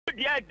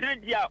dia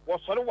dredia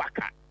was sort of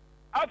waka.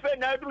 After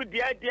na do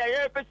dia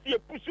dia see a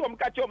pussy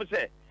catch him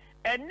say.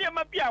 And near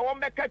my beer won't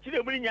make catch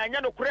him in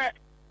Yano crack.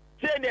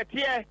 Say that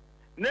here,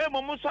 no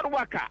Mumusar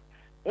waka.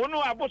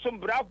 Ono abosom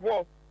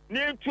bravo,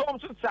 name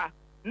Chomsa.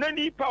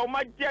 Nani pa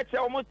my jet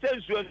almost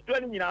says you are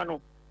 20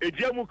 nano. A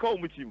jamu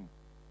come with him.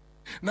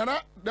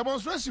 Nana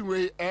demonstration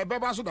way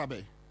beba so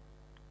dabe.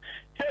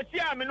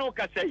 Tesia me no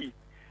ka say.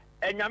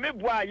 Enyame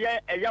boa ye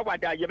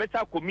eyawada ye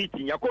beta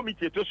committee ya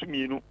committee to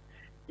suminu.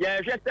 Ye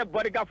hwese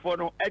bodyguard for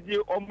no e di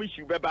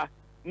omushu beba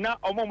na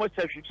omomo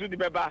sahwitu di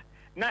beba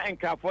na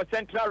enka for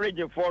central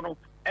region for no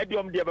e di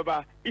omde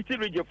beba iti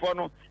region for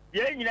no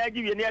ye nyina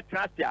gi we na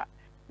transfer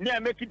na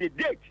make the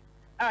date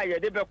ye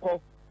de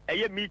beko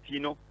eye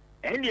meeting no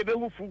en ye be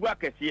hu fugu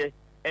akese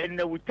en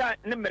na wuta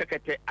ne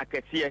merekete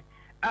akese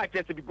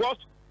just because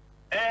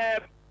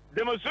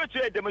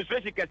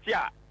demonstration kase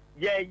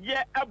ye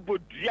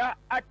abodua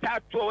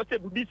atato se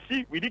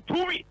bisi we did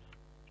 2 weeks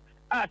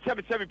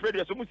 7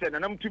 previous so mu se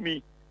nanam to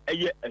me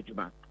eye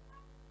adwuma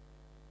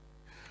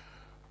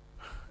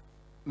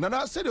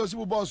Nana said you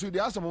will boss with the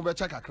asam be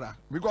check akra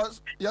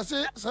because you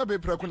say sabe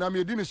prekuna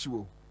me di ne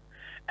shiwo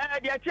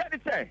dia tia de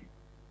say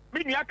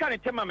me nua ka ne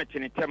tema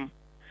metenetem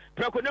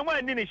prekuna wa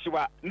ni ne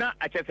shiwa na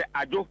achese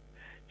adwo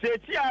se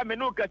tia me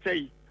no ka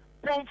sei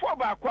pomfo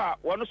ba kwa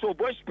wono so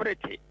boy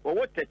spirit wo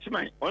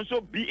watchman on so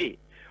ba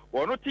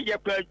wono ti ye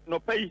pa no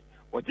pai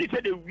o ti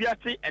se de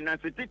wiase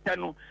enansitita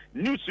no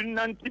news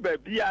nanti ba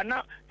bia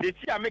na se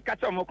tia me ka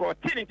ta mo ko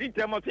tin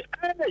mo se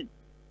hey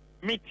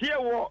me tie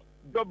wo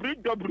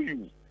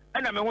www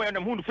ana me ho ya na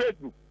mu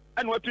Facebook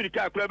ana watu ni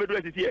ka kura bedu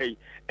asisi ai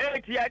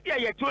ti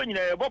ade ya to nyina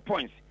ye bo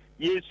points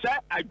ye sa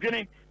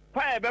adwene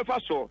pa e be fa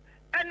so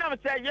ana me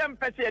say ye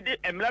mpese de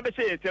emra be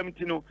say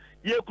yesamti no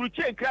ye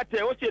kuruche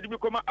nkrata o se de bi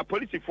koma a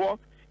police for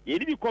ye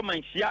de bi koma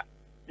nhia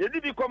ye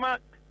de bi koma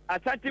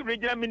Asante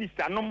regional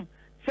minister nom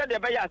said de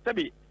be ya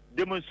sabe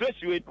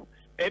demonstration we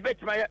e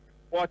betima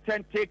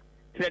authentic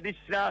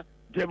traditional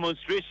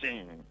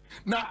demonstration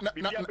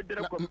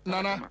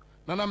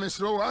nana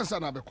mesro answer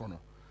na be kono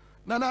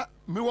Nana,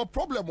 me wa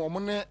problem o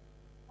ne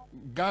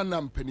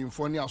Ghana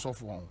mpanimfo ni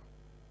asofo ho.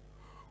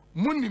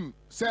 Munim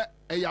se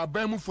eya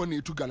banmufo na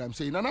etu galam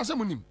sei nana se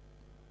munim.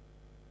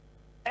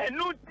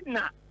 Enu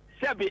na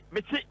sebe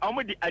me ti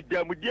omodi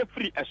adamudie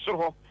free esoro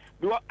ho.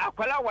 Bi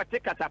akwala wate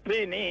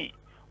katape ni.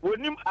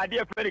 Wonim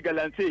ade free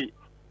galam sei.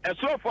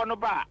 Esoro fo no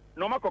ba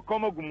no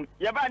makokomo gum.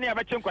 Ye ba na ya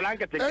beche nkola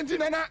nkete. Enti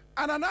nana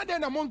anana de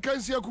na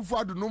monkansi akufu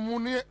adu no mu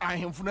ne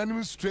ahemfo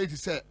nanim straight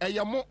se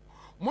eye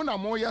Mona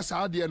moya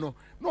saade no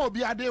na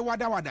obi ade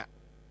wada na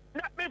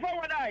me for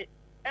wada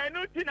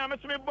enu ti na me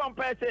so me bom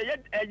pa say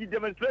ye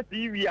demonstrate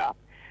wi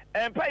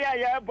empa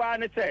ya ba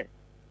ne say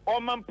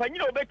o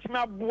mampanyina obetimi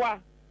aboa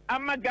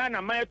ama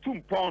Ghana ma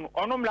tumpon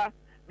onomla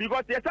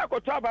because ye ta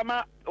koto aba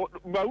ma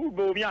bawu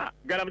bomi a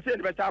Ghana me say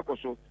de beta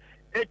akoso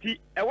eti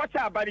e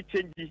wata abari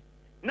change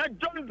na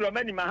John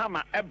Dramani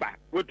Mahama eba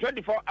with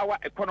 24-hour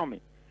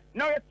economy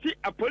now ti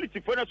a police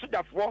for na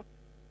soldier for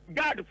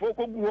guard for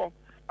kogu ho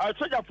a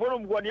soldier for no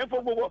go ne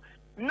for go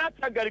not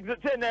a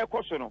garrison na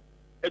ekoso no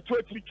etu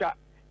etwicha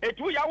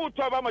etu ya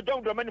wuto aba ma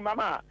John Dramani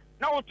Mahama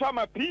na wuto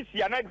ama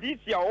PC na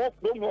DC a wo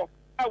krom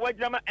a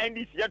wajama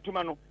NDC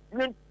yatuma no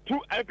two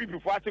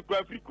MPP for ase kwa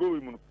Africa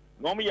mu no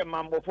no mo ye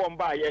mambo for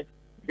mba ye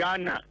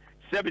Ghana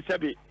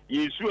sebi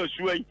yesu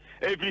asuai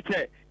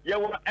everything ye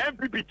wo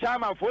MPP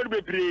chairman for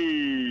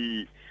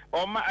bebre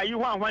o ma ayi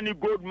ho anwani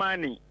gold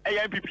money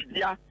e MPP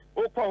dia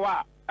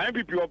okwa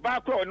MPP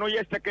oba ko no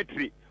ye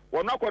secretary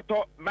wono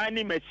akoto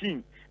money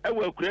machine e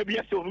wo akura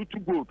bia se onu to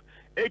gold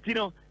eti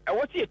no e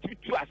wo ti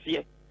etutu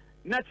ase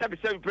na sebi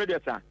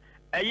producer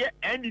eye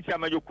NDC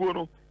amajokuo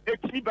no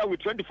eti ba with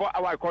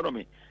 24-hour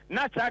economy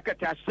na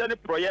sakata sene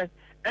proye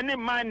any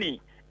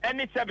money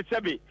any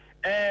sebi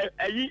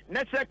ayi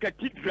na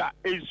cathedral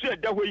ezu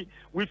edahoi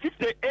with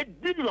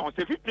 58 billion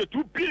say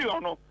 52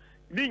 billion no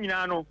ni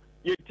nyina no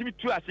ye timi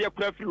tu ase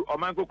akura firu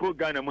omankoko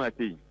Ghana mu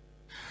atei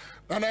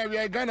ana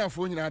we Ghana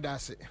fo nyina da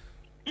ase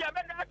ya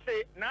be da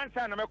ase na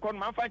Ansah na mekọ no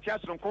manfa chia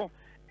sonko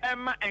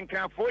emma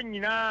enkranfo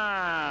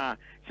nyina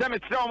se me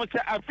tira o se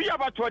afia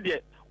bato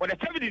de o the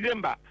 7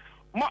 December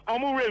mo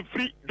omu re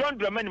free John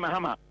Dramani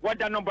Mahama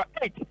wada number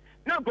 8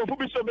 na gofu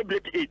bi so be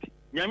break 8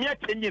 nyame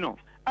atenyi no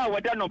a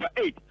wada number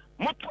 8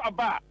 moto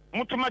aba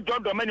mutuma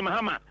John Dramani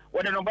Mahama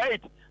wada number 8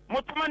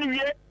 mutuma ni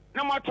wie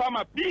na moto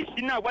ama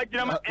PC na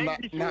wajira ma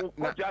NDC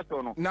ko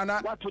jaso no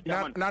nana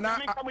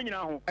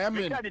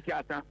amen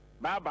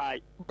bye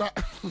bye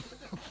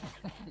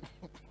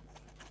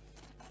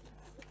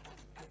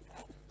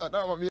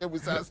Ada mami e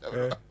busa se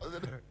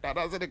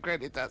ada se the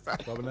credit asa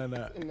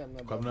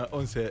Kwabena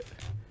on se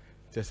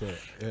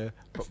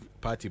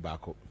party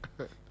bako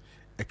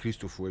e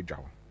Christopher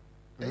Edjaw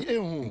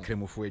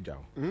Nkremofo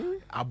Edjaw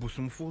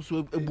abusumfo so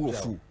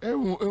ebuofu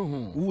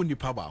wo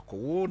nipa bako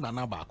wo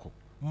nana bako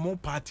mo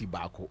party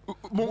bako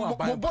mo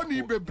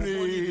boni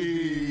bebre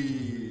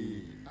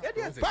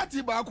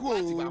party bako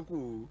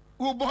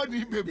wo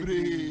boni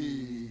bebre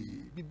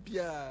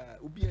bibia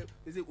obia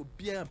eze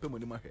obia mpemo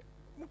ni mahwe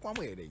mo kwa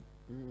mo yere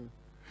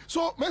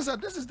So, Mensa,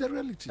 this is the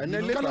reality. And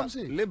then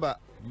labor.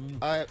 You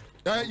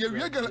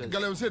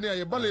Galam say,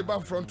 "Yeah,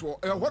 Baleba front wall."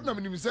 What I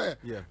mean, say,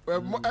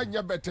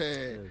 "Yeah,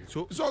 better."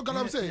 So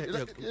Galam say,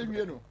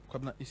 "You know,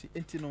 Kwabena, you see,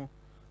 Entino,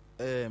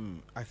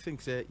 I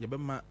think say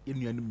Yabama in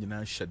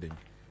your shedding.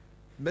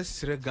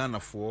 Let's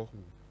Ghana for,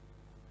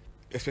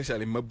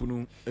 especially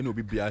Mabunu and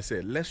Obibia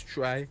say, let's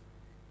try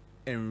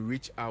and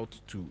reach out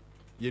to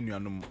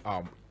Yenuanum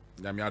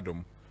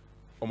Yamiadum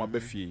or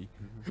Mabefi.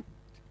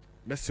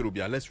 Let's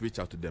reach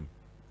out to them.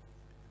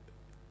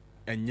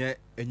 And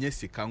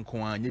yes, you can't go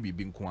on, you be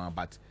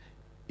but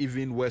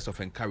even words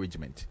of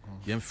encouragement.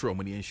 Yen from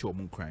money and show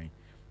moon crying.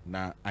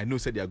 Now I know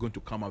said they are going to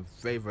come up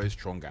very, very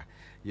stronger.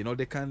 You know,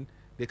 they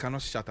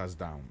cannot shut us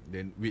down.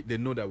 Then they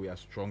know that we are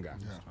stronger.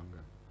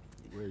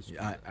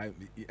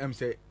 I'm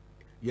saying,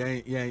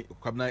 yeah,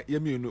 Kwabena, you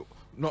know,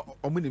 no,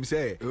 omunim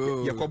say,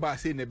 Yakoba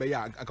say nebe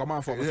ya, come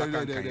on for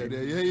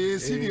yeah,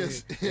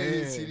 serious,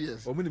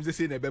 serious. Omunim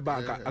say nebe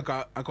ba,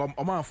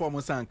 come on for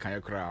Monsan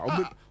Kayakra.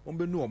 No,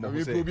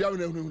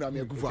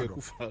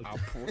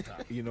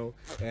 you know,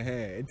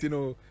 and you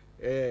know,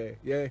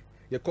 yeah,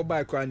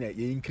 Yakoba crying,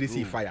 you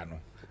increase fire, no.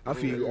 I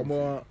feel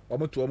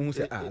almost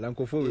say,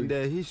 in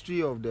the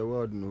history of the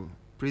world, no.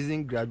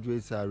 Prison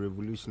graduates are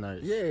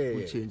revolutionaries.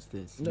 Who change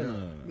things.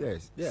 No.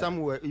 Yes. Yeah. Some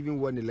were even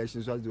won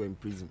elections while they were in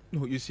prison.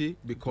 No, you see,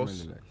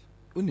 because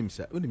Unim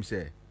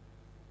say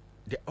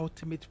the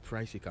ultimate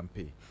price you can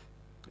pay.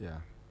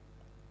 Yeah.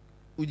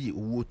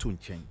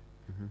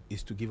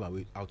 Is to give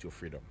away out your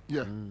freedom.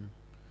 Yeah.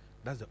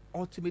 That's the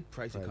ultimate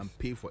price you can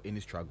pay for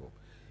any struggle.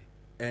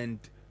 And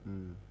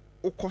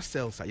Oko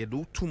cells you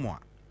do two more.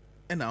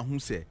 And I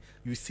say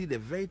you see the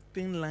very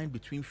thin line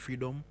between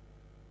freedom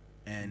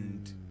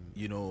and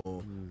you know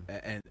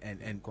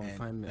and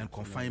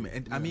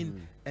confinement and I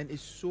mean and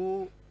it's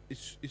so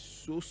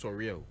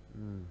surreal,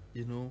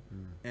 you know,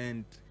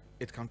 and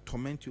it can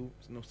torment you,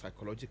 you know,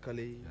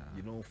 psychologically,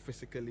 you know,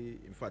 physically.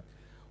 In fact,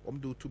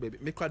 do two baby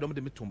make quite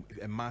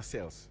mass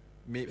cells,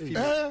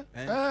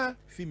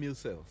 female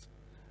cells.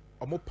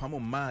 Omo pamo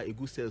ma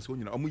egu cells when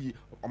you know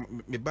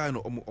me buy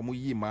no omo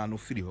yi ma no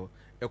free ho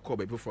e call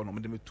baby for no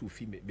me two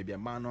female baby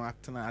ma no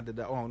atena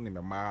adeda on me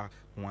ma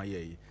ho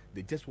aye.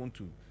 They just want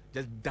to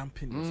just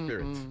dampen your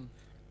spirit,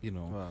 you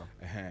know. Wow.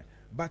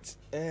 But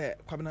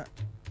Kwabena,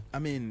 I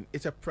mean,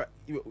 it's a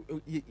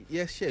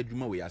yes, share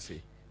Juma we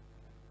say.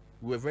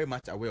 We were very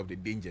much aware of the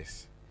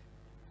dangers.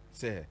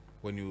 Say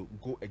when you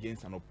go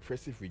against an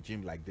oppressive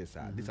regime like this,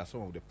 these are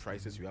some of the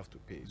prices you have to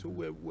pay. So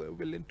we're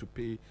willing to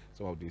pay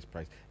some of these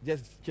prices.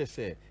 Just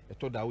say I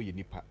thought that way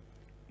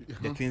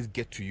the things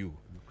get to you.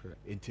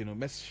 You know,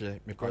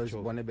 because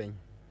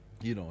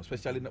you know,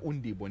 especially na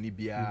undi boni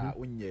bia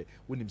unye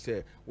unim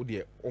say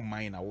udi o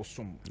mine na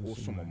wosum o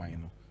mine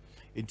no.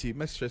 Enti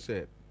message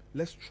say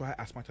let's try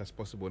as much as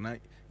possible na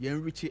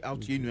yen reach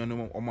out to you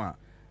no omo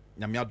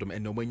nyame adom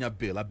eno manya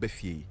bill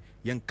abafie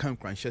yen kan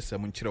kwanhye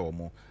sem nkire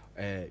omo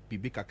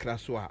bibi kakra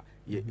so a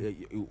ye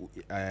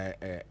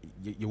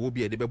wo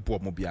bia de bebo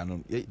omo bia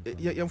no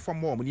yen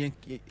fam omo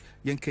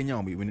yen kenya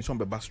omo when some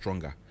be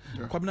stronger.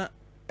 Kwabena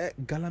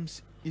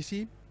Galams, you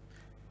see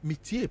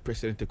Mitié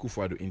President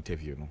Akufo-Addo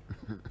interview no.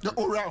 Yeah,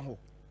 around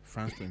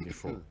France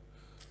 24.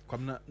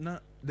 Kwabena na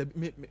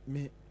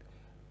me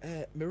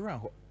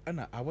around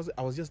and I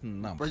was just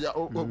numb. But yeah,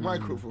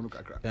 microphone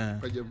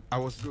kakra. I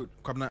was good.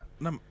 Kwabena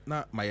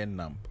na my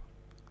numb.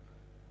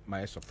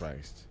 My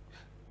surprised.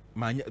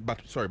 My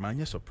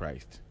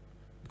surprised.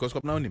 Because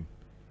Kwabena onim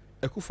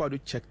Akufo-Addo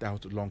checked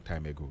out a long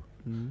time ago.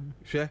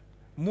 Sure.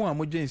 Mo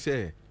amojen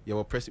say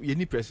you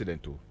need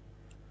president to.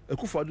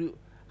 Akufo-Addo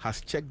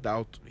has checked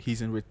out.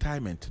 He's in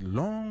retirement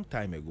long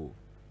time ago.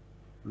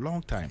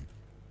 Long time.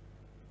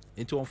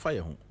 Into on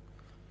fire home.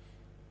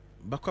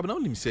 But Kwabena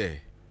only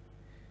say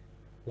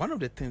one of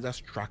the things that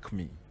struck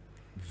me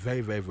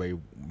very, very, very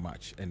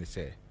much, and he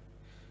said,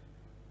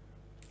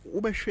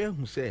 Ubeshwe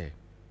who say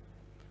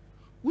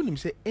William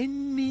say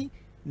any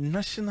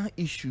national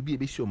issue be a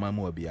bit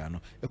mamo biano.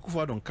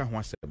 Akufo-Addo can't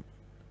want them.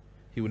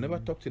 He will never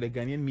talk to the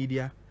Ghanaian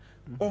media.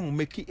 Or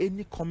make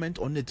any comment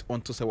on it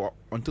until say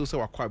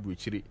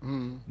Kwabena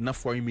na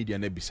foreign media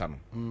na bisano.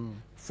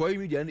 Foreign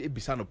media na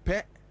bisano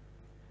pe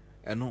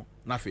eno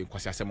na fe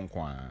kwasi asem nko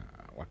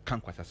wa kan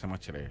kwasi asem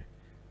akere.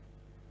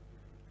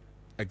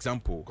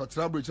 Example,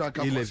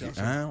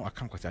 wa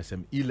kan kwasi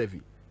asem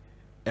e-levy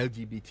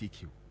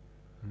LGBTQ.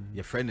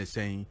 Your friend is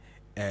saying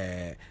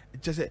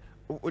just say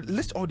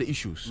list all the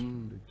issues.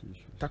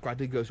 Takwa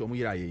de girls omo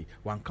yira yi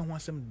wan kan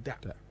wasem da.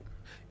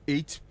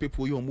 8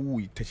 people you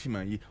mu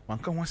tachima yi wan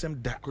kan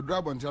wasem da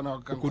kodra bontia na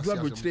kan kodra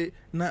botre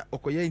na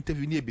okoye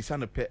interview ni ebisa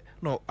no pe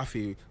no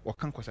afi o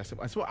kan kwasa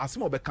asem so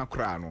asem obeka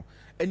kra no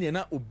ene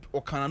na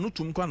o kan no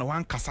tum kra na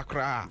wan kasa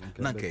kra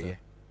na nkeye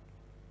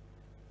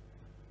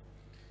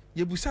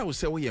ye busa wo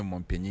se wo ye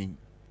mompanyin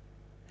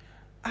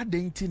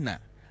adenti na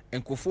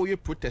enkofo ye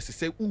protest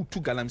se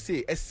utu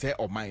galamse ese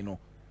oman no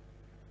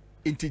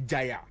enti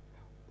jaya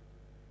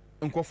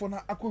enkofo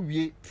na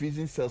akowie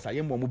prison cells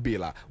aye mo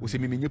bela wo se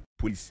memenye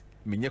police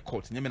minye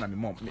court nyame na me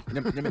mom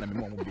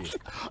be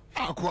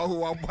akwa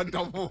ho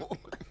abadamo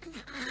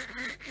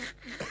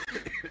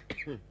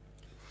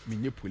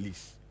me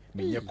police,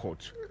 me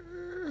court,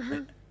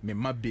 me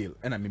my bail,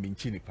 and I me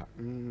chinipa.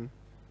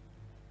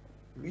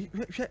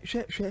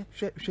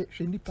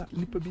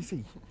 Nipa be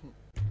say.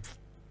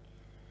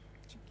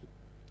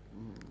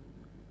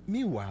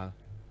 Meanwhile,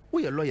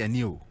 we a lawyer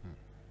new.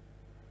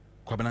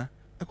 Kwabena,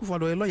 I could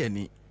follow a lawyer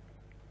ni.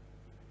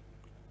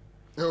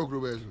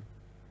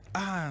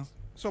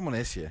 Someone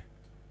else here.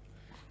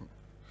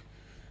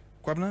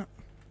 Kwabena,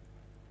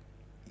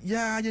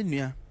 ya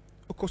near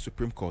Oko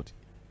Supreme Court.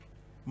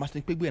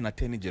 Martin Pigby an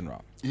Attorney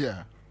General.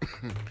 Yeah.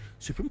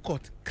 Supreme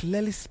Court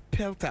clearly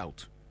spelled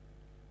out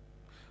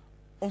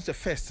on the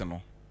first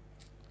no.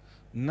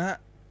 Na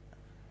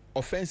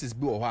offenses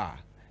be or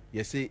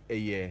you say a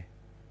year.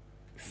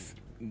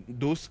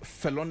 Those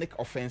felonic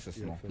offenses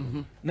no.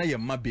 Na ye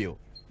mabil.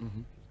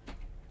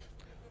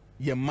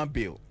 Ye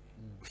mabil.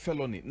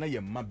 Felony na ye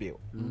mabil.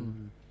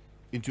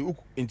 Into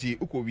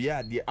uko we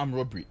are the armed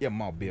robbery ye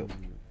mabil.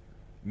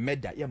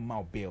 Murder ye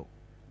mabil.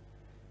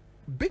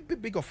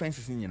 Big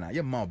offenses in ye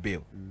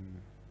mabil.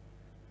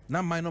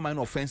 Na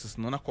minor offenses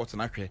no na court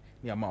na hwe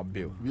ye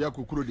mabil. We are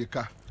kukuro de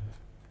ka.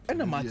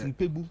 And Martin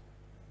Pebu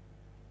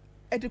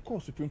at the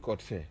court Supreme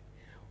Court say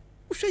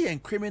we in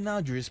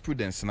criminal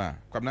jurisprudence now.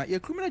 Your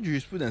criminal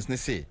jurisprudence they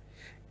say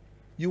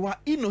you are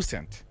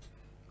innocent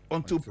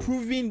until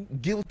proven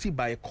guilty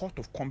by a court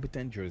of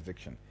competent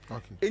jurisdiction.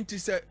 Okay. And to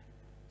say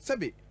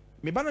sabi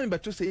me bana me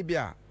beto say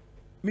bia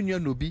me nua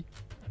no bi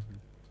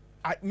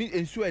me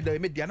ensure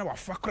that me dia na wa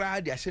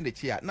fakra dia hye ne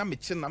chia na me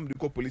kye na me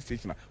go police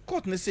station.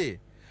 Court ne say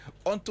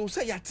until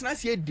say ya tena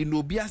say di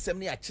no bi asem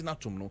na ya kye na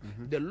tom no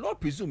the law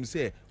presumes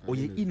say o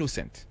ye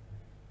innocent.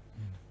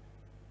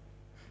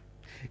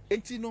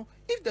 And you know,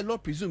 if the law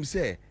presumes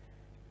say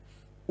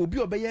obi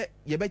obeye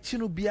ye be kye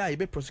no bia ye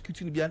be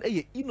prosecute no bia na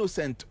ye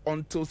innocent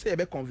until say ye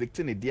be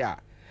convicted ne dia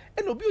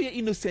and obi ye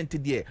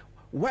innocent there,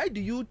 why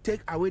do you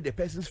take away the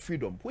person's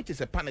freedom, which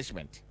is a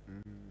punishment?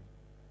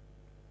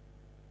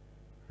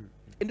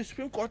 And the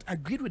Supreme Court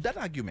agreed with that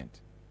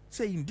argument,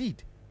 say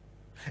indeed.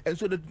 And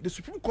so the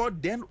Supreme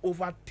Court then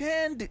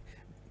overturned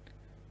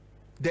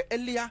the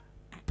earlier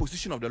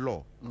position of the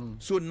law.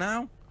 So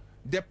now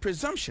the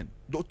presumption,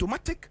 the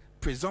automatic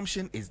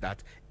presumption is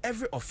that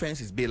every offense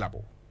is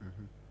bailable.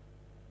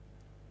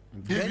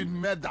 Even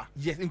murder.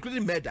 Yes,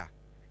 including murder.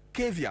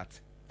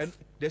 Caveat. And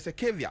there's a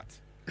caveat.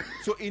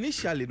 So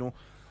initially, no,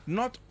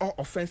 not all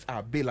offenses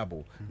are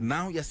bailable.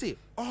 Now you say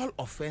all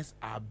offenses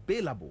are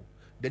bailable.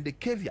 Then the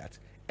caveat,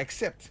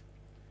 except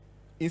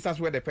instance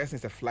where the person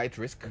is a flight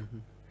risk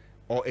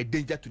or a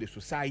danger to the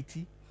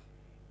society,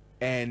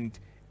 and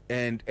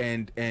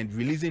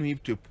releasing him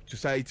to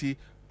society,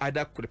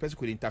 either the person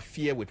could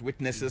interfere with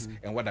witnesses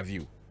and what have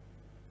you.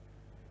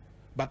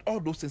 But all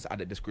those things are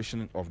the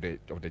discretion of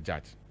the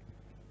judge.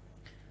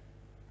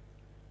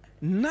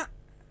 Now,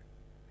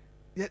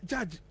 the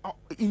judge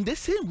in the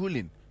same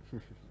ruling,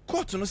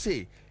 court no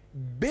say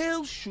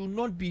bail should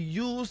not be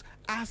used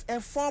as a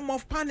form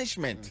of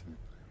punishment.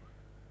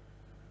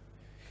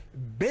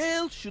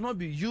 Bail should not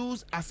be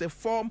used as a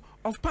form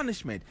of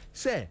punishment.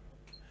 Say,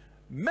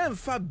 men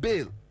for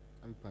bail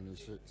and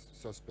punish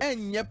suspects.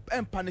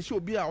 And punish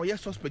obi a oye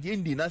suspect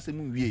in the nase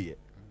mu wie.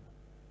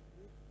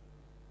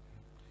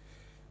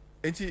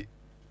 Enti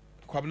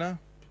Kwabena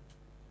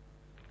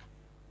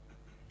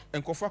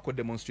enkofo ko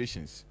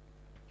demonstrations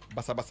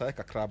basa ya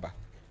kakraba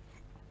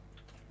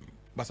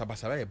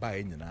basa ya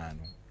ba nyina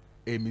no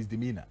e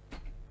misdemeanor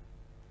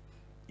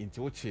enti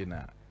woche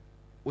na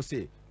wo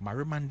say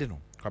maremande no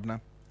Kwabena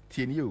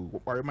tieni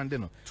you maremande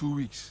no 2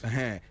 weeks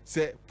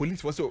say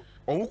police for so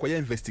on koye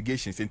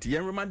investigations enti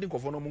yen remanding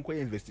kofo no mo koye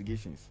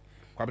investigations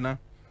Kwabena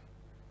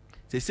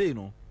say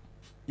no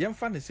yen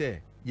fa ne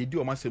say ye di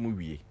o masem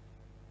wie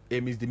a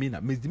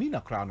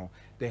misdemeanor crown.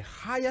 The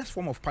highest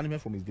form of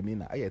punishment for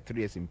misdemeanor are 3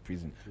 years in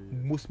prison.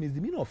 Most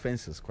misdemeanor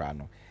offenses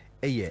crown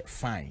are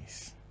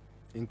fines,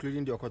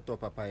 including the okoto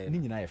papa.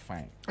 Nina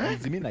fine.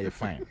 Misdemeanor are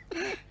fine.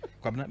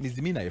 Kwabena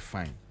misdemeanor are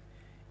fine.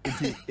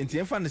 Inti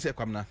enfan say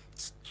Kwabena.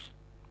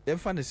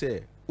 Enfan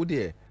say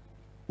udin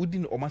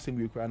omasem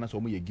we crown so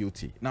you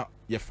guilty. Now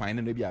you fine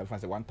and maybe I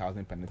say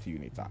 1,000 penalty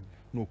unit.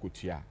 No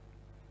kutia.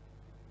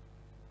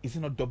 Is it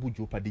not double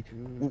jeopardy?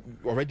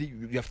 Already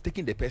you have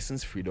taken the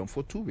person's freedom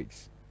for 2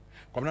 weeks.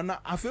 Kwabena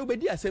na afi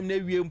obedi asem na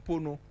wie mpo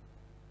no.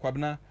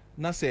 Kwabena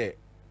na say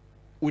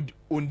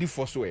ondi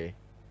force way.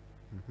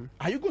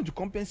 Are you going to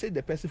compensate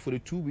the person for the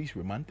 2 weeks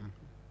remand?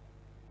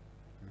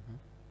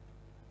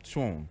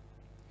 So,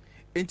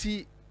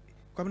 enti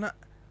Kwabena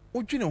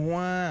odwene ho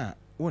a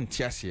won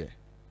tiase.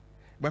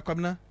 Ba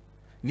Kwabena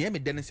ne me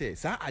den say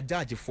sa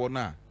ajage for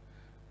na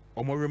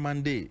omo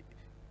remande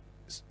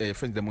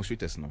friends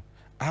demonstrators no.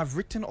 I have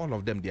written all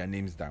of them, their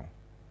names down.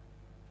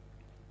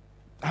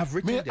 I have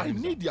written I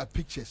need their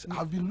pictures.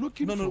 I've been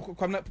looking for...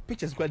 No,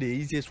 pictures is quite the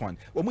easiest one.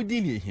 What we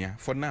did here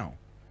for now,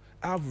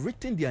 I have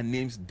written their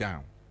names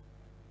down.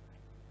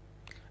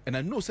 And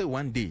I know say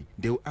one day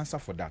they will answer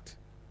for that.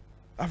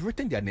 I've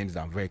written their names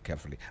down very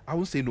carefully. I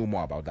won't say no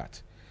more about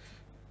that.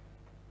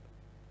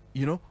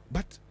 You know,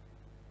 but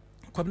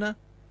Kwabena,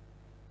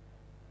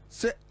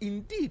 So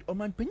indeed,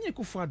 Oman Penye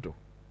Kufado,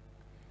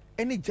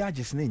 any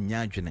judges ne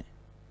nyajene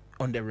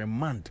on the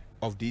remand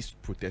of these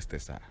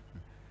protesters are.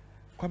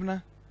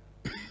 Kwabena,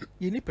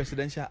 you need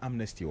presidential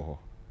amnesty or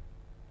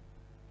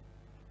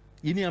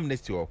you need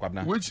amnesty or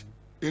Kwabena. Which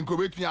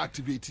incubate me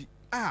activity.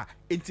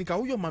 Intika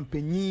uyo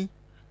mampenyi.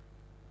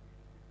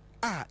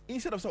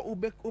 Instead of so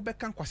ube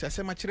kan kwasi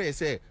asema chire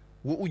say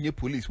wo unye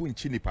police wo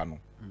nchi nipa no.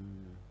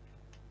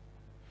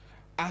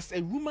 As a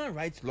human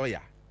rights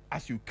lawyer,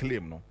 as you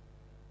claim no.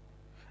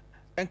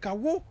 Enka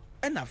wo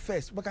na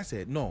first because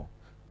say no.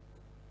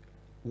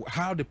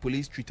 How the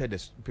police treated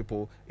the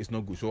people is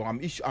not good. So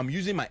I'm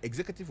using my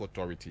executive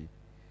authority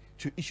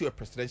to issue a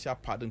presidential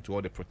pardon to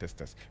all the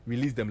protesters.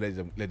 Release them,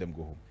 let them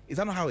go home. Is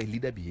that not how a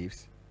leader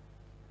behaves?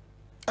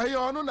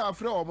 Ayo no na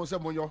afre almost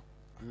monyo.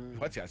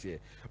 What you say?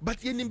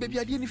 But ye nim baby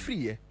ade ni free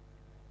ye.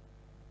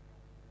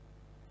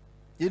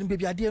 Ye nim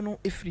baby ade no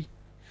e free.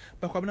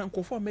 But kwabena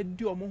nkofo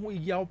medi omo ho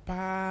yaw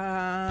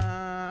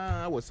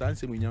pa wo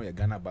sanse mu nya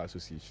Ghana Bar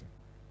Association.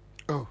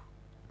 Oh.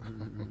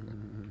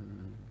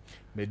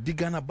 Me di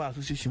Ghana Bar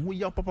Association wo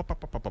yaw pa.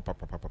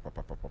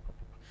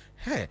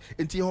 Hey,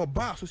 enti your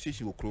bar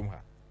association wo krom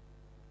ha.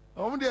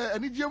 Omo de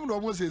ani giem no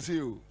omo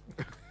sese o.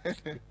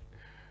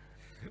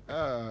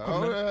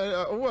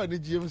 What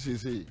did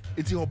James say?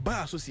 It's your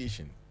bar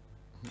association.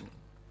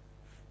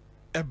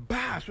 A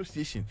bar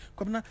association.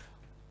 Come now.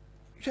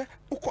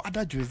 Oko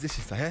other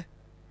jurisdictions,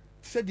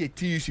 said the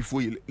TUC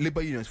for you,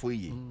 labor unions for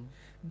you.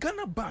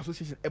 Ghana Bar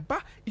Association, a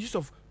bar issues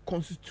of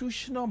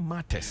constitutional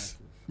matters.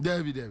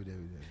 David.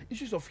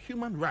 Issues of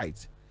human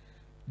rights,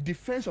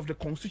 defense of the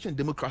constitution and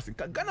democracy.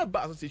 Ghana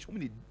Bar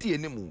Association,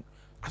 DNMO,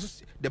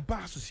 the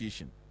Bar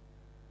Association.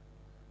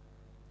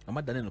 I'm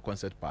not done in a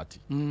concert party.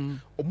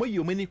 Even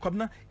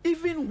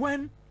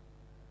when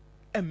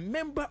a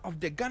member of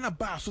the Ghana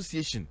Bar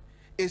Association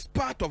is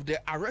part of the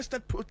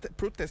arrested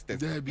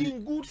protesters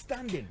in good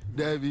standing.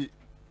 David.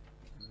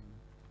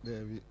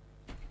 And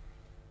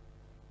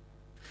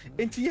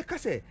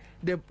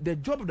the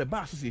job of the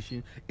Bar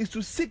Association is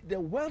to seek the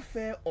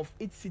welfare of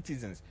its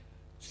citizens,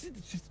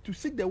 to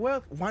seek the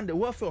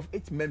welfare of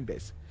its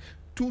members,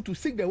 to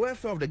seek the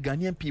welfare of the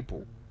Ghanaian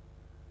people.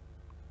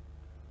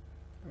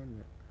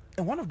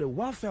 And one of the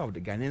welfare of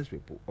the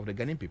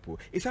Ghanaian people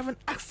is having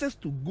access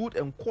to good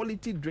and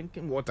quality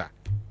drinking water.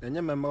 And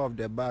you member of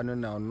the bar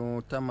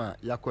no tama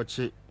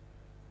yakoche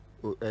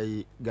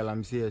a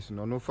galamsies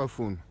no for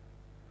phone.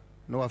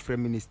 No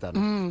Prime Minister.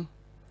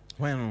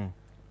 When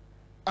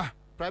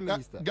Prime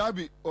Minister.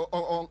 Gabi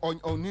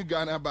on New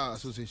Ghana Bar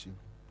Association.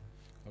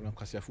 Law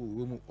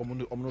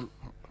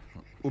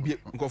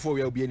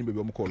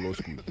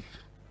school.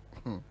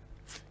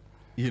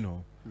 You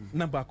know,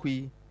 number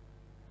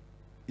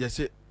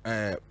yes,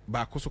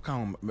 back also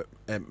come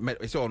a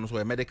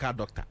medical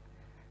doctor.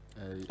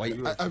 Are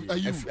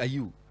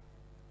you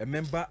a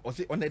member or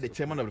say under the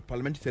chairman of the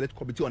Parliamentary Select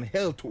Committee on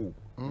Health too?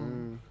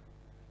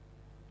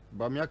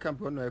 But me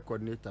camp on a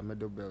coordinator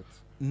medal belt.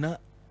 Na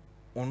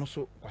ono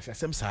so kwase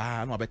asem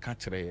saa na obeka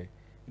kire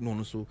no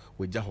ono so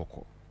weja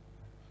hoko.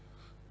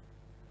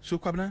 So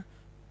Kwabena,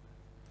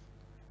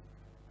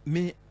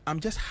 me I'm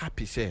just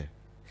happy say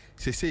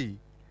enye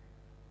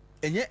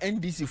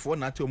NDC for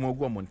na te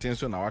omogu omonten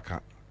so na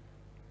waka.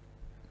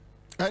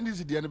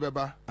 NDC the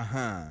beba.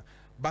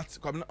 But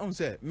Kwabena on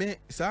say me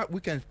sir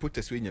weekend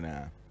protest we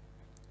nyina.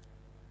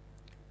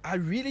 I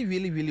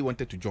really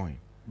wanted to join,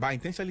 but I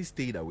intentionally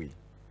stayed away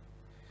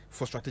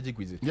for strategic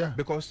reasons. Yeah.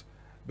 Because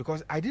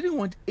I didn't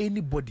want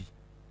anybody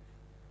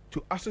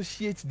to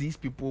associate these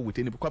people with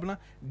anybody.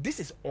 This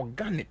is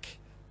organic.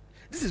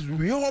 This is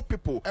real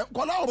people.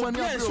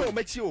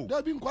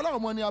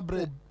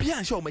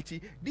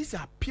 These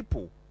are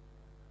people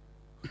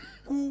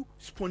who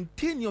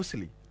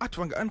spontaneously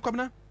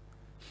and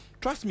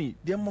trust me,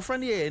 they are my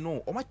friend here.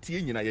 No,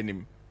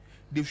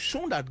 they've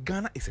shown that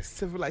Ghana is a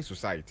civilized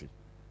society.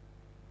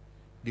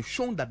 They've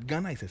shown that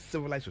Ghana is a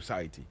civilized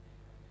society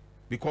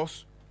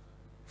because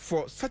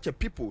for such a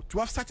people to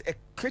have such a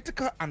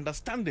critical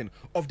understanding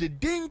of the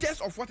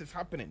dangers of what is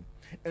happening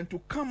and to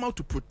come out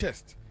to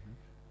protest,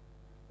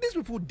 these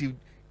people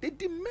they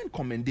demand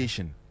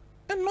commendation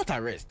and not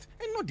arrest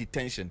and not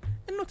detention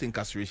and not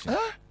incarceration.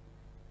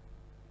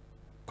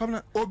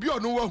 Obi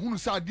ono wa hunu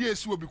sa die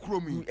si obi kuro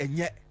mi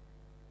enye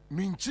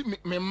me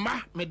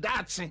ma me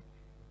dachi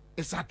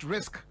is at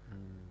risk.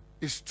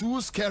 It's too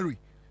scary.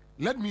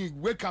 Let me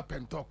wake up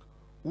and talk.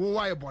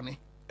 Why bonny?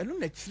 And no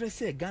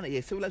say Ghana is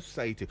a civilized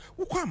society.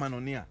 You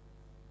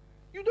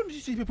don't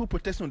see people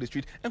protesting on the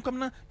street and come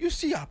now you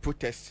see our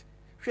protests.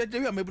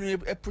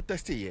 A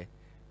protest here.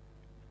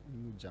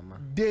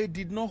 They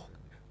did not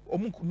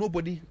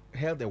nobody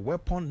held a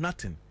weapon,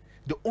 nothing.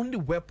 The only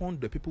weapon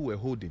the people were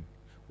holding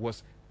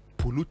was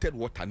polluted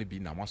water in the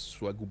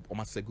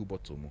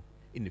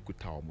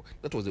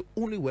that was the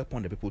only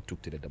weapon the people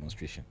took to the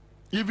demonstration.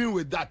 Even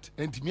with that,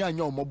 and me and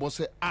your mobile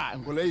say,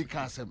 you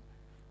can't.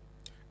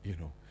 You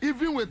know,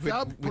 even with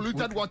that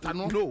polluted water,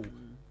 no,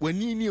 when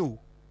you knew,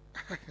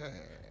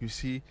 you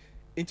see,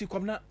 I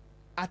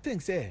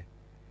think, say,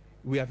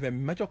 we have a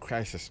major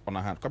crisis on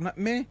our hand.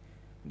 Me,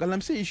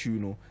 Galamsey issue, you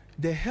know,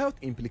 the health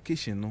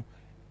implication, no,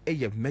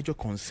 a major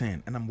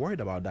concern, and I'm worried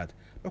about that.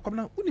 But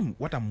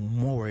what I'm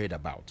more worried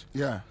about,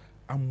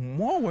 I'm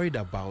more worried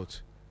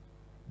about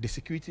the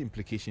security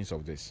implications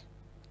of this.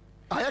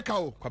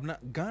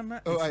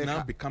 Ghana is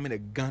now becoming a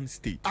gun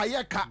state.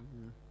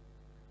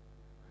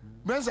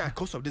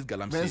 Because of this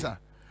Galamsey.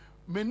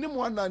 Many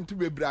one and to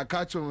be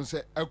bracachon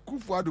say a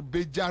Kufuadu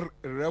Bejar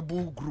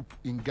rebel group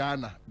in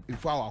Ghana.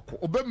 If our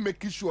Obe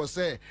make sure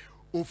say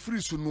o free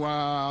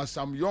sunwa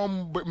some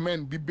young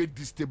men be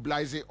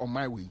destabilizing on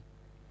my way.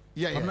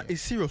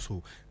 It's serious.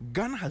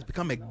 Ghana has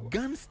become a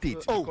gun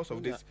state because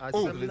of this. This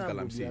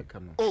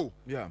Galamsey.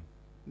 Yeah.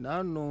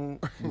 Now no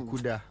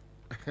Kuda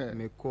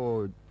me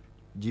call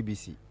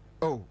GBC.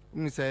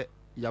 Me say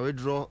you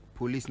withdraw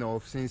police now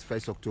since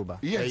 1st October.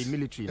 Yes.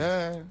 Military.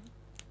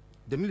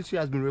 The military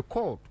has been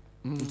recalled.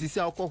 It is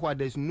where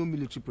there's no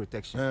military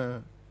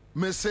protection.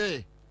 Me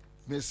say.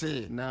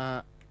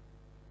 Na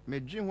me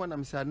dream when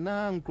I'm saying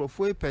na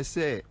nkrofo per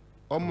se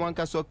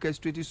omo so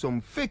orchestrated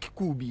some fake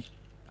coup be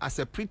as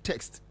a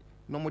pretext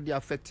no more the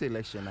affect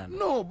election.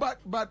 No, but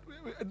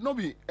no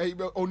be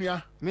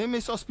onia. Me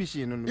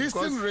suspicion no.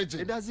 Eastern region.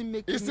 It doesn't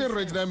make Eastern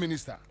regional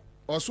minister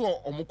also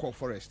omoko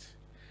forest.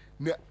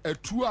 Na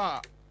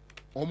etua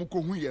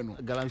omoko hu ye no.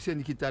 Galamsey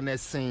Nikita na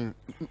sen.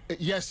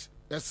 Yes.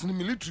 Yes,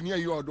 military near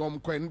you or dom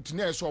coin to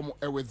near some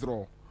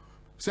withdraw.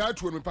 Say I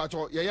told me,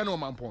 Pacho, ya no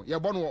mampon, ya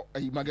bono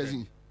a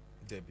magazine.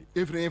 Debbie.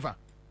 If never.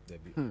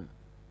 Debbie.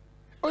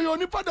 Oh, you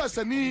only put us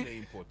a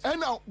knee and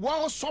now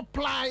wow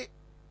supply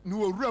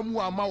no room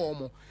wa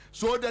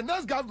so the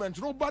next government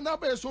no banner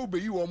be so be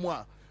you or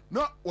more.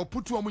 No, or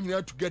put two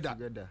women together.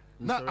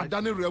 Now I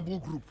done a rebel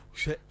group.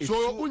 So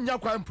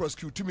unya crime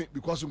prosecute me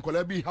because in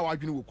Colombia how I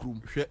been with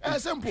room.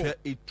 Simple.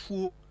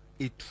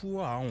 A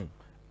true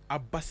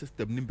Abba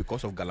system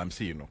because of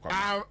Galamsey, you know.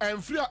 I'm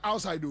free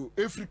outside though.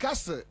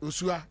 Africaster,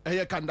 Usua,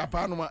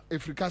 Kandapanoma,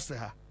 Africaster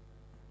ha.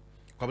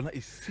 Kwabena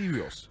is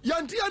serious.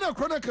 Yantiana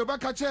Chronicle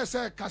back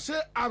say Kase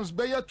arms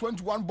bayer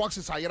 21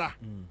 boxes ayra.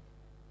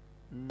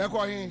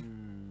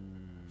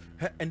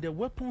 And the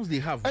weapons they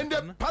have. And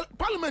the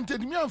parliament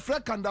and me and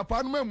Fred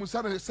Kandapanoma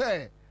Musana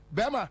say,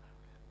 Bema,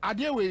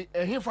 Adewe,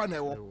 a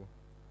Hifanewo.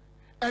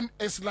 And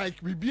it's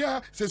like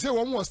Bibia says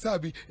one more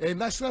stabby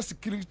national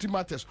security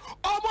matters.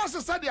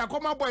 Almost said the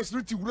Akoma boys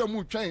need to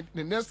remove train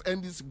the next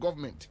end this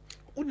government.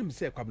 Unim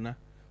say Kwabena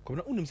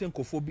unim say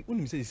Nkofobi,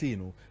 unim say you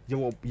know,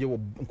 you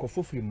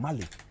Nkofo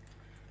Mali.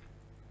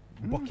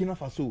 Burkina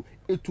Faso,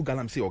 etu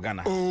Galamsey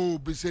Ghana. Oh,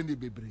 Besendi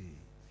Bebre.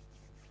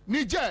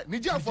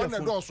 Niger for the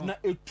doors. Na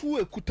etu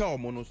ekuta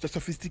omono, to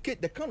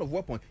sophisticate the kind of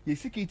weapon your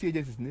security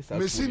agencies necessary.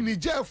 Me see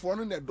Niger for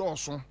the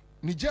doors.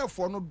 Niger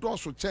for no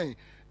doors chain.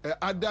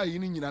 Ada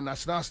yini nyina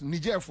national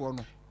Niger for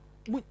no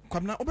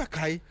Kwabena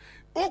obakai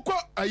oko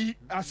ayi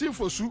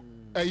asinfosu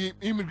ayi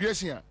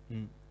immigration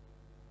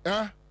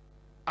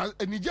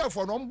Niger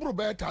for no mbro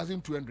be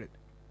 1200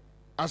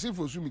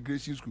 asinfosu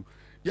immigration school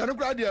ya no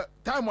kra dia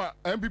time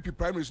MPP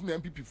primary school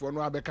MPP for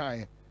no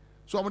abeka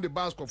so am the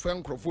bus ko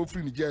fen crofo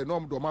free Niger no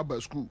am do ma ba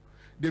school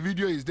the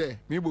video is there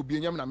me bo bi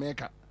enyam na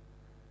meka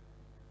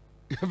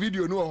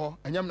video no ho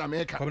enyam na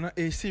meka Kwabena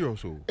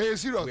serious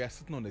serious we are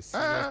sitting on a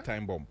serious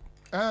time bomb.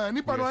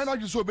 Nipa no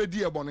energy so be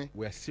die bone.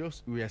 We are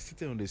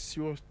sitting on the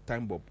serious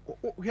time bomb.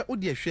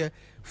 We are share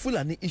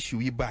Fulani issue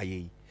we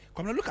buy.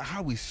 Come and look at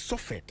how we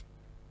suffered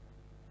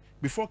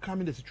before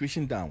calming the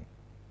situation down.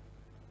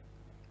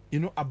 You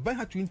know, Abai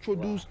had to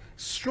introduce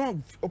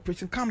strong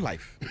Operation Calm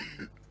Life.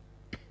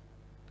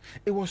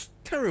 It was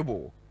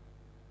terrible.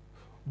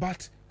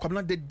 But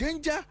the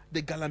danger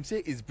the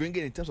Galamsey is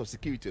bringing in terms of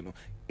security, you know,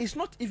 it's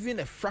not even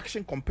a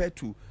fraction compared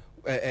to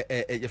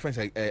your friends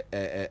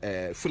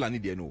Fulani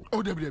there no.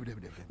 Oh, we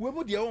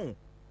have their own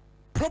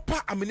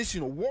proper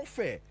ammunition,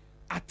 warfare,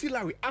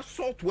 artillery,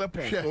 assault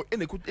weapons. Or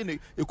any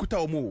ekuta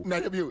omo. Na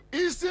you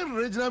Eastern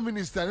Regional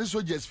Minister and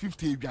soldiers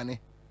 50 Ghana.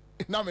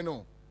 Now me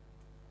know.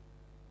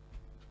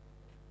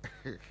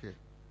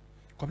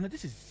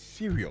 This is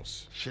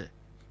serious. Sure.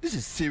 This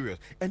is serious,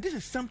 and this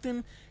is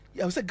something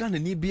I was saying. Ghana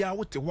Nibia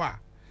what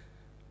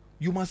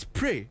you must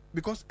pray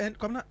because and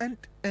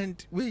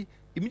we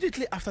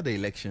immediately after the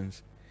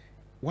elections.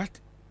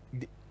 What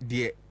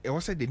the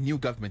new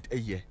government a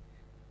year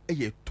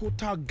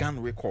total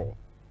gun recall.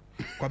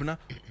 Kwabena,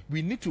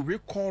 we need to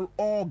recall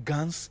all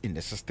guns in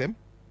the system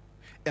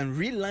and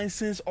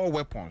relicense all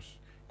weapons.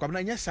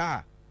 Kwabena, yes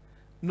sir.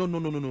 No.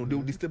 They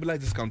will destabilize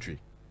this country.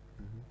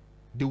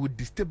 They will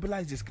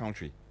destabilize this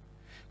country.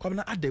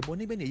 Kwabena, at the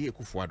boni ben ye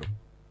kufuado.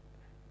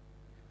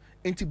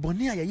 Enti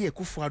boni a ye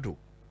kufuado.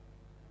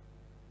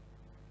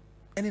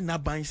 Any na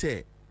ban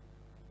say.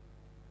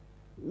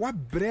 What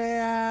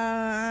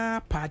brea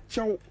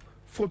pachow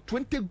for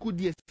 20 good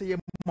years say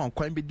man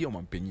kwan be di o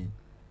man panyin.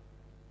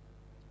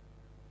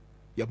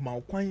 Ya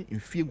man kwan in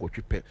fie go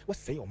twepɛ. What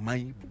say o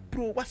man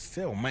bro, what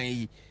say o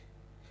man?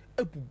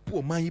 Ebubu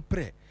o man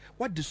pre.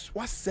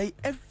 What say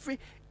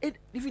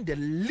even the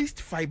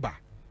least fiber.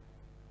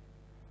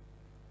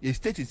 The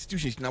state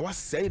institutions now what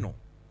say no.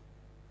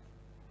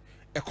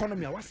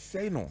 Economy what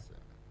say no.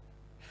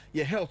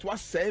 Your health what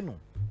say no.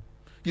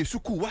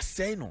 Yesuku was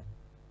saying no.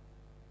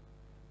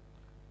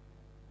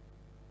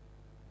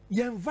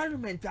 Your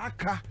environment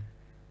aka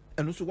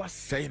and also was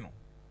saying no.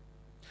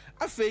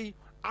 Afei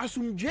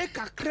asumdwe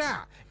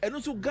kakra and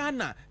also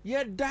Ghana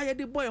ye die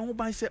the boy who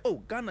by say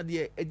oh Ghana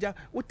the eja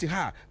wote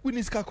ha we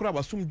need kakra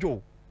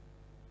asumdwo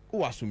o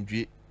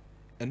asumdwe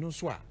and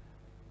also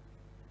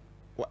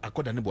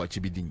akoda ne bo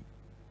achibidin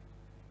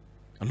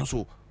and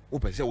also o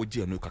pe say o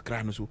je no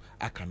kakra no so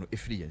aka no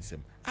efiri yensem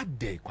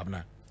ade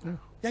Kwabena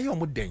ya yo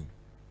mo den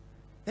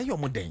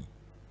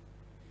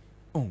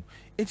oh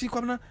enti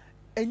Kwabena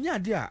enya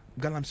ade a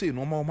galamsey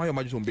no ma yo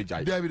majo so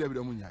mbejai David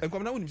munya en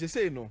Kwabena wonim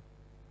say no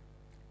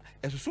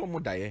eso so mo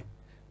daye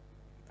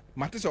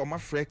mate say o ma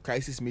free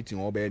crisis meeting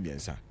o ba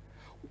ebiensa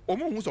o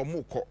mo hu so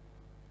mo kọ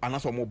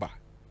anaso mo ba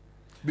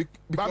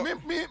but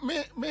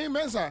me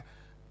mensa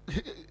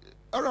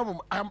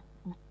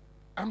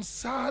I'm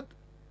sad,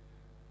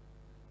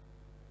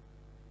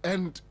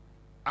 and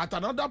at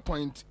another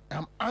point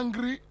I'm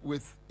angry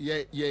with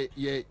your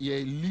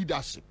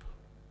leadership,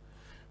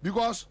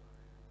 because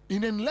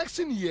in an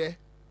election year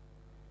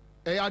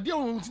idea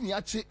won tin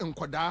ya che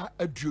enkoda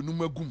aduonu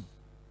magum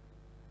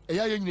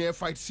eya ye nyina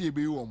fight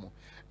CBE wo mo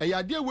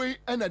idea we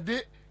na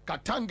de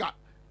Katanga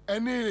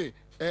any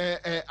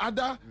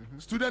other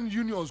student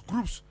unions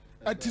groups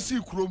at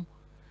TC Krom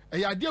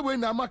idea we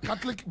na ma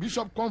Catholic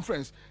Bishop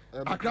Conference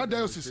Accra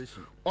Diocese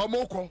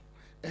omoko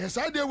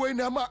idea we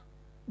na ma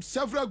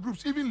several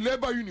groups, even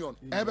labor union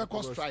ever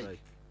cause strike.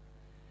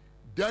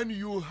 Then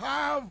you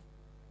have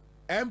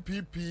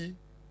MPP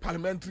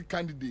parliamentary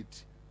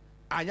candidate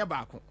anya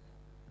bako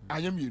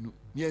anya mienu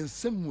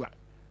yensemwa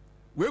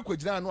we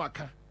kwagina no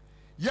aka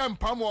ye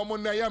mpam omo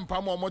na ye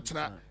mpam omo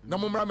kina na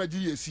momra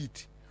magi ye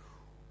seat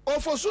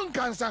ofosun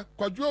kansa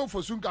kwadwo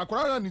ofosun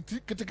akora na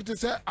tikete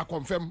se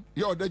akonfem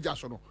ye odaja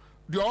so no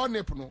de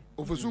onep no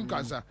ofosun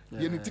kansa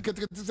ye ni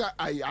tikete se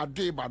ai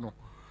adeba no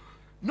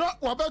no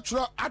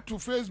wabetro ato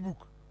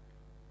Facebook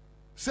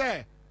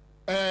say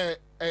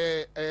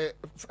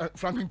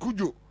Franklin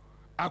Kujo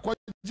akwa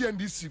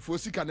GNDC for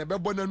sika na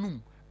bebo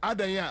nanum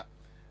adan ya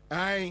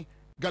ai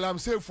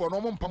galamsey for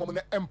no mo mpam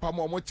na empam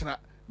mo kina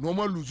no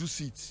mo lose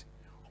seat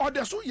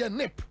ode so ye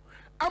nip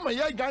ama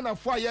ye Ghana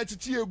fo aye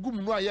titi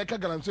egum no aye ka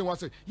galamsey wa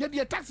say ye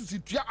de taxes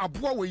tua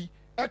aboa we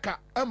eka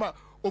ama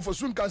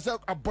ofosun kansa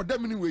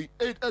abodamini we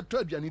to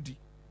aduane di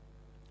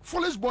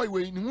foolish boy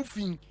we ni hu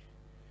fin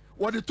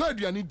wo de to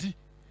aduane di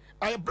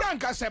ay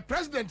branca say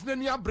president na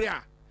ni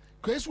abrea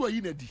kwesu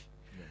ayi na di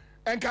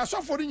enka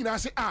sofo ni nyina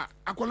say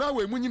akola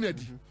we munyi na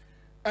di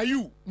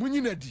ayu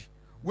munyi na di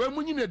we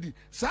munyi na di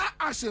sa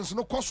actions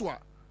no koso a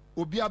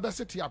obi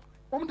abeseti up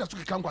da so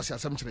keka nkwase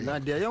asem kire na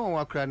de ye won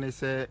wakra ne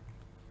say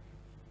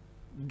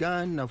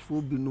Ghana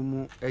fo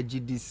binumu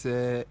agidi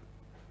say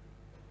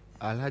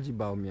Alhaji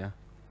Baumia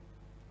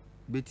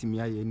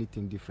betimi aye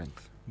anything different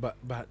but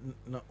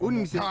no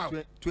only say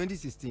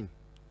 2016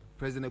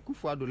 President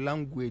Kufuor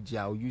language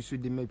how you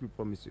should make people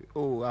promise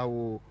oh I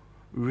will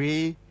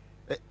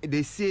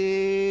the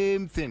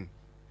same thing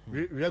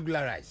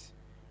regularize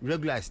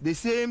the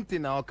same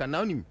thing now can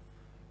now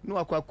no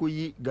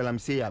akwakoyi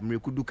galamsey ya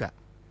mrekuduka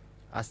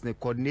as the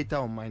coordinator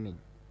on mining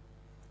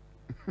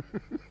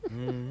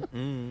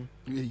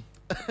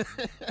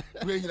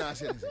we na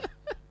say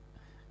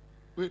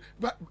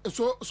but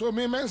so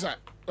me mensa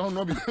don't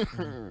know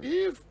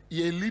if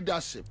your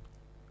leadership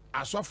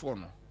asofo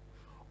no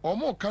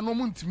omo kanu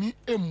muntimi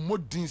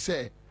emmodin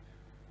say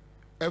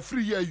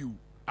every year you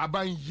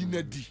aban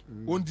yinadi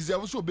on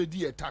deserve so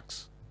obedi a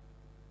tax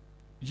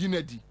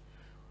yinadi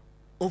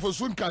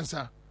ofosun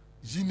cancer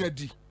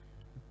yinadi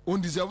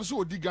on deserve so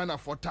odi Ghana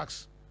for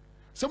tax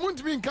someone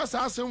nka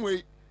sa asem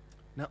we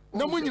na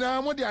mo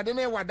nyina mo de ade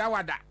na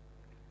wada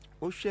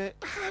o share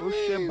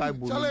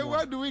Bible Charlie,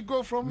 where do we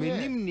go from here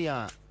menim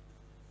nia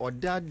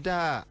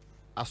odada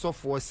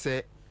asofo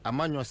se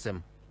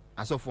amanyosem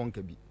asofo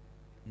nka bi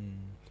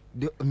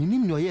de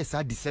menim no yes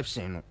a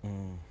deception no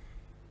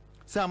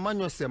sa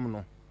amanyosem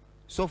no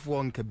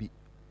sofo nka bi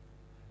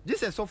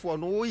Jesus sofo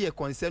no wo ye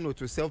concern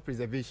to self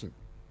preservation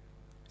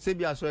se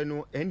bi aso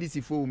no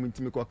NDC fo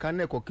mutimi ko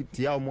kan ko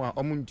tia omo a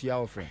omo ntia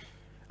ofren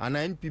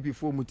ana NPP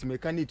fo mutimi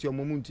kan tia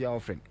omo ntia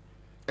ofren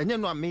enye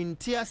no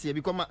amentia se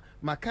bi ko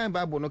makan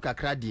Bible no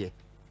kakra de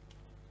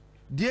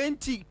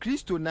enti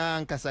Kristo na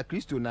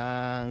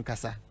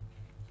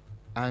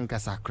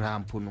ankasa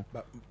krampo no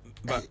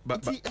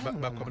but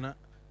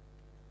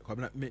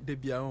Kwabena me de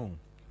bia on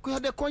we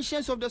have the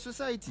conscience of the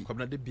society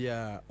Kwabena de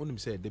bia onim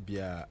say de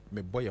bia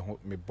me boy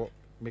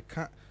me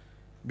ka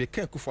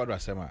Kufuor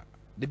asema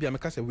de bia me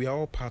ka say we are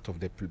all part of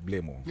the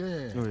blame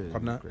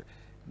Kwabena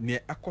ne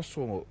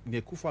akoso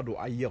ne Kufuor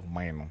aye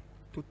man no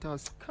total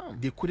scam.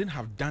 They couldn't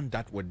have done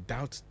that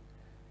without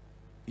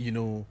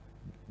the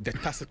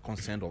tacit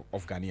consent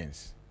of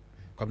Ghanaians.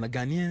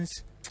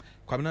 Ghanaians,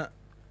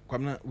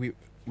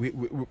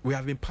 we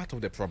have been part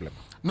of the problem.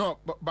 No,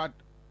 but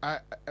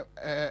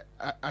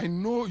I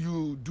know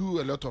you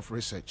do a lot of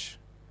research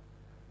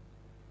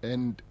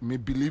and may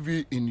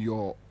believe in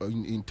your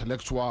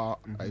intellectual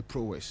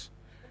prowess,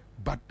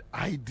 but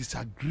I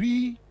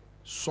disagree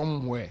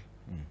somewhere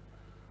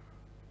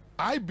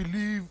I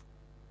believe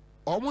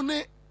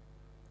omune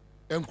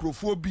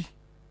encrophobia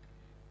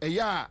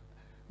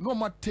no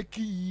ma take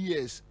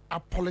years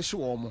a polish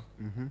woman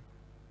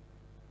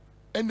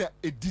and a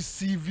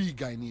deceive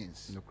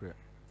Ghanaians. No correct.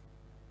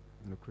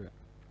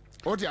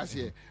 What you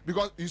say?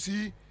 Because you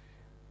see,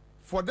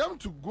 for them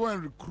to go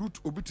and recruit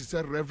Obi to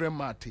say Reverend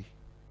Mate,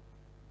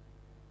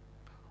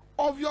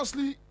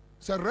 obviously,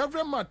 say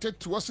Reverend Mate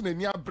to us in a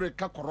near break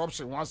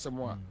corruption once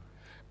more.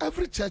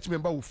 Every church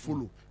member will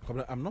follow.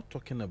 I'm not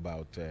talking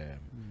about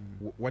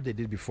what they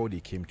did before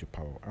they came to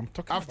power. I'm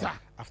talking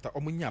after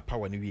Omunya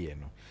power ni we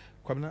no.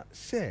 Kwabena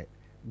say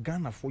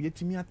Ghana for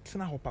yetimi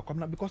atena hopa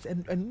kwabena because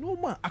and no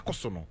man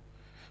akosono.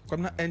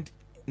 Kwabena and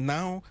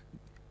now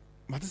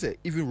Mate say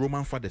even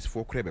Roman fathers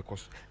for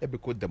because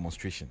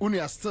demonstration.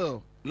 Unia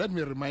still, let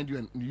me remind you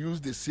and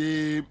use the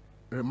same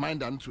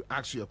reminder to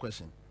ask you a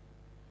question.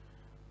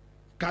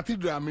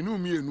 Cathedral menu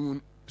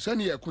mienu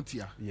seni ya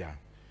kutia. Yeah.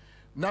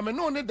 Na me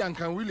no ne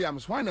Duncan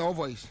Williams, why no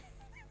voice?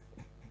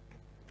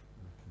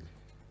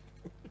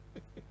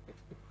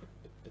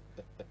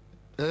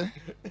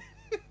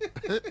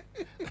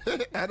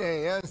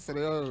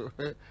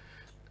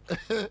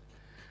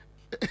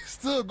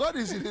 Still, God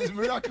is in his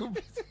miracle.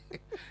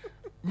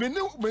 Me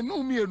no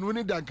me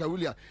no Duncan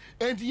Williams.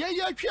 And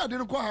I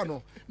didn't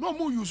go no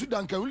more use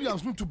Duncan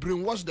Williams to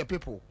brainwash the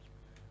people.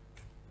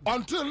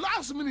 Until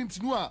last minute,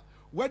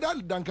 whether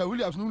Duncan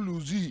Williams no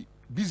lose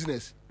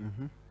business.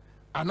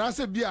 And I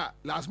said,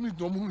 last minute,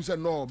 no one said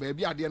no,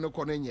 baby, I didn't know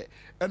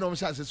and I'm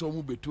saying, so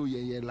move to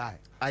ye lie.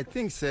 I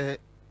think, sir,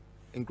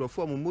 in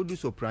Crawford,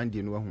 modus operandi,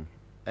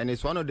 and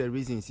it's one of the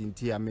reasons in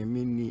Tia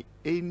me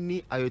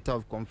any iota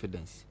of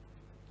confidence.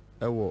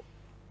 Ewo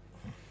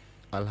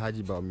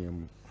Alhaji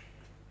Baumiamu.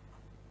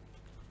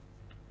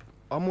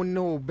 Omo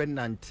no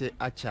benante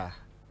acha.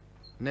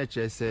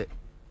 Nature say,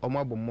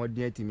 Omo bo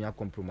modern to me a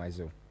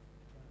compromise.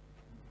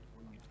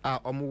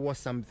 Omo was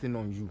something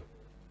on you.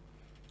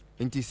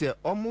 And he say,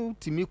 Omo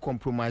to me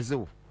compromise.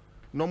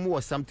 No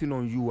more something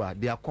on you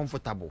they are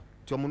comfortable.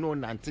 To no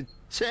nante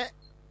che.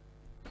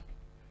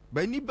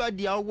 But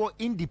anybody our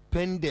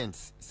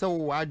independence. So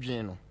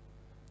wajeno.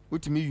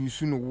 What me you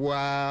soon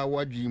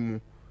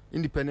wajimu.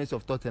 Independence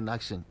of thought and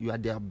action. You are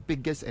their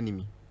biggest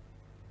enemy.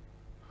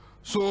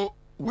 So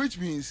which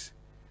means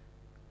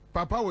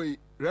Papa we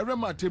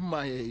Reverend Martin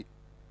my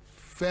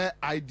fair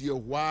idea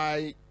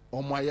why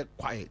Omo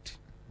quiet.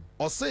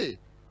 Or say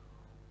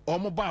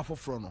Omo bar for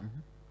front.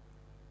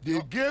 They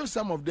gave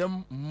some of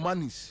them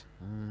monies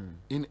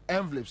in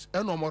envelopes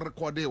and Omo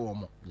recorded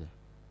Omo.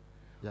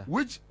 Yeah.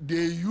 Which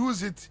they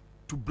use it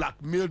to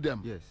blackmail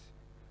them. Yes.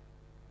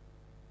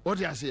 What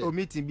do you say? Oh,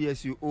 meeting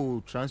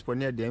BSU transport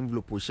near the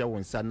envelope share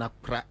one sana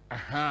crack.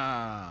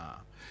 Aha.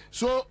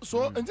 So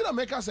until I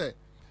make us say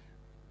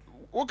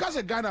what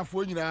say Ghana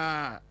for you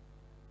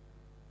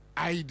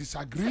I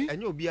disagree.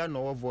 And you'll be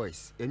no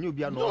voice. And you'll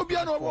be no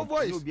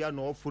voice. You'll be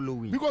no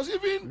following. Because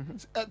even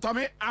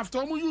Tommy,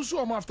 after you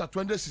saw after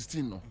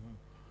 2016, no.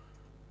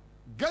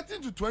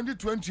 Getting to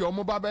 2020 or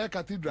Mobile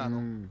Cathedral,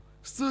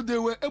 still they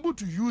were able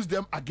to use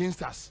them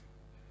against us.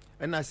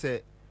 And I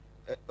say,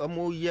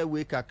 Omo ye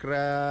we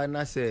kakra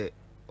na say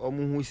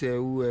Omo hu say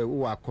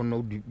who are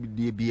kono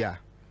de bia.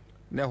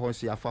 Na ho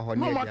se afa ho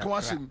ne bia.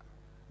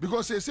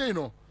 Because they say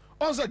no.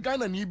 Also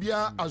Ghana ni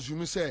bia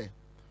assume say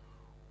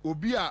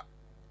obi a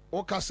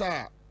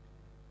okasa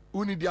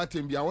uni dia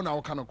tembia wona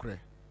wo kanokre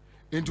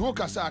enti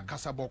okasa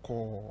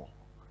kasaboko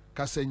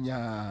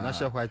kasenya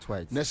nasha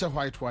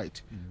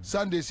white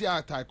Sunday see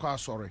atai kwa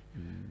sorry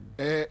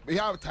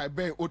ya atai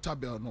ben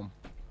otabel nom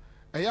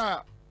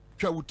ya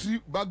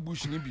twawutri bag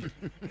bush ni bi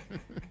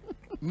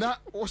na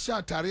o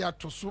sha tare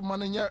atoso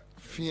manenya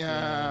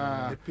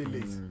fia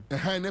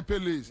ne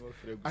pelis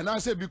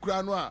ana se bi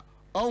kura no a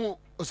o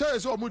say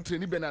o mu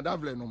treni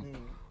benadavle nom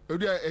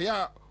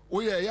ya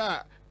o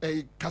ya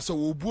kasa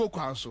obuo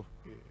kwan so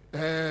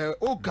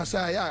o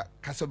kasa ya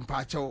kasa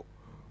mpacho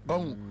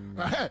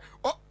that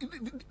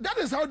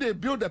is how they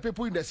build the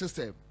people in the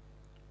system.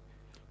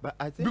 But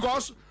I think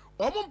because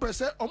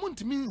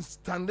omun means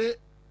stand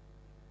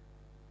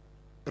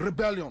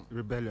rebellion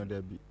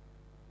there be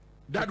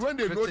that when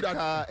they know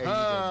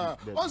that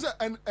also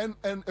and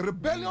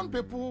rebellion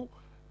people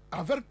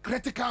are very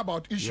critical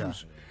about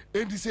issues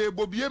and they say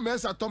Bobie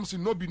Mensa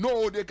Thompson no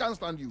they can't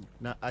stand you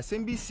now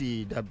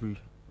SMBCW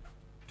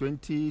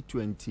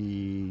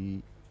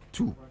 2022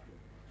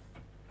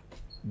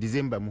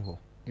 December muho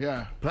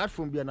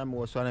platform bi na me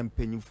was so na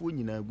mpanyimfo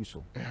nyina gu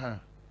so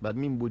but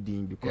me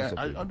mbodin because of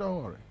I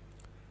don't worry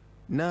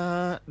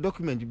na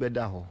document be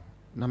da ho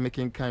na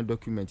making kind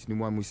document ni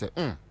mo amu say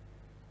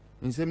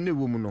nsem na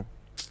wo mu no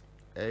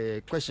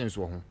questions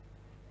wo ho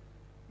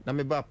na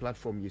me ba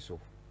platform yi so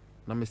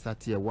na me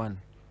start here 1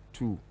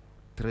 2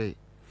 3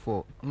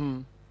 4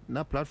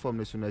 na platform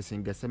ne so na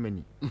singa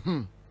semani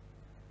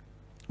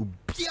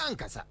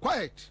Biankasa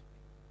quiet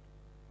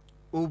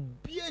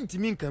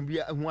ntimi nkan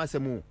bia ho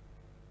asemo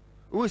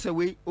o se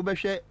we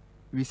obehwe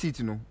receipt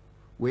no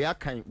we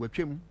akan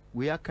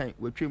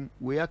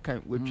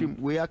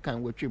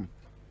watwem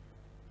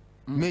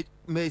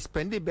may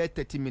spend about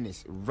 30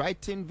 minutes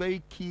writing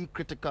very key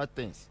critical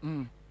things.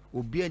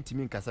 Obi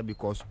antimi nkasa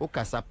because o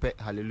kasa pe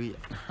hallelujah.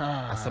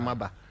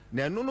 Asamaba.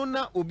 Na no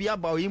na obi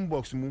aba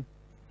inbox mu.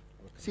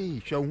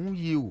 Say hwa hu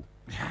yi o.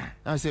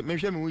 I say me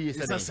hwa me hu yi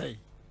say.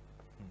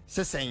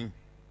 Say.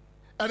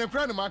 And a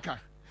friend maka.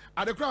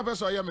 At the crowd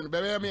person I me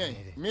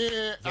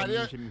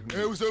ade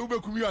so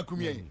ube kumia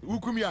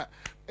ukumia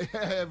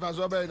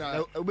vazobe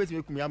na obeti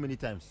me kumia how many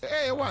times?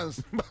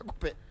 Once.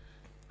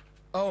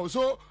 Oh,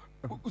 so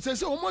say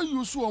omo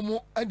use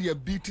omo and their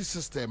beauty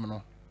system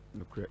no.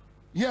 Correct.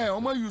 Yeah,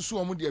 omo use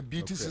omo their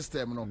beauty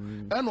system no.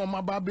 And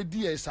omo ba be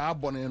di e sa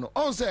abone no.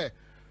 On say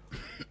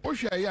o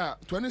hwe ya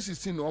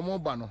 2016 omo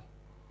ba no.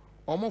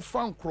 Omo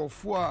fan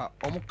crofo a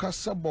omo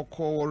kasa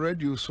boko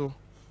radio so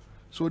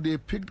they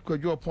picked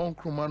Kojo upon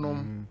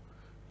Krumanom.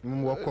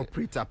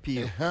 Corporate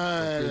appeal.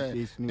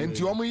 And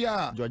to Omo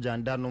ya George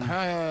Andanom.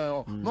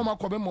 No ma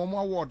kobe mo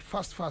award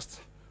fast.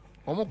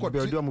 Omo ko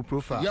build on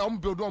profile. Yeah,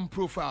 build on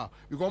profile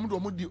because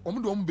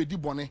omo be di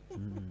bone.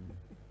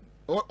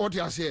 O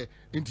ti ase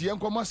nti yen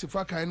koma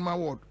sifa kan ma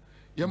award.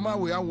 Yema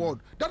we award.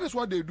 That is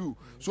what they do.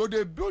 So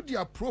they build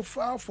their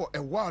profile for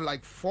a while,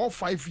 like 4 or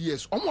 5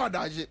 years. Omo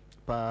adaje.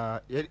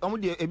 Omo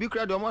de ebi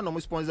kra de omo no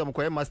sponsor mo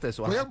koye masters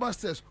wa. Koye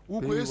masters.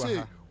 Wo koye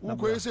say.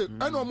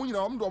 And omo nyina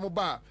omo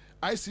ba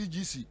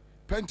ICGC,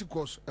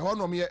 Pentecost, e ho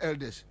no me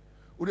elders.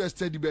 Wo dey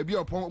study baby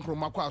upon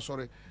kromako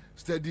asore.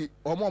 Study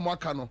omo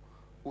aka no.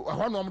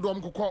 Ho no omo do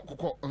omo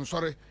kokko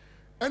nsore.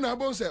 And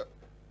abon say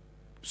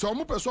so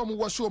omo person omo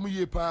wo show omo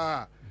ye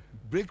pa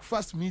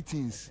breakfast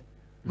meetings.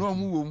 No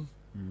omo wom.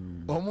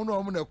 Omo no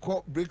omo na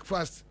call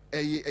breakfast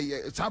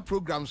some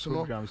programs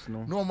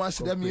no ma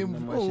see them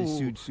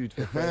suit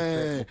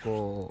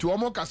to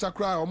omo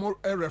kasakra omo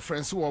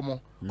reference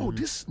omo oh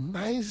this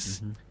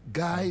nice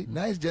guy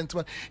nice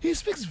gentleman he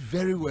speaks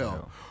very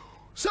well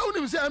so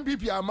unim say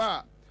MPP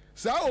ama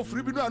sa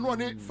ofri bi no anu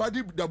ne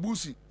Fadi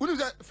Dabusi unim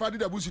say Fadi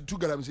Dabusi 2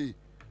 galam say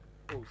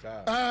oh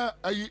sir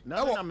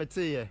na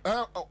mete ye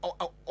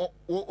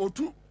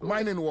otu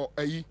mining wo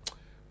ayi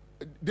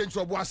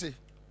denso boase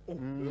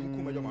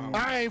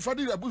ai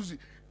Fadi Dabusi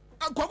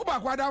kwaku ba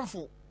kwa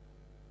danfo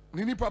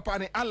nini papa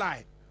ne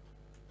ally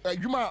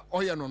adwuma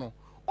oye no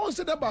on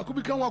se da ba ku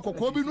bi kan wa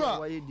kokko bi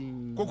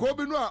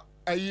no a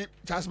ayi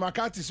Charles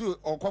McCarthy so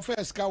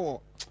okofa ska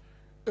wo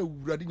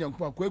ewurade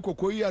nyankuma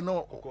kokko yi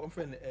no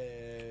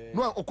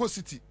no okko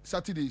city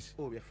Saturdays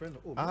oh your friend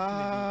oh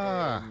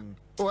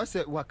I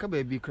said wa ka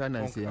ba bi kra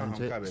na se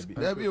anje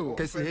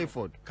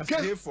Kasi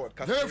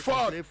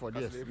Hayford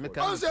yes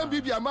on se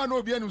bibi ama no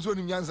obi anu so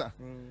nim nyansa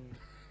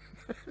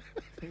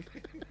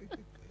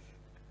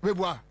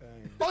Webwa.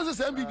 Once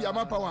MBB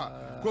ama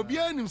power. Ko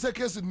bia nim se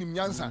case nim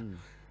nyansa.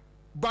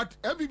 But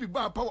MBB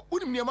ba power.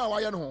 Unim niam wa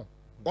ya no ho.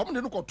 Omo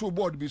de no ko to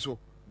board bi so.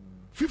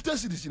 50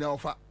 cedis na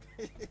offer.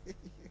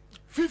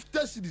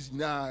 50 cedis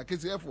na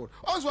case effort.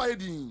 Also why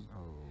din.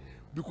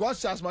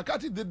 Because Charles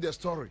McCarthy did the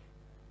story.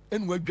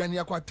 And we dwane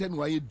akwa 10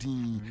 why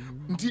din.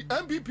 Nti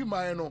MBP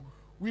man no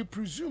we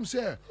presume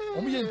say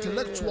omo ye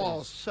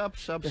intellectuals sharp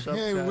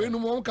hey we no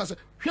mo kase.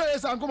 Hwe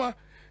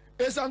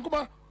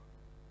esankuma.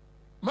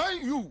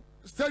 Man you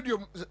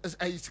stadium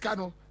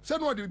iskano say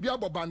no dey bia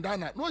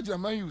bandana no jira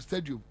Man U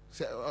stadium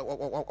say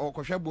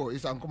okohwebo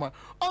isankoma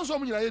also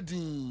mo nyina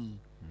yedin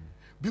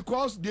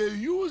because they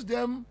use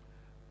them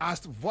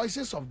as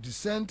voices of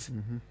dissent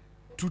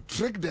to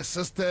trick the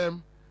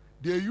system.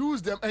 They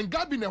use them and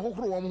Gabi na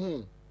hokro wo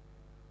ho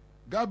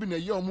Gabi na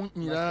ye omo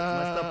nyina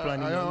master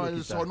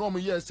planning so no mo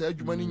yes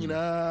adwuma ni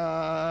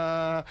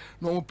nyina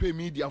no mo pay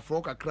media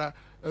for kakra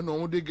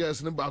no de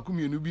girls ne ba ku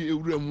mienu bi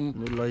ewura mu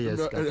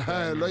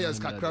lawyers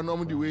kakra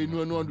no de we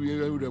no de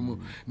ewura mu.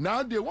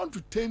 Now they want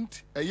to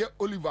taint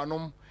Oliver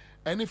nom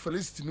any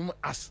Felicity num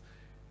as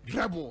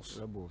rebels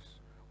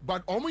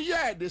but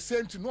the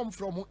same to know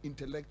from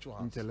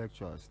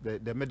intellectuals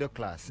the middle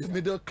class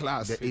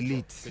the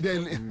elite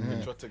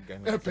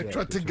the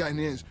patriotic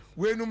Ghanaians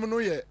we no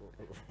ye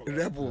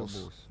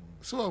rebels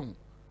so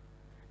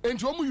and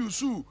omo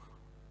yusu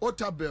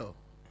Otabel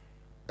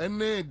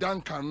ene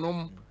Duncan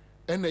nom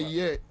ene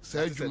ye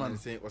say adwuma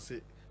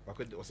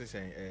was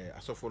saying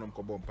asofo nom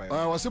ko bompa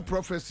was a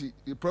prophecy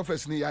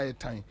ni ya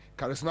time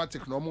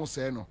charismatic no mo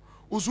say no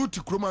usu ti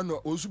kroma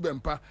no usu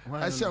bempa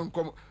ase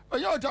nkom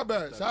oya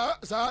Otabel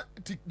sa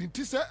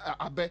ti se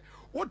abe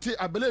wote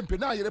abele mpe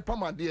na yere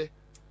pamade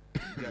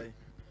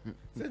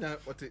say na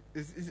what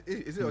is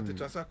it what the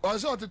trasa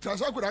also the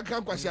trasa could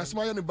kan kwasi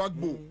asema ye ne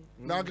backbone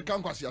na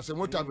kan kwasi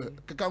asema Otabel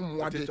kan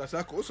mwade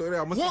trasa ko so re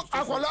am so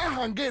akola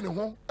hange ne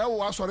ho e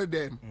wo asore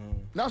dem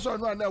na so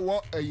no na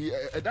wo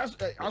that's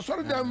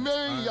asore dem me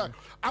ya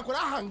akola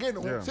hange ne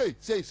ho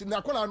say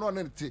na akola no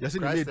na ti yes ni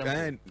made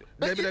kan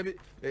baby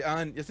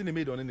and yes ni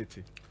made on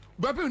it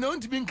baby na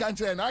unti bin kan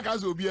chere na aka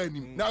zo obi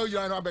anim na o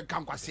yira na be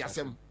kan kwasi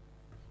asem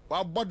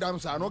wa bodam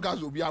sa no ka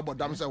zo obi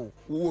abodam sa wo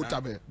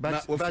Otabel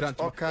but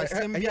okay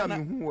sembia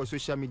me hu wo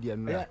social media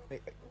no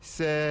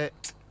say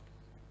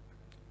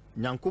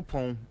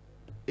nyankopon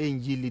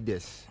enyi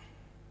leaders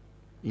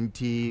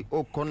Inti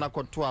o kona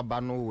koto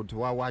abano wote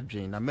wa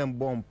wadwen na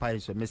membo mpa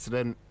so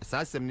mesre sa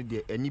asem ne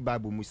de ani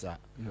Bible musa.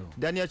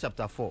 Daniel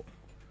chapter 4.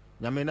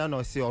 Nyamena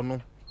no se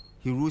ono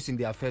he rules in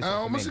the affairs of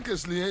men.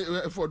 Almost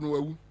for no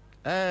wawu.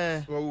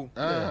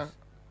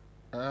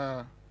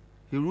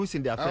 He rules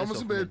in the affairs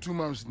of men. Almost 2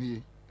 months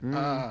ni.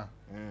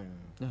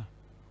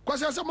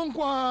 Kwasi asem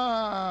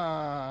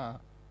kwa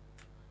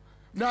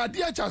na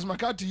dia Charles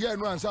Makati ye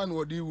no ansa na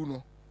odi wu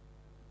no.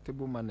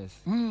 Table manners.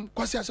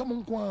 Kwasi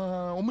asem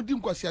kwa omudi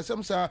kwasi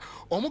asem sa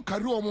omo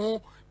carry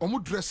omo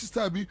dress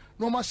sister bi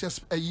no ma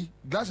chest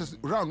glasses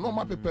round no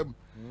ma pepem.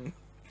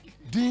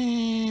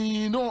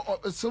 No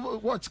so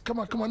what come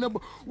on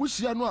we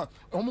see no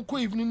omo ko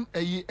evening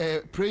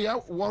prayer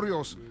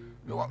warriors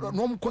no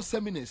omo ko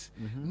seminars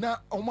na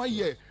omo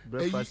ye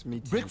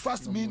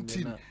breakfast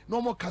meeting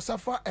no mo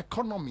kasafa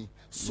economy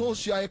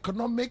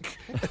socio-economic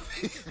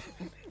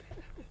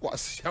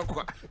kwasi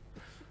akwa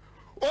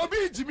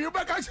obi jimi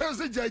ba ka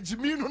chance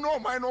jimi no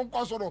man no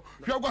kwaso no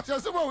hwe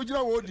kwasi se ba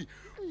ogira wodi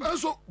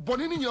so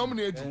boni ni nyam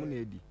na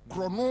edi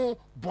krono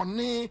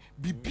boni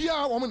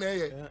bibia wo na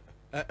eye.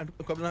 And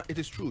Kwabena, it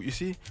is true. You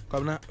see,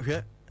 Kwabena,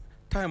 here,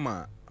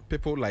 time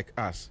people like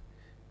us,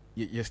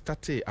 you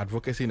start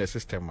advocacy in the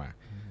system.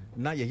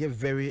 Now you get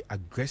very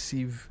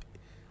aggressive.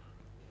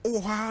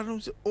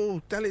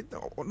 Tell it,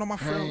 no, my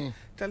friend.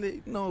 Tell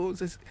it, no,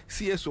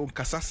 CSO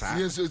Kasasa.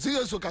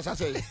 CSO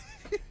Kasasa.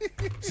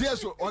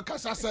 CSO or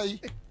Kasasa.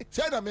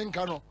 Say the main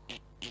cano.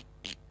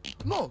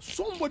 No,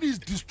 somebody is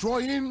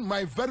destroying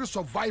my very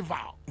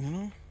survival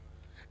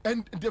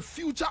and the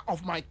future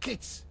of my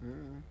kids.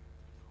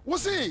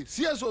 What's it?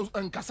 CSO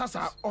and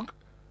Kasasa.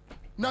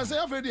 Now say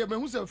after the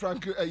who say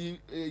Frank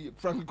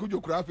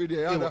Kujo Craft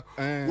there.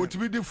 What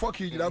be the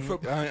fucking from?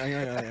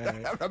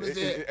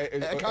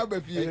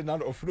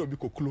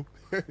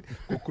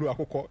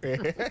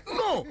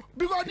 No,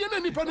 because the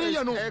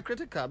end of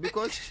critical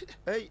because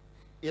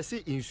you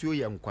see in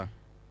Suya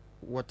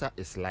water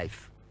is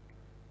life.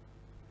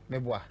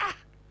 Meboa.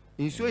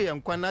 In Suya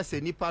Nkwana se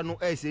nipa no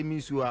se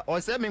misua or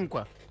se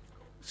menkwa.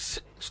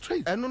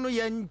 Straight. I don't know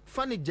your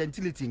funny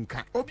gentility in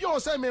car. Obi o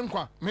say me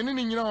nkwa. Me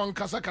ni nyina won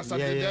kasa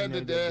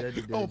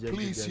de. Oh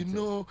please, you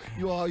know,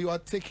 you are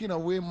taking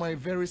away my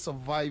very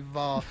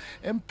survival.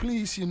 And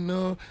please, you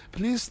know,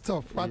 please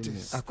stop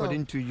practice.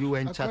 According to you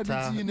and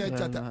chatter.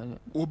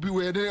 Obi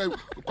we dey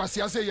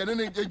kwasi ase ye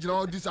ne ejina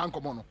all this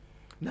ankomo no.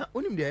 Na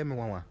onim de me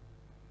wanwa.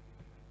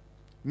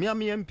 Me am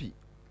MP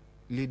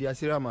Lady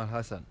Asira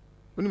Hassan.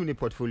 Onim ni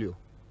portfolio.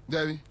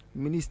 David,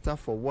 Minister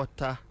for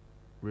Water,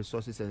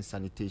 Resources and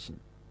Sanitation.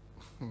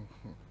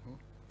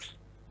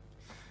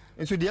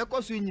 And so the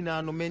Ecosu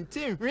no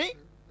maintain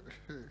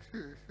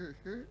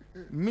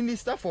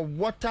Minister for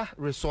Water,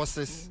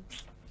 Resources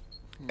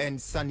and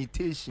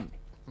Sanitation.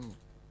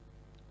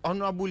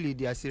 Honorable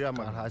Lady Asira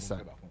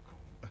Hassan.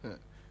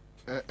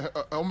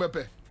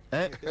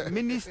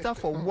 Minister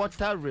for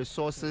Water,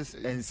 Resources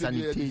and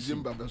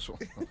Sanitation.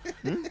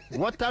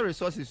 Water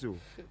resources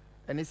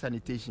and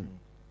sanitation.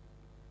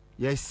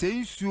 Yes,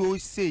 say so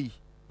say.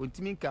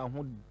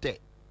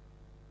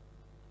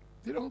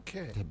 They don't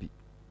care.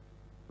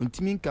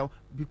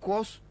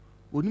 Because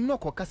when no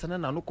kokasana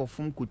na no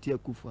kofum kotia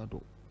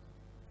kufuado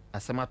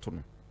asemato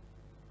no.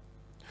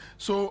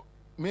 So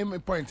me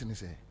point ni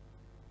say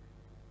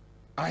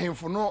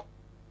ahemfo no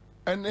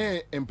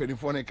ene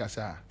empenifo ne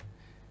kasa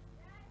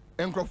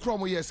enkrofro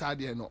mo yes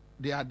ade no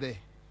they are there.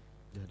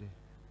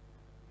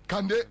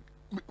 Can they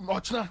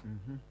ochna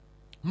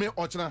me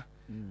ochna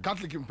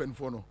Catholic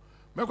empenifo no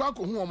me kwa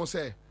ko hu omo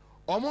say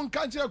omo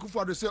nka kire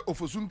kufuado say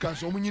ofosun kan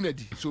so omo nyina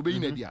di so be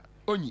nyina di a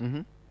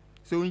onyi.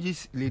 So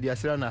Lady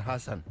Asira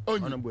Hassan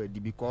honorable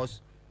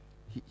because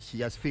she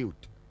has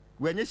failed.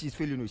 When she's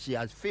failing, she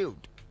has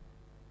failed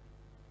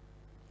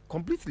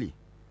completely.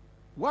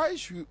 Why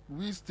should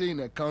we stay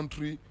in a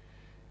country,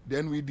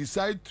 then we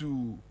decide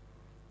to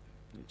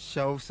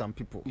shelve some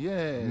people?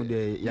 Yeah,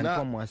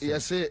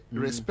 yes,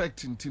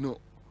 respecting, you know,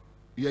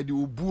 yeah, the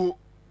ubu.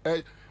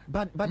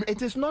 But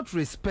it is not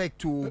respect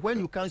to when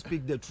you can't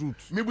speak the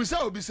truth. Me be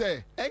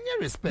say any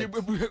respect.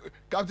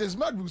 Captain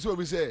Smart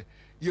be say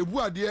ye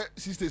bu ade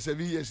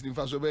 67 years in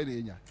faso be na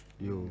nya.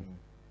 Yo.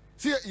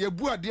 See ye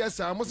bu ade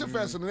sa mo se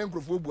first no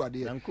nkrofo bu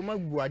ade. Nkoma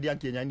bu ade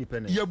akenya ni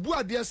pene. Ye bu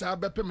ade sa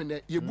be peme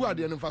ne ye bu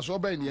ade no faso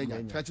be na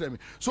nya. Ka kire me.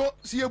 So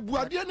see ye bu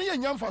ade ne ye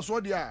nya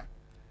faso de a.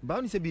 Ba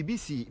oni se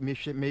BBC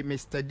me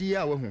study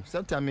a wo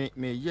sometimes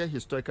me hear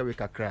historical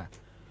kakra.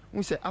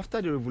 We say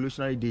after the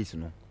revolutionary days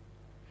no.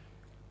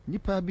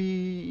 Nipa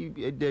bi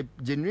the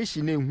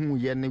generation who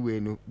ye ne we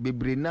no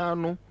bebre na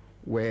no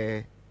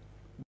where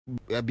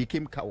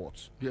became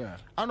cowards. Yeah.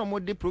 And more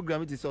the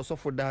program it is also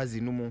for dazi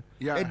no more.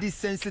 Yeah. It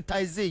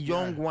desensitize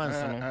young ones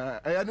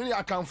no.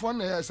 I can phone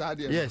yes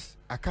idea. Yes,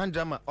 I can't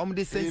drama.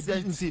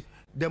 Desensitize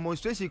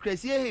demonstration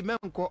crazy hey men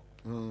ko.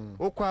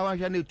 O kwa wan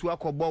hwa na etu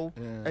akobọ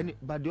and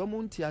but the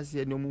omunti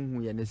ase no mu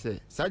hu ye ne say.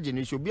 Sa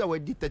generation bi a we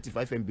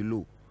 35 and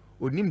below.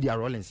 Onim dia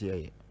rollings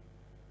here.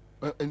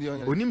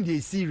 Onim dey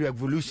see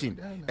revolution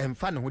and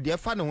fan ho dey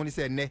fan ho ni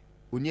say ne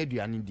oni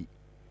aduane di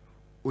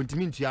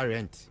ontimi ntua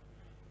rent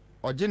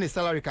or Jenny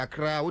salary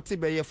kakra, what's be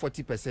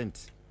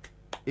 40%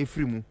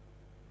 every mu.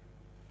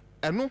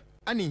 Eno,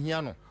 ani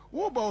hiano.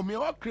 What about me?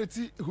 I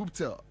create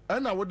hotel,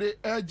 and I would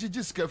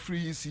GG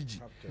free ECG.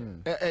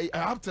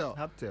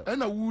 Hotel,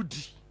 and I would.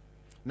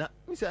 Now,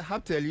 we say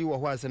hotel you or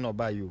what no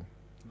buy you.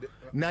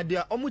 Now,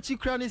 there omuchi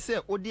crani say,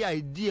 oh, the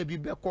idea be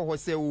back or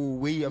say, oh,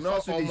 we are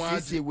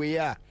first we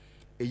are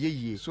a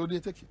ye. So they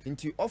take it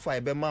into offer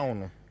a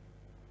bemauno.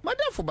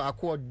 Madam for back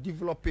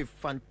develop a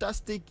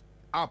fantastic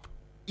app,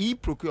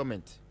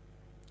 e-procurement,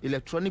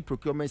 electronic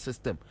procurement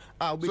system.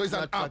 So it's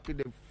an app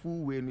the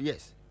full way,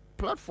 yes,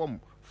 platform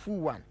full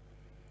one.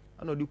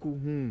 I know the cool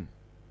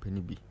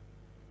penny be.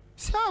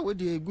 See how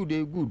they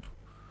good.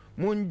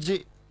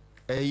 Munje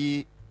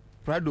a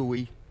Prado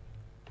way.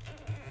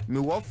 Me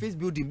office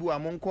building bu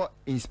amonko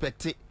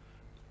inspect it.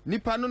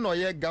 Nipa no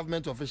ye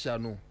government official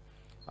no.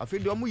 I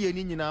feel the ye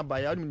ni nyina ba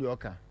ya no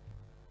oka.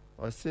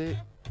 Or say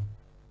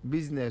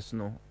business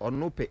no or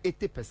no pay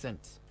 80%.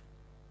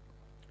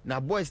 Na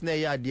boys na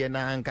ya de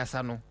na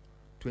ankasa no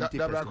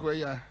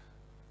 20%.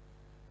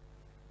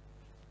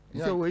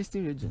 So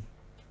wasting region.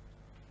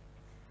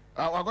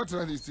 I got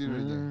to the Eastern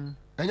region.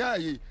 And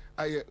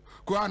I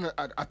go on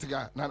at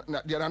the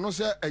there are no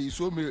say a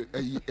so me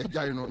a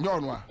giant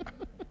no.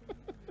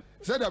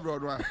 Said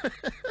abroad one.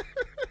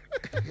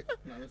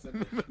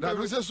 That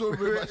was so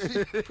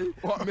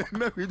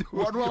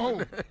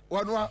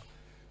one.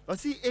 I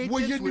see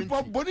 80.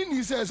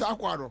 Body says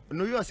aquaro.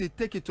 No, you say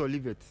take it or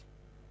leave it.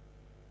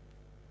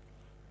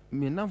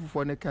 Me na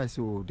for ne can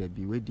so there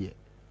be we there.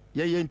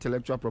 Yeah,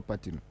 intellectual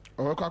property.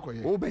 Oh,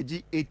 kwakwa. Oh, be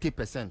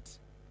 80%.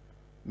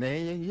 Na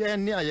yeah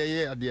near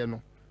yeah there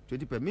no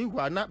 20%.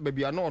 Meanwhile, not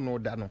baby I no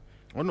that no.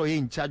 Oh no,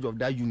 in charge of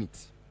that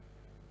unit.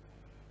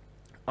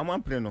 I'm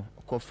on play no.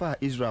 Kofa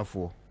Israel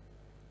for.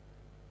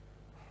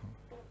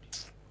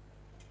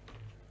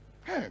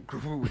 Hey,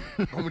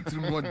 I'm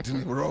too much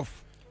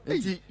rough.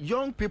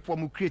 Young people,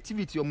 mu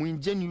creativity, mu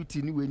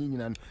ingenuity, ni we ni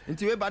nyina.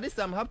 Nti we by this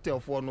time have to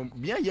for no.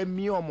 Bia ye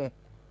mi omo.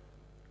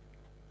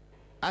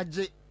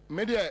 Aje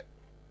me de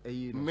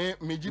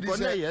me jidi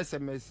say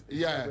SMS.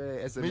 Yeah.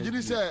 Me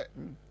jidi say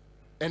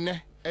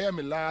ene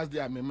me last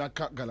day me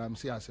maka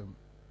galamsi asem.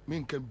 Me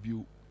nka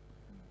biu.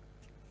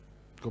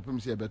 Kopim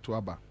say beto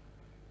aba.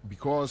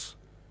 Because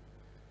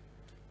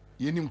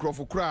yenim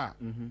krofo kra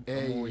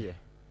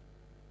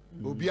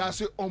obi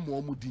ase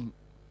omo din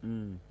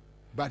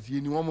but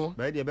yeni omo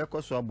ba de be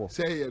ko so abo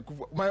say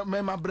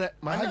my bre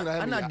my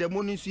hanyina ana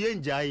demo ni so ye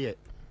njaye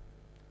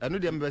eno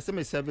de me say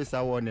me service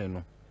awon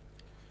no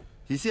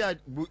he said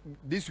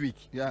this week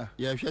yeah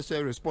she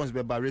say response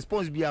be ba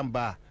response bi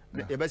amba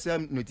e be say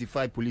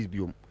notify police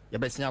biom ye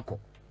be sen akọ.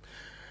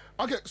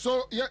 Okay,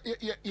 so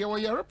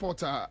your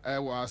reporter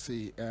was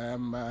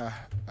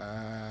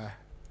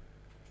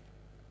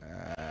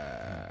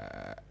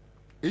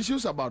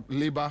issues about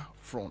labor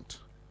front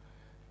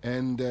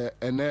and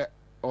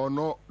or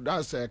no,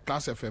 that's a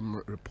Class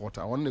FM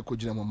reporter. I want to go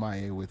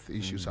with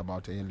issues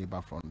about a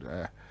labor front.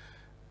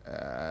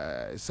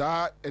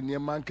 Sir, and your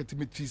man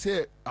Katimiti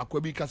say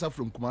Akwabi Kasa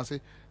from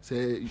Kumasi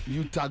say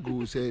you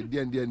tago say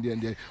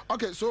the.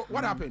 Okay, so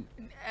what happened?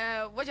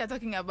 What you're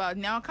talking about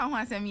now? Can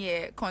one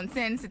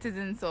concerned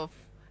citizens of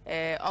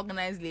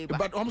organized labor,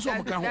 but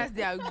that's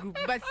their group.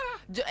 But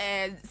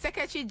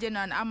Secretary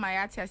General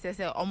Amayati says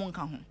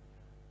Omonkahu.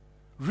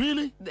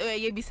 Really?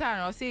 You be sorry,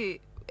 I'll say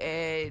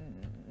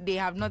they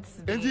have not.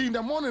 And in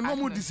the morning, no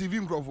more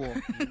deceiving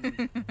Crawford.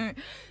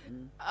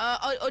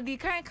 Or the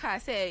kind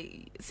of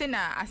say, Sena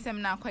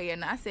Asemna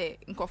Koyana, I say,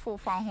 Nkofo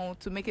found home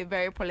to make it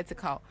very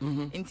political.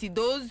 Into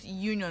those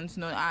unions,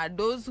 no, are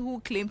those who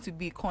claim to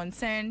be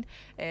concerned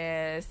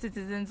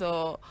citizens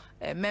or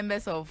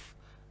members of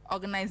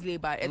organized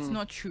labor. It's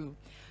not true.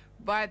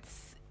 But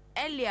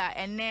earlier,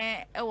 and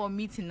then our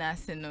meeting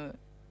us,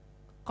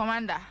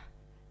 Commander,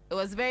 it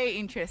was very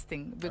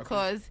interesting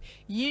because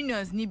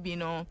unions need be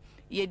no.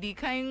 Yeah, the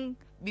kind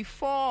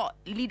before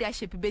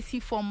leadership basically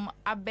from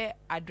abe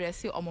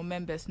address your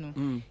members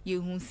no.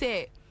 You who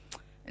say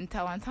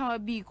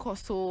ntawantawa bi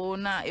koso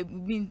na e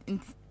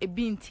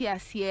bi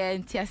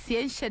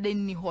ntiasie shede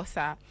ni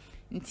hosa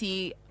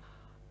nti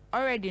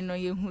already no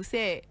you who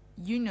say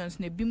unions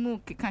ne bi mu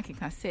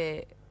keka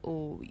say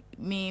oh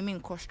me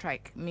nko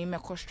strike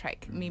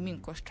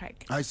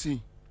I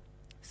see.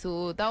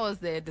 So that was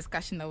the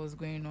discussion that was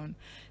going on.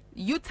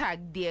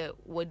 UTAG there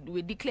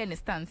we declare a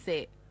stance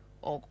say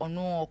or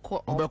no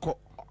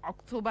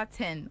October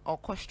 10 or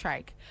cost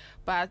strike,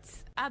 but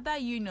other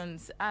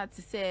unions are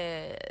to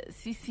say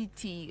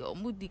CCT or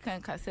Moody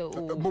can say oh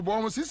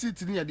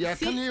CCT they are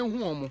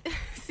coming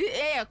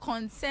a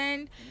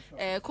concerned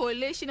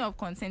coalition of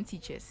concerned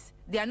teachers.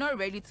 They are not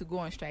ready to go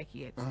on strike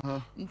yet.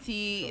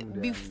 Until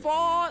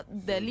before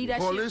the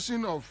leadership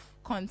coalition of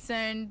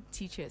concerned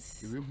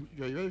teachers.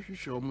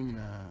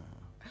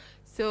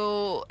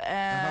 So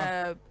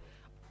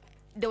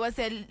there was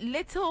a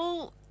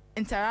little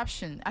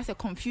interruption as a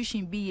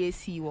confusion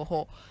BAC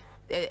or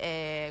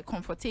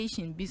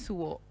confrontation bisu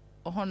or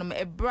honor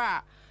a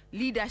bra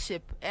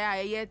leadership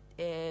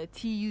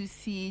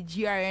TUC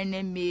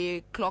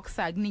GRNMA clock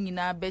sag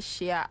nina be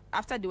share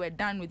after they were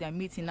done with their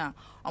meeting now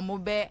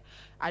omobe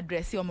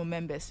address your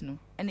members no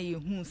and you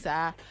hu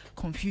sa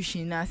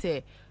confusion na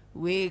say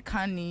we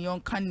can yon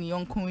ko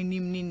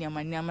nim ni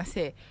nyama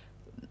say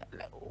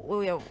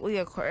we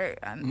are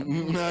correct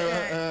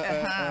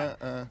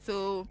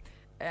so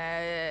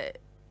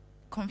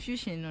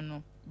confusion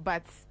no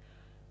but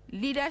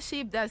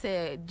leadership, that's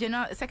a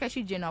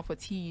secretary general for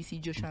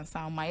TUC Joshua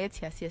Ansah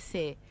Mayeti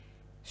say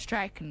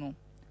strike no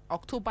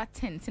October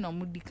 10th no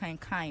mudi kan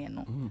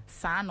no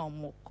sa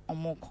no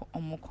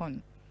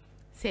omokon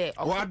say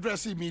or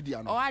address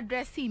media no or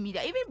address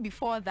media even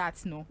before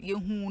that no you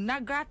who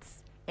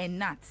nagrats and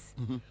nats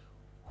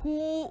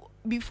who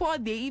before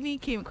they even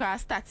came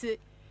across started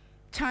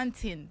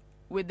chanting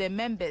with the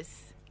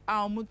members so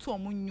omo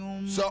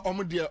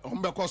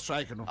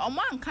strike no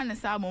omo kan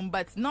say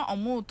but not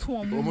omo to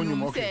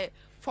omo say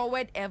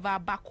forward ever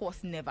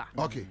backwards never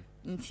okay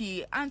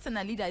nti Ansah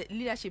na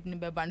leadership ni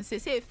beba no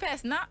say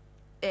first na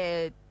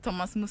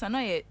Thomas Musa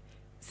no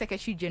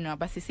secretary general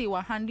but say we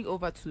handing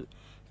over to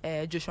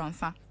Joshua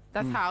Ansah.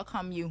 That's how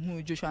come you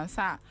who Joshua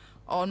Ansah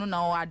or no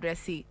now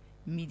address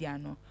media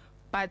no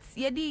but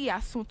yedi ya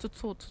so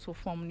to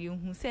form you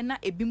who say na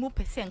ebimu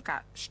percent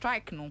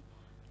strike no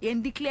ye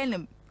declare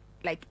them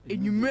like a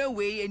numerous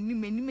way and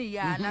you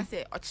ya na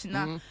say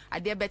ochina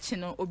ade bechi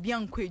no obi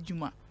anko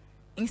ejuma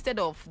instead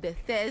of the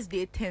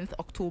Thursday 10th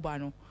October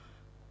no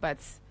but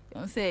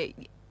you say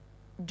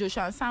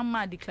Joshua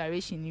Ansah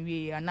declaration ni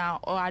we na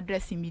or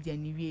address media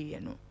ni we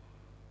no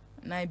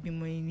na bi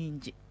mo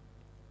ninje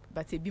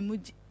but e bi mo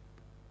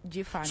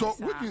jifa so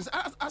which means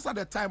as at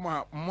the time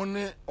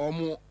money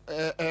or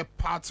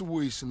party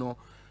ways no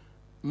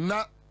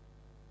na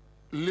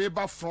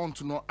Labor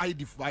front no I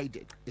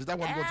divided. Is that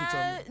what you want to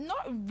tell me?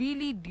 Not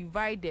really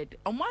divided.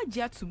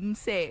 Omaja to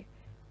say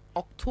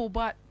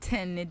October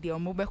 10 the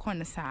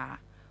omobe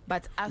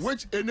but as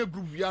which any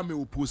group ya me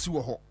oppose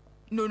ho.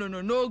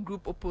 No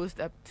group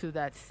opposed up to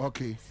that.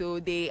 Okay. So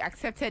they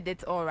accepted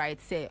it all right.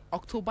 Say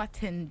October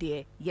 10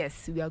 there.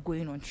 Yes, we are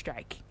going on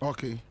strike.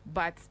 Okay.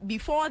 But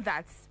before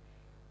that,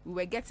 we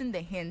were getting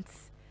the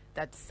hints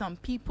that some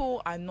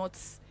people are not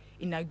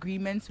in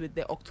agreement with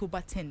the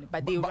October 10,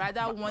 but they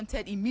rather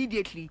wanted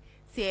immediately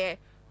say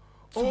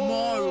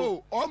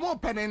tomorrow. Oh, more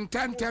pen and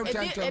 10.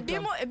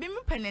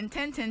 Ebimo pen and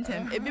 10.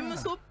 Ebimo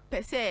so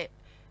per se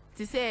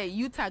to say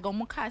you tag on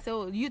Moka,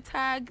 so you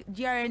tag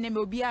GRNM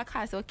will be a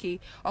cast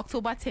okay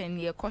October 10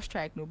 year cost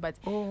strike no, but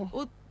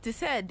to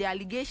say the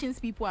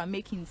allegations people are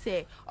making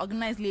say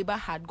organized labor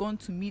had gone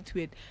to meet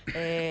with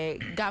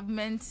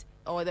government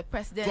or the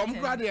president and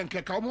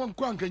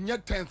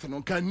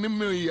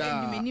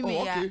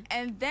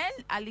then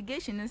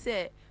allegation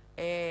say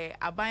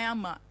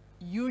abayama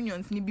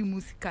unions nibi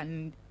music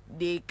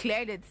they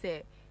cleared it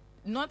say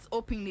not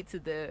openly to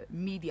the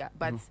media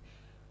but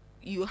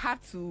you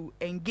have to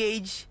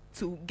engage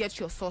to get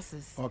your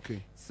sources.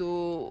 Okay.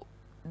 So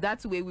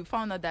that way we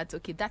found out that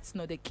okay that's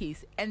not the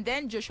case and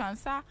then Joshua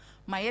Ansah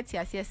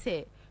Mayeti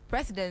say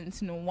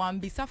president no one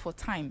bisa for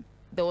time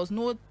there was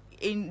no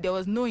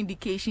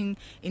indication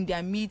in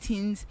their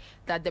meetings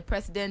that the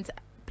president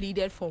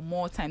pleaded for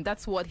more time.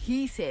 That's what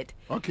he said.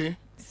 Okay.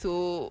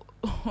 So,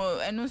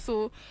 and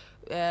also,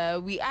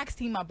 we asked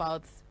him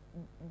about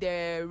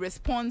the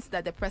response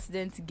that the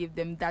president gave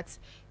them that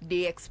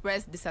they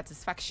expressed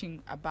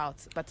dissatisfaction about.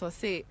 But I'll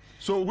say,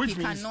 so which he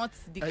means cannot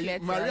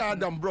declare. Maria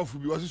Adam Brough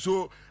because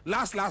so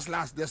last,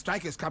 the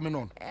strike is coming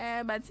on.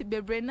 But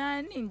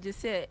Bebrena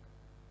just say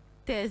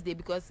Thursday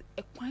because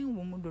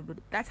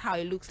that's how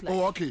it looks like.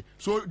 Oh, okay.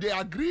 So they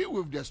agree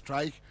with the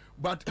strike,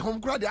 but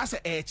home crowd they ask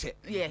a check.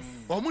 Yes.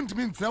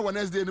 Means now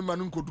Wednesday and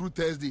man could do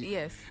Thursday.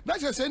 Yes. That's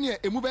just saying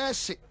a move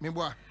shit, me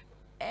boy.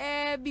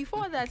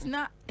 Before that,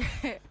 na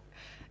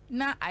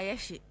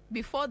ayashi.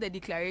 Before the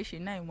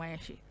declaration, na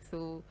imayashi.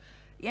 So,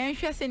 yeah,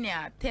 interesting.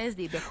 Yeah,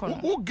 Thursday the corner.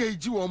 Who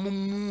gauge you on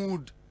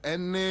mood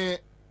and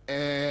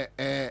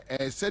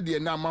said the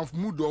name of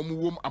mood or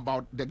move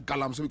about the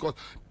galamsey because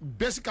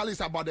basically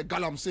it's about the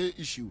galamsey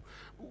issue.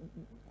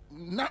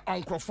 Not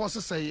Uncle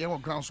Forces say you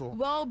ground so.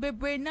 Well,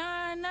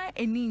 Bebrena na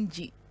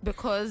eninji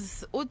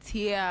because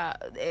utia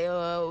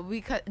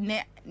we can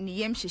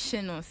niyem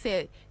shisheno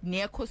say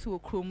near kosu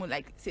okromo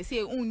like say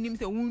unnim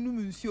say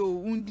unum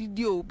nsuo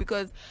undidio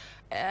because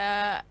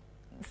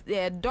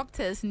the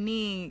doctors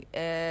need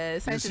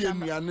scientists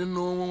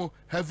no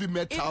heavy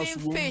metals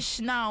even fish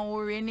now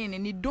or in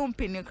and you don't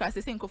pay no class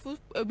say nkofu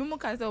ebimo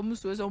ka say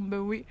almost so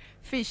be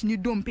fish ni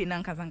don't pay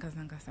nan kasa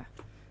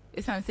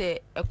it's an say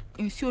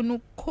nsuo no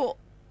ko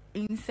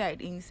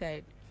inside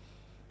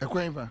a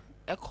quaver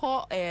a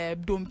call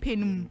don't pay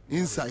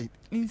inside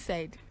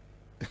inside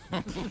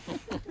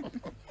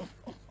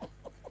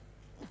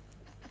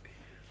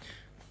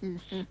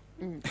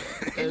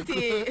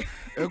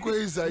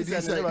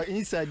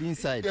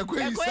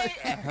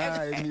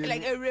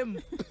like a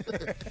rim.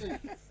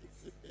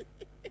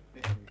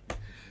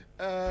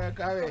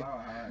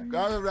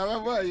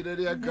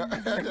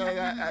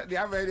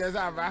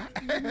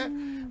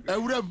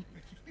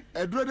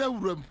 Edrede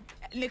wuram.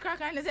 Le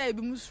kraka ne say e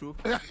bi musro.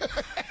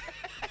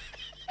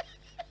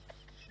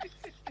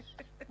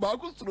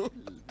 Bagusro.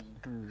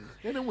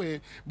 Anyway,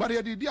 but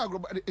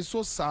it's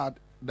so sad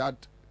that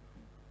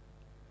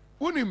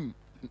unim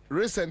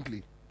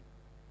recently,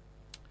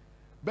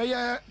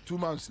 by 2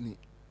 months ni,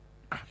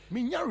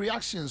 minya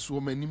reactions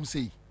wo manim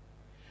say.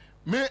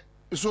 Me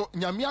so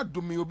nyamia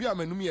do me obi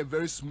amanum ye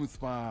very smooth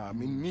pa.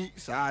 Me ni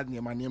sad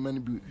nyama nyama ni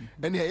bi.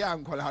 Ene ya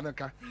ankola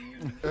hanaka.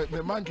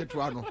 Me man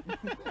ketua no.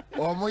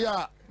 Omo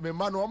ya me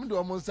man omo de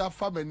omo sa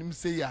fa manim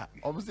say ya.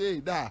 Omo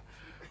say da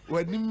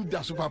when him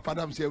da super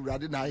padam say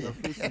urade na ye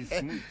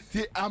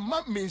ti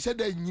ama me say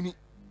da nyini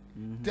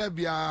te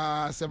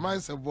bia se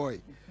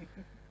boy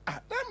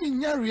that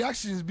mean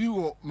reactions be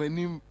wo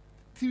manim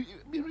ti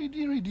be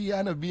ready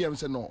and BM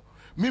say no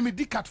me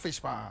di catfish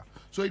pa.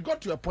 So it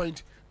got to a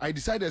point I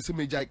decided to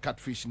make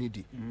catfish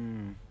needy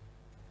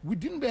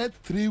within that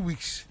 3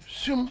 weeks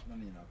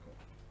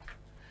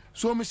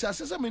so me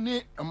say me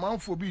ne a man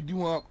for be di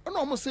one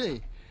no mo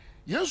say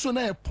yes, so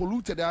now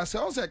polluted. I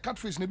say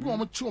catfish. Maybe we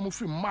want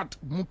free mud,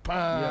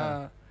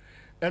 mupa.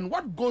 And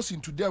what goes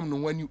into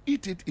them when you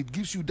eat it, it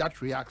gives you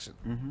that reaction.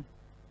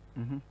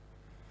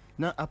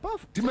 Now,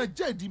 apart from the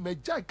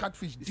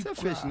catfish, the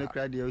fish no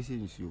cry the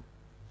ocean is you.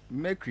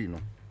 Mercury no.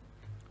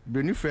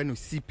 The new friend of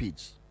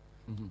seepage,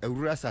 a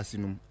rural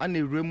assassinum, and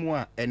a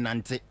remua and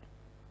nante.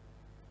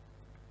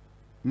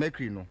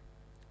 Mercury no,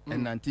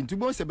 and nante. To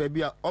both a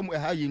baby,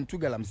 high in two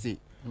galamsey.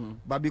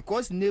 But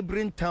because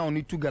neighboring town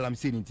need two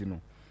galamsey into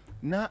no.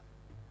 Na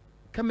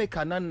kame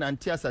kanan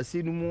nanti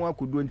asasinu mu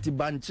akudu nti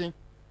banche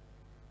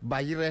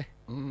bayire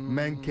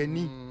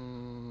mankani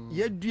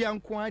yedua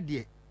nko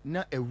ade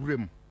na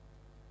ewrem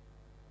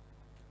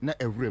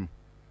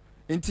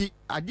nti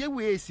ade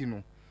we esi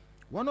no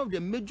one of the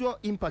major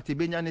impact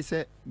ebenya ne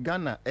se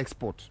Ghana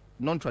export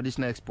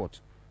non-traditional export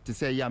to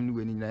say yam ni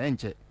weni na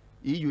enche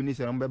EU ni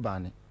se rombe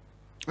bane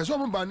eso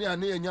mo bane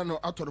ane enya no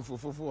atoro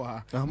fofofo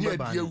ha ni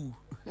adiewu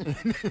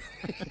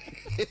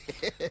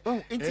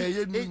oh,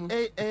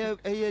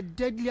 it's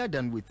deadlier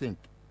than we think.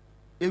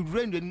 It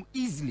rained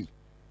easily.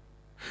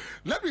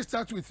 Let me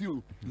start with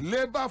you.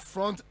 Labor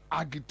front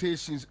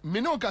agitations.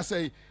 Minoka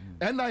say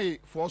NIA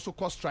for also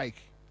cause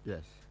strike.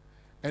 Yes.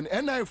 And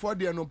NIA for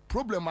the no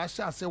problem. I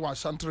shall say was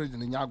shanted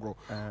in Nyagro.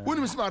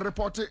 When you my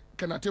reporter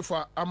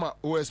Kenatefa ama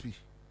OSP.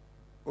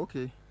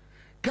 Okay.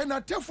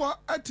 Kenatefa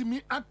at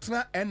me at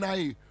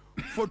NIA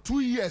for 2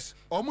 years.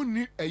 Omu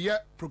need a year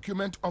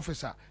procurement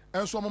officer.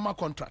 And so mama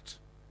contract.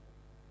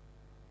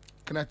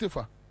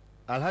 Kenatefa.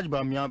 Alhaji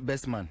Bamia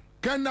best man.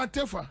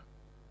 Kenatefa.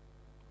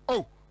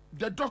 Oh,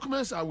 the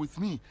documents are with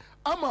me.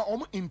 I'm a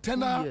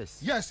internal.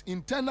 Yes,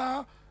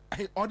 internal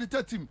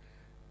auditor team.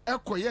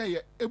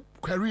 Ekoye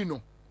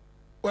Querino.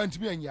 Went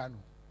me and Yano.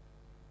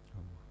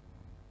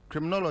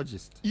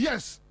 Criminologist.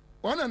 Yes.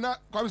 One and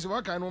that comes to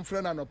work and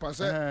friend and a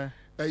passer.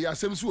 Ya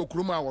semsu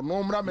okruma or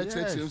nomra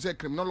metric say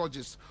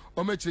criminologist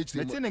or metric.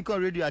 It's in a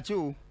radio at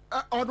you.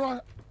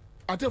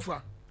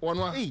 Atefa. One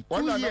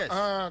 2 years.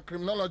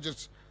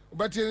 Criminologist.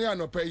 But you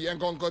know, pay and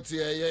got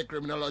here,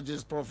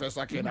 criminologist,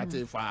 Professor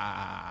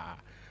Kenatefa.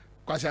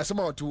 Because I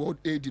small to old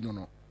age, you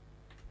know.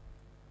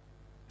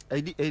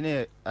 I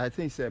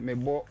think, sir, my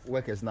boy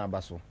workers now,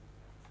 Basso.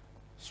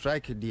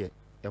 Strike dear,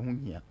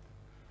 here.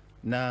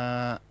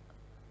 Now,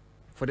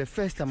 for the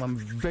first time, I'm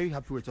very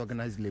happy with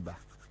organized labor.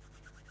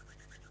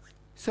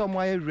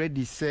 Somewhere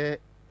ready, sir.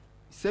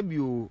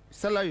 You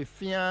salary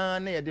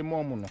fiane at the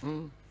moment.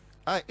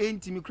 I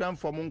ain't me cram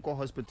for Monko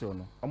Hospital.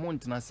 No, I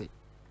want to say.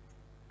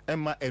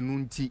 Emma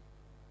enunti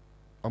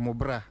omo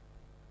bra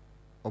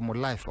omo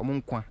life omo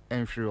nkwa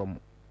enhwe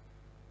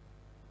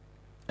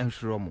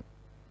omo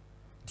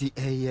the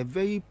a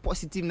very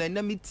positive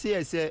dynamic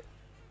say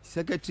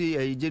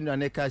secretary general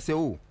neka say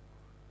oh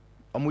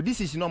omo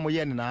decision omo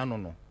ye na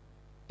no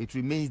it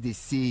remains the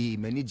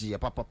same manage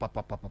papa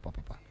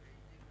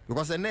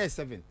because the next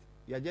 7th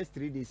you are just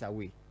 3 days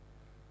away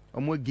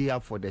omo gear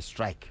up for the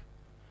strike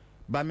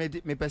but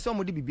me person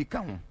omo di bibi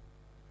ka ho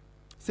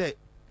say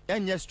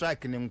any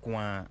strike in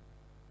Nkwa.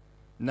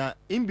 Now,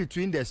 in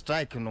between the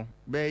strike, no,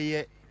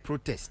 be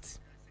protest.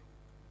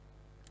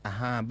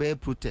 Be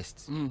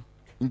protest.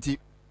 Inti,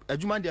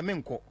 ajuma dia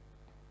menko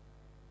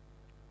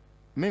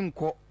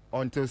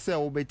until say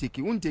obe take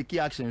won't take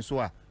action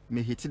so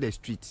may hit the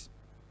streets.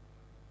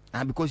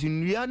 And because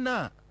in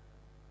Rihanna,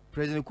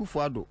 President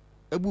Kufuado,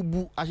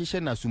 ebubu ashishe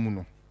na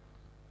sumuno.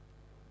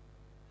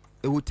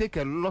 It will take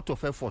a lot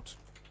of effort.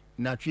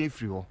 Na free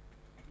ho.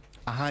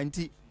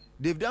 Inti.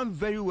 They've done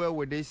very well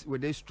with this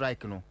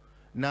strike, no.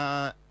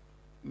 Now,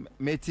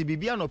 Meti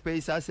Bibiano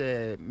pays as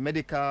a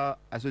medical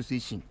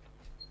association.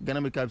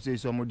 Ghana Medical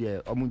Association,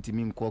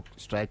 omunti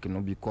strike, no,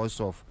 because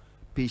of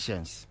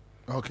patients.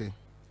 Okay.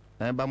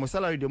 But my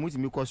salary, the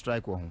multi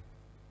strike.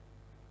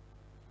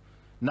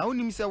 Now, when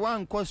you say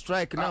one cost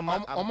strike, now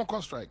I'm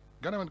cost strike.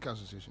 Ghana Medical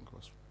Association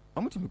cost.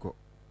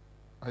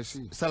 I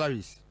see.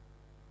 Salaries.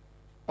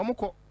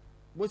 Omoko.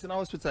 What's in our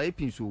hospital?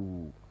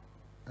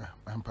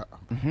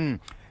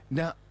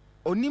 Now.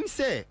 Onim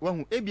say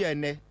when ebia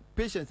ne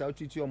patients out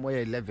treat you more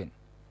 11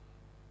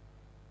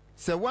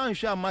 Se one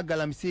share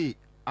magalamsey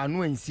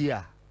anu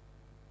ensia.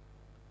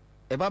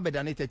 Eba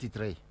bedane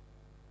 33.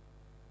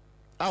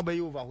 I'll be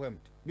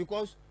overwhelmed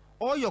because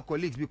all your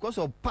colleagues, because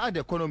of bad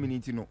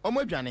economy, you know,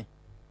 omo dwane.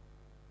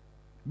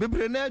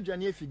 Bebre na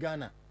dwane efi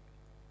Ghana.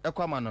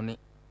 Ekwa manone.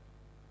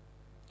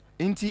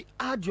 Inti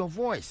add your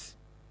voice.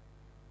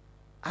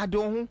 Add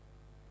on.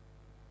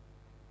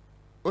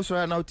 Also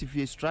right now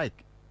TV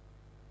strike.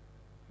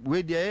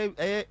 Where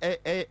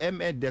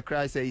the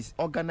cry says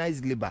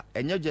organized labor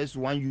and not just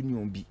one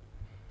union be.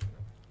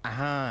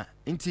 Aha,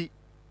 inti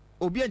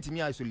obi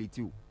antimi isolate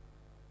you.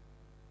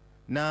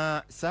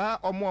 Na sa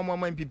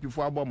omo people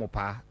for abo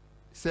pa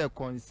say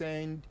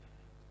concerned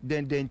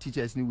then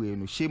teachers anyway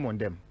no shame on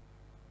them.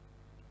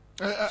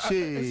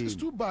 It's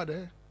too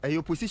bad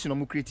Your position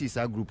omo create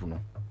a group no.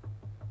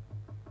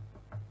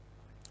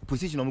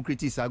 Position omo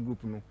create a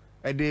group no.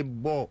 E dey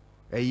ball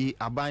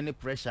aban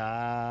pressure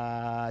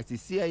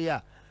sisi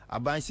ya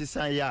aban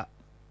sisan ya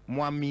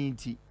mo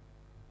aminti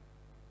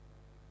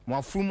mo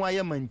afrumu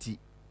ayamanti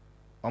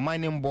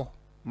oman mbo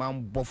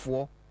man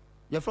bofo.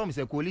 You're from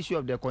the coalition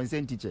of the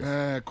consent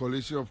teachers.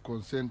 Coalition of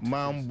consent.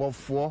 Man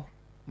bofo,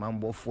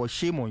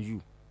 shame on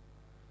you.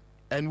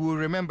 And we'll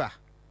remember.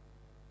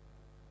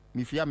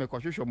 If you are my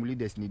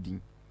leaders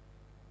needing,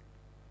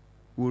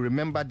 we'll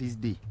remember this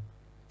day.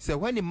 So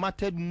when it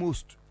mattered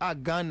most,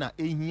 Ghana,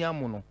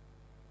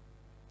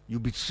 you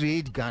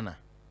betrayed Ghana.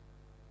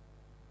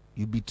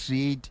 You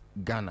betrayed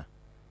Ghana.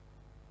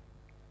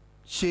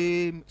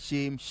 Shame,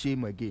 shame,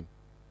 shame again.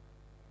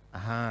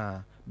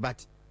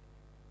 But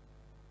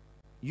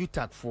you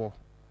tag for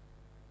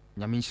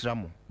Nyamin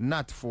Shramo,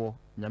 Nat for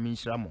Nyamin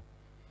Shramo,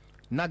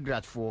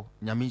 Nagrat for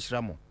Nyamin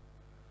Shramo.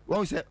 When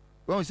we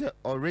say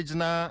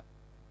original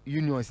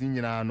unions in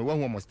no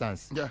one more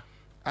stands. Yeah.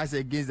 As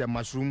against the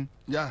mushroom,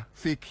 yeah,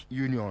 fake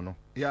union. No?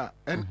 Yeah,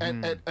 and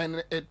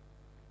it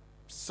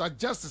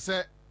suggests to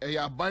say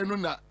a bino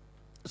na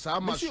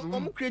sa mushroom.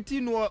 I'm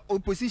creating no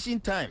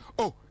opposition time.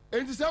 Oh,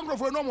 and the same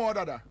for no more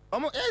order.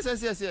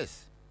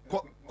 Yes.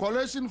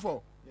 Coalition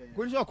for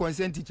coalition of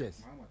consent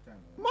teachers.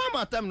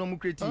 Mama time no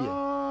create here.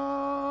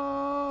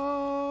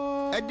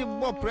 At the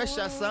more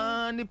pressure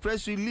son, the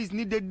press release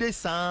needed this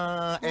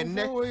son and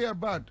then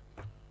bad.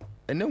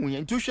 And then we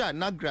into shot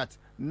Nagrat,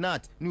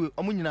 Nat, no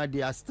Omunina,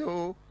 they are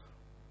still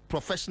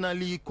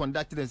professionally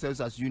conducting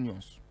themselves as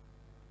unions.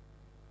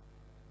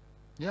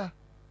 Yeah.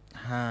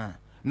 Now,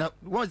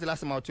 what was the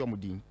last time out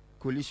Mudin?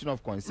 Coalition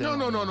of consent.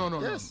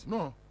 No. Yes.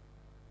 No.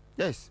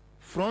 Yes.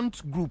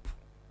 Front group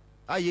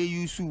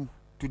IAUSU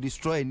to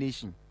destroy a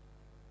nation.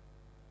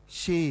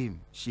 Shame.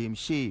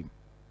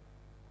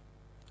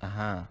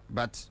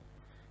 But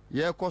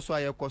yeah,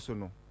 koso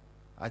no.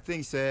 I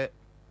think say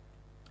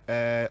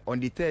on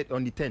the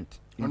 10th,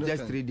 in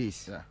just 3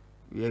 days.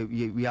 Yeah.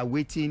 We are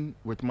waiting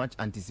with much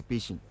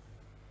anticipation.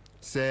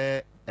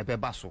 Say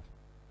epebaso.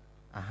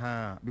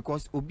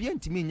 Because obi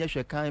antimi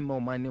nyehwe kan ma o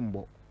man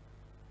mbo.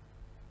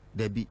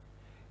 Debi.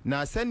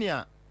 Na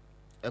senia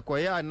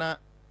ekoya na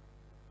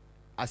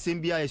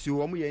asembia yesu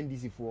omo ye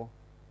NDC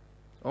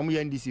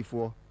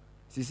for.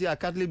 Sisi a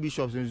Catholic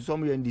bishops and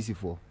some NDC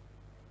for.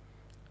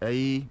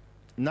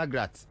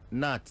 Nagrat,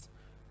 Nat,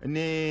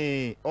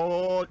 ne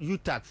all you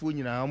tag for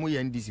you na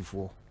NDC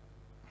for.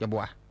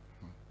 Yabwa.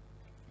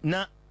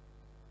 Na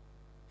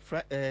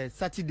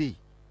Saturday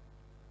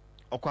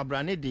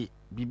okwabrane de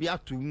bibia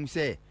to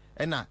say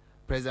na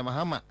President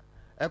Mahama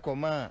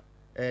ekoma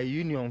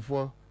union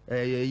for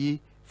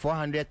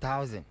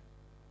 400,000.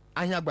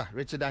 Anyagba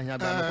Richard Anyagba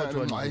no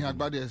control.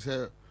 Anyagba dey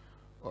say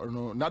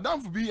no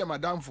nadam for be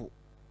madam for.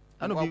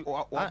 I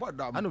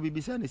know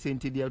be saying the same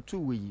thing. There are two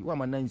ways. One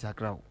man is a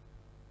crowd.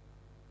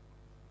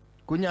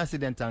 Kunya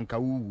accident and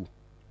kawu.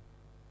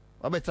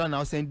 I better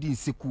now send in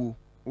sequel.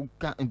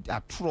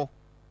 A tro.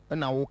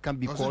 And now can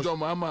be called.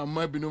 Mama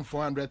might be no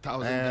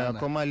 400,000.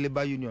 Common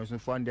labor unions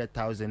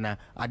 400,000. Now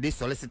are they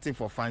soliciting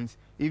for funds?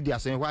 If they are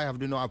saying why have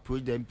they not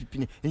approached them?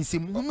 In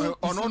some no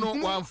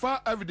one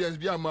far evidence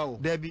be a mao.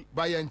 There be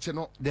by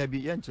Yanchino. There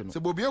be Yanchino. So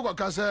Bobie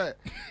can say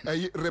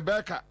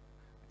Rebecca.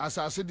 As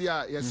I said,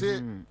 you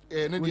say,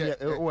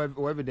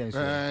 evidence.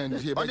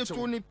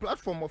 On the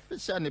platform,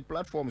 official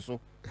platform, so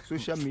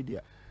social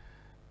media.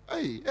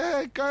 Hey,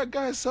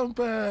 guys, some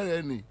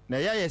penny. Now,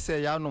 yeah,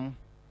 say, Yanum.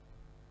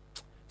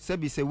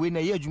 Sebi say, we na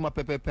ye juma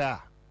pepe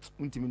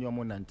untimi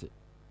nyomo nante.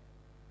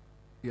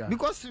 Yeah.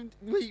 Because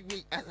we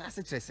as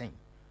it saying.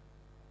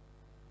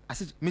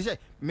 As it me say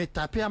me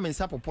tapia me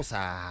nsa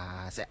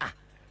poposa say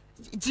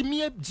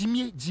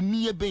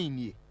Jimmy ben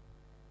ni.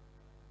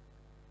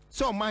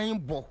 So my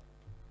bo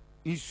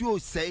isuo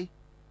say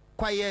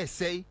quiet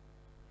say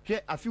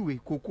here afiwe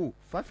cocoa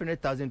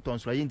 500,000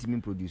 tons ra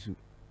yentimi produce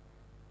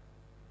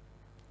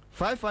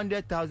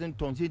 500,000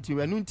 tons yenti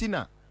we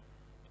nuntina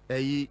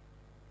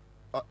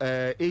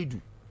edu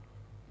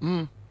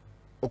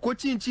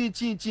okochin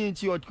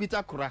chin o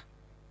twitter kura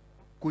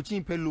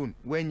kochin pelon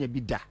wenye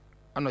bida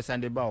ano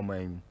sande ba o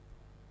man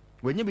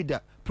wenye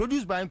bida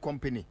produced by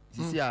company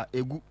sisi a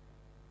egu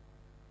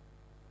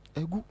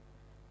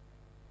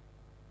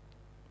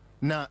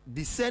na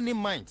discerning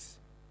minds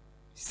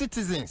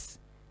citizens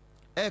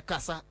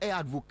kasa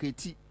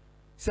advocate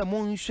se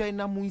mon hwe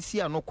na mon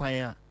si ano kwan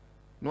a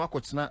no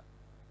akotena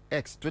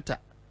X Twitter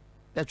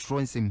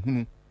tro nsem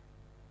hunu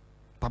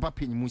papa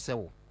penyimu se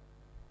wo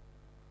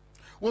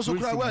so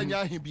kra wa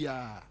nya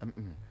ahibia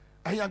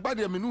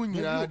ayagbade me no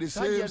nyina the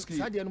same ski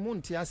sadia no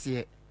monte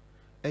ase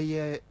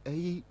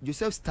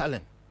Joseph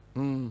Stalin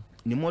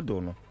ni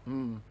model no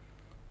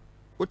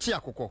ochi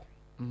akokọ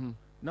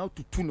na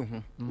tutu no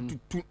ho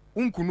tutu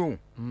unkuno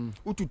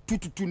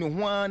ututu no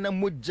ho na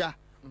moja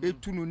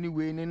etunu ni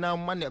we ni na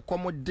ma na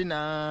komode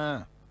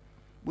na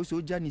bo so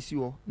oja ni si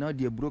ho na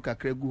de aburo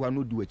kakra gu ha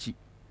no du achi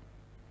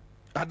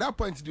at that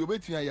point the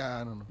obetia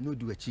ya no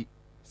du achi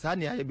sa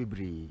ne aye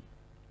bebre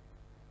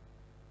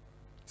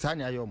sa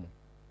ne aye omo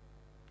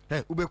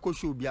ubeko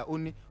show bia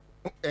oni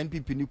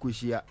NPP ni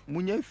koshia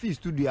munya fi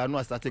studio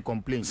anu start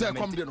complain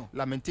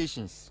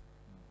lamentations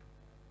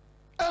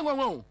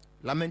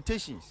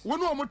lamentations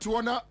wonu o moto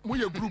wona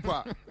muye group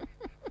a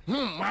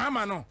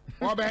mama no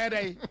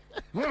obehedai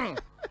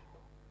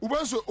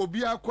ubanso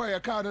obi akwa ya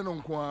ka ne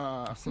nko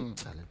a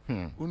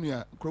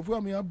unia krofu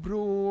am ya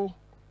bro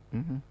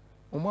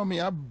o mama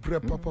ya bre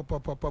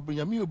papa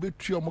bunyami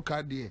obetua mo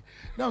ka de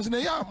na so na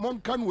ya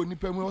monka no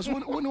nipa mu so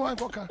woni wan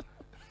koka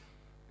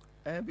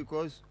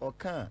because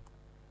oka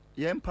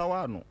ye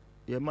empower no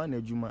ye man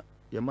adwuma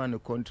ye man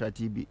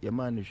contract bi ye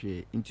man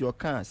hwe nti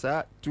oka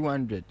sa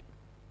 200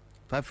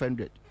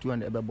 500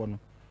 200 ebebo no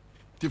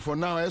ti for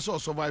now I so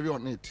survive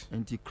on it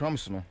nti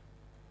crumbs no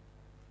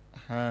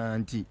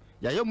nti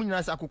ya ye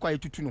munyina sa akokwa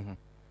etutu no ho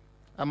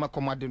ama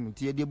komade no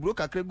ti ye de bro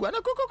kakra gu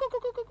ana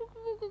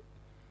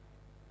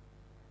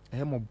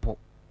mo bo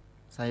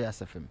say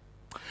asfm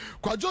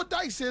Kwajo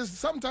Dai says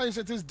sometimes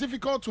it is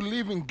difficult to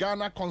live in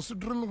Ghana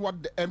considering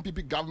what the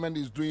MPP government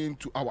is doing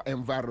to our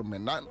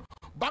environment. Now,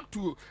 back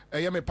to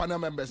Yeme panel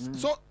members.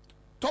 So,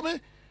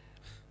 Tommy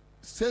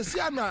says,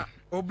 Yana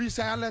Obi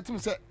say let him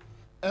say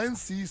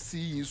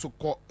NCC is so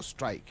called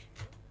strike.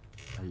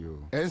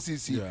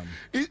 NCC. Yeah.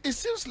 It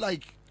seems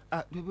like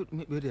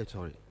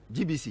sorry.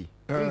 GBC.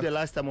 When the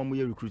last time on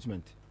your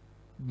recruitment?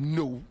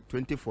 No.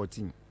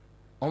 2014.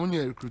 On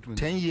your recruitment.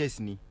 10 years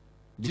ni.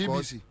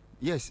 GBC.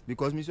 Yes,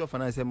 because Ministry of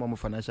Finance and Mom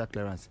financial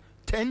clearance.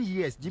 10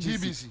 years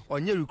GBC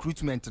on your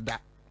recruitment that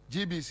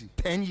GBC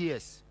 10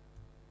 years.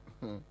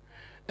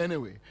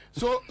 Anyway,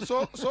 so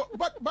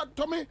but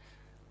Tommy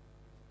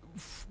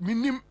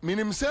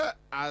minim say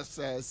as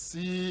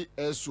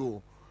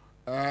CSO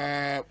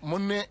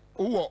money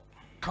or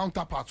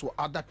counterparts or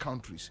other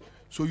countries.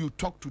 So you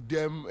talk to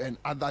them and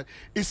other.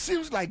 It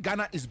seems like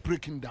Ghana is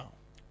breaking down.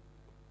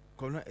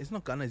 It's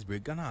not Ghana is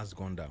breaking. Ghana has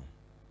gone down.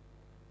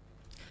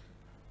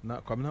 Now,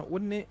 Kwabena,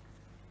 wouldn't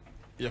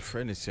your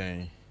friend is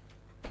saying,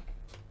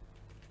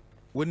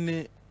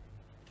 wouldn't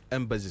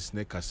embassies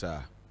ne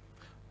kasa,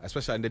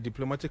 especially in the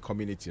diplomatic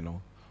community, you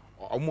know,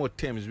 or more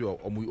terms we or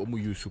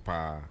use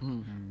super.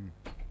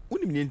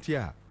 Wouldn't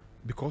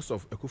because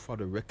of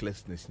the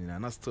recklessness,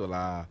 and that's still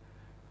the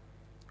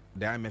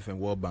IMF and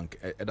World Bank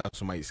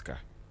that's my iska.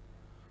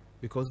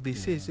 Because they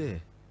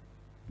say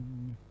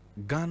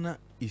Ghana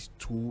is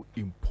too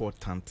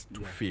important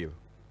to fail.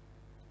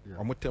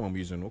 I'm not telling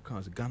you no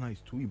counts. Ghana is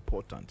too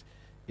important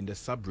in the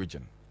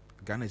sub-region.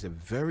 Ghana is a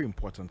very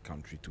important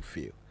country to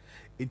fail.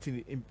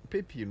 In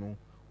paper, you know,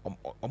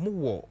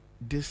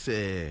 this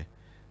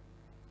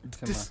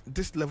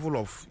level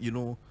of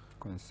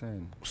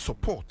concern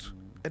support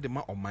at the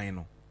man or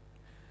minor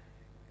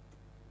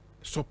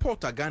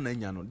support a Ghana.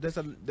 You know,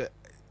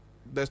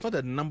 there's not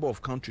a number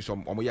of countries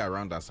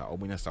around us or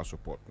we start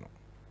support no.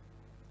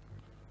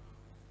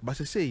 But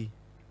I say,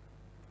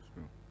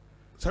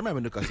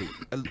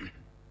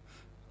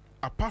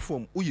 apart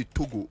from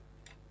Togo,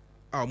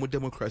 our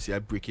democracy I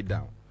break it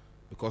down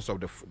because of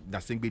the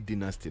Singbe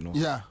dynasty, no.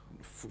 Yeah.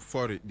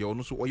 For the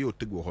also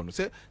Togo hono.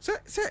 Say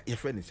your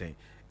friend is saying,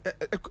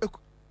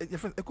 your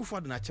friend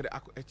Ekufuado na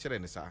chere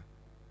ne sa.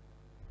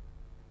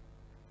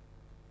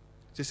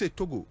 Say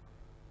Togo,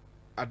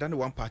 I done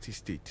one party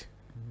state.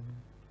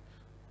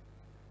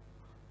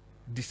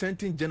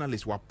 Dissenting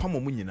journalists were pamo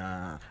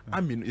munyina.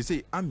 I mean, you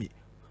say army.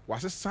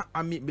 Was a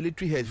army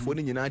military heads for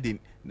the United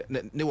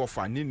ne were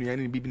finding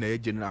any be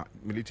general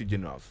military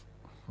generals.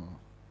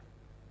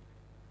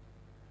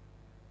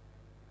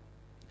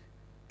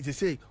 They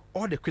say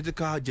all the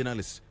critical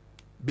journalists,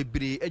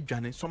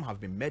 some have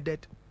been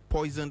murdered,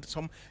 poisoned,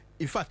 some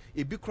in fact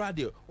a big crowd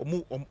there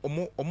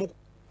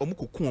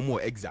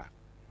more exile.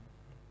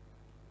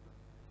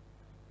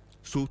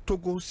 So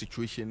Togo's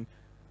situation,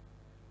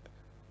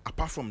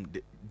 apart from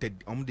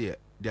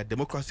their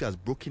democracy has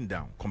broken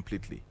down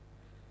completely.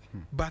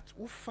 But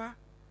Ufa,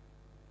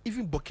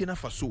 even Burkina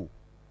Faso,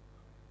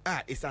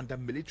 it's under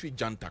military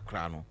junta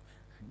crano.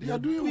 They are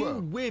doing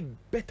well. Way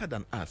better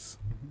than us.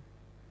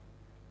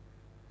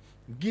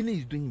 Guinea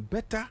is doing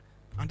better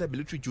under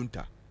military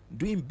junta.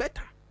 Doing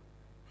better.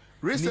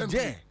 Recently,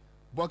 Niger.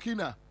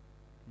 Burkina,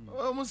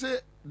 almost say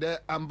the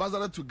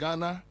ambassador to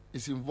Ghana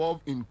is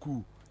involved in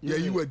coup. yeah,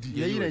 you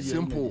were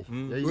simple.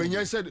 When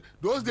you said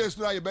those days,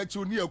 no, I bet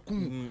you near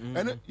kum,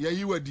 and yeah,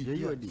 you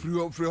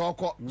were free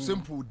hawk,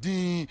 simple.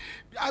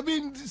 I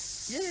mean,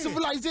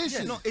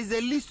 civilization. No, it's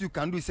the least you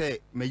can do. Say,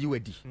 may you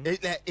ready?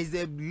 It's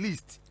the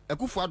least. A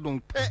good for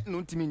don't pet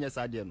no to me, yes,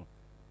 I dare no.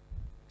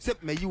 Say,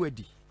 may you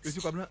ready?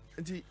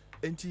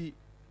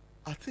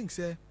 I think,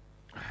 say,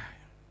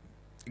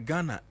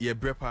 Ghana, yeah,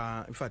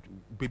 brepa. In fact,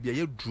 baby,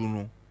 you drew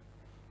no.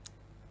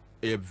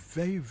 A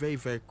very, very,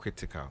 very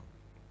critical.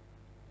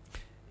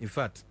 In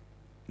fact,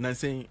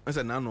 Nancy, I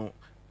said, no,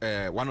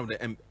 one of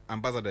the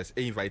ambassadors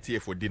invited here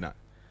for dinner.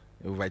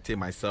 Invited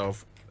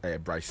myself,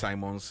 Bryce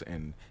Simons,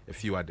 and a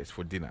few others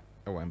for dinner.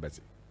 Our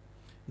embassy.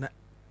 Now,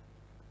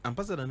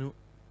 ambassador, no,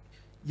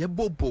 ya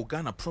bobo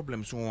Ghana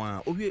problems. So,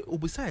 we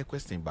obisa a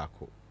question back.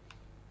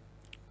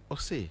 Or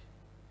say,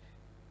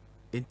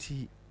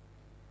 enti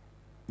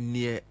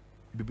near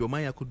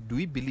Bibiomaya could do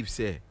we believe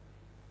say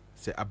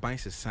a bind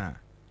son?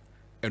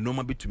 A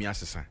normal bit to me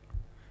as a son.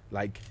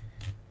 Like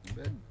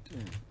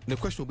the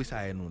question will be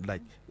say no,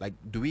 like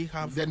do we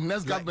have the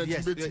next government?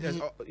 Yes,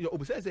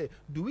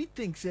 do we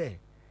think say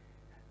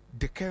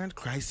the current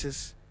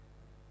crisis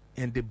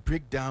and the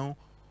breakdown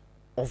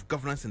of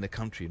governance in the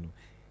country, you know,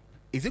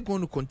 is it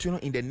going to continue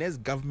in the next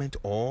government,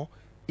 or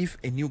if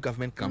a new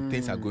government comes,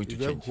 things are going to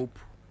change? Hope.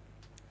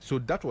 So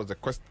that was the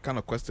kind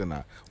of question.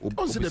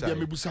 Also, the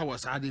Mibusa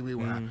was hardly we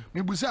were.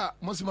 Mibusa,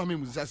 most of my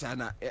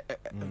Mibusa,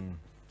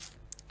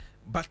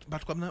 but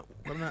Kwabena,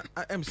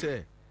 I am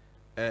say,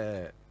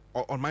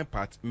 on my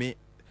part, me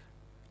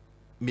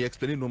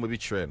explain no maybe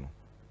trend.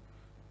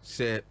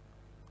 Say,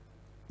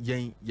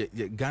 yen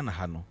Ghana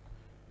hano,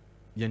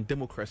 yen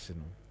democracy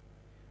no,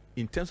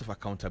 in terms of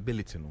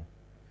accountability no,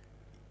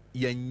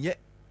 yen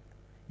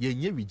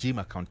regime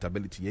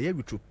accountability,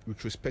 yen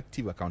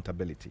retrospective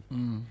accountability.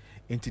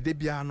 And today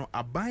biano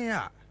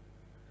abaya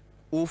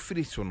o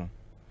free so no.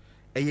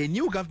 A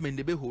new government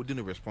they be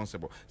holding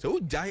responsible. So who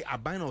die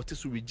abaya or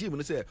this regime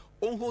and say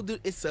on holding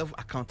itself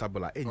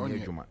accountable at any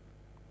juma.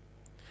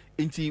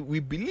 Until we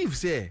believe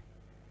say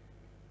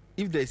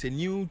if there is a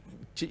new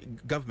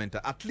government,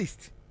 at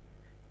least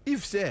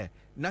if say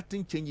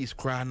nothing changes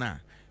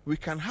crana, we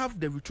can have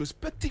the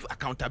retrospective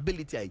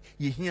accountability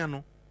you hear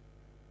no.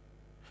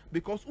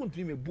 Because one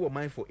dream a boy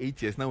mind for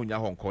 8 years now in your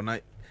Hong Kong.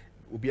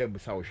 Obi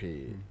ambisa wo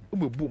hwe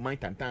umebu man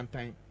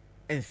tantan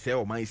and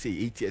sell my say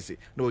 8 years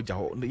no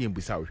jaho no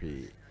yembisa wo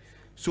hwe.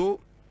 So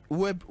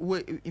we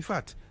in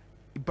fact,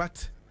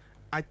 but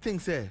I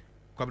think say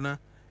Kwabena,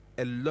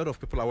 a lot of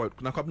people are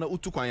worried na Kwabena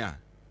utukwanya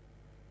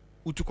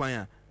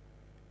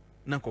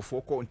na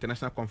kofoko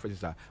international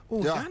conferences are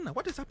Ghana,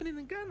 what is happening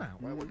in Ghana?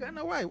 Why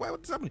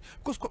what is happening?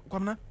 Because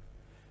Kwabena,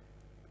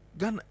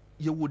 Ghana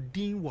you would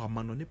deem wa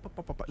manone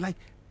papa like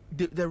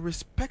the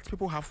respect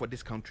people have for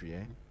this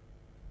country,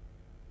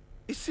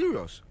 it's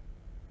serious.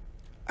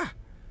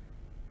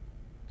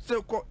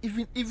 So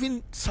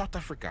even South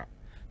Africa,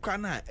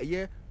 Ghana,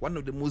 one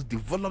of the most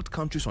developed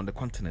countries on the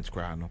continent.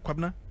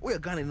 Kwabena, we are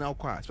Ghana now,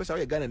 especially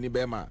we are Ghana in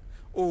Burma.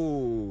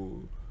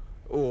 Oh,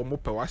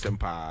 mope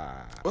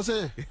wasempa.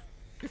 Ose.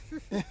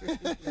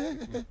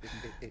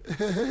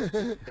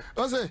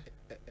 Ose.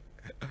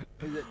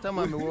 Time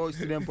I'm a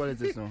student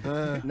politics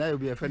now you'll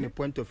be a friend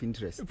point of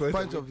interest.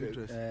 Point of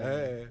interest.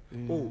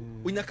 Oh,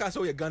 when you can't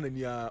say you're Ghana,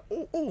 you are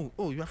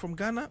from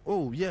Ghana?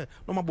 Oh, yeah.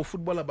 No more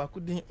footballer back.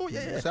 Oh,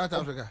 yeah. South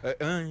Africa.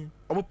 I'm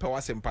a power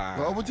sempa.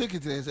 I'm take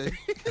it.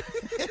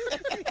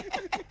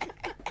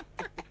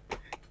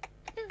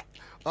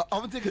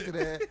 I'm take it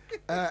today.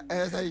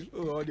 As I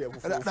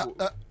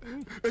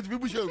it's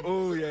Bushel.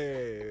 Oh,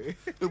 yeah.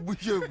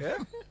 Bushel.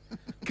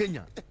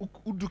 Kenya.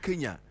 Udu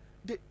Kenya.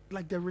 The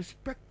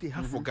respect they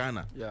have for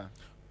Ghana. Yeah.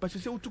 But you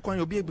say,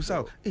 you'll be able to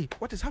say, hey,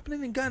 what is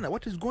happening in Ghana?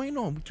 What is going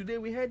on? Today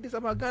we heard this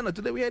about Ghana.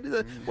 Today we heard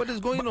this. What is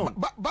going on?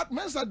 But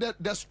Mensa,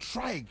 the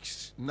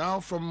strikes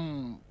now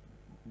from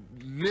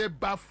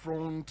labor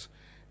front,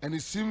 and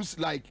it seems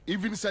like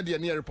even said the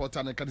near reporter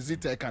and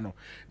Kadizita Kano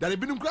that they've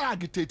been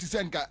agitated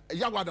saying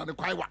Yawada and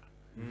Kwaiwa.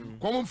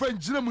 Common friend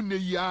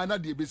Jilamuneyana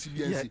de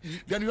BCBNC.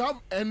 Then you have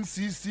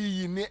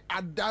NCC,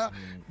 other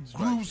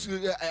groups,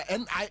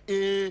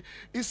 NIA.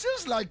 It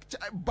seems like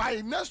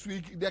by next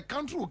week the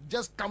country will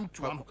just come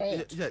to an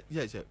halt.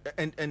 Yeah.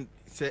 And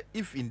say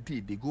if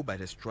indeed they go by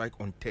the strike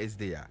on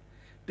Thursday,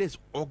 there's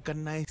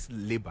organized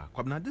labor.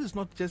 Now this is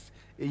not just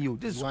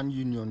this is one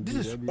union.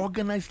 This is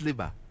organized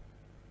labor.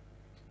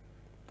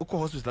 Oko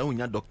hospital we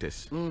need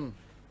doctors,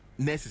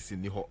 nurses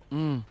in the hall,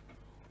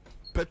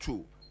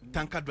 petrol.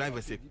 Tanker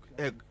drivers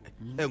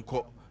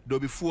there'll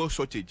be fuel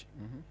shortage.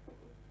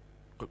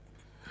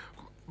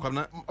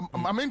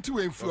 I'm into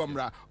a from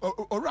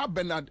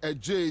Bernard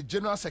J,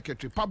 General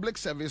Secretary, Public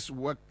Service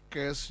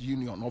Workers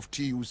Union of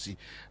TUC.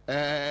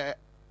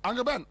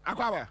 Uncle Ben,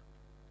 Akwaba.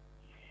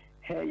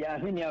 Hey, yeah,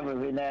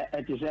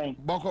 I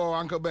think Boko,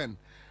 Uncle Ben.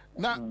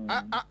 Now,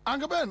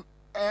 Uncle Ben,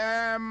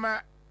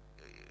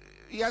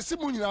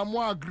 Yasimunia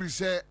more agree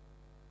say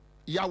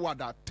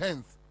Yawada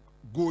 10th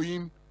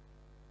going.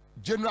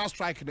 General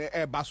strike in the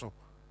air basso.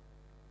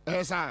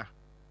 Mina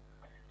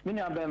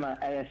Bema,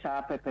 I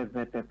saw pepe.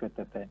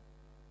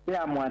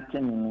 ya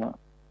mwatini no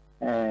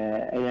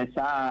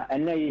yesa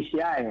ene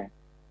yishia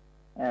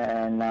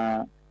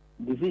na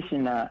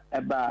decision na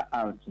eba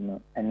out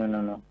no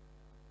no.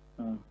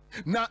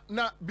 Now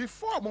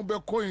before mo be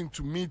going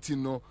to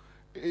meeting no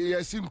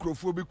yes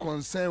microphobia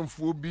concern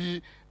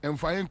phobia and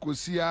fine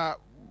kosia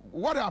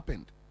what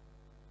happened?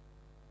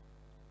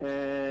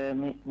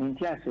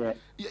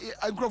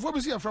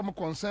 Microphobia from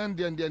concern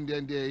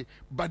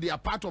but they are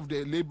part of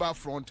the labor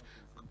front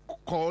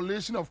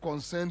coalition of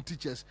concerned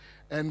teachers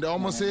and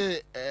almost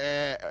say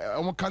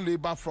almost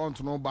labor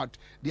front no but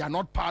they are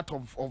not part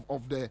of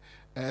the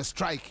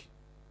strike.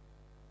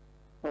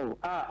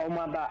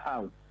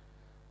 Out.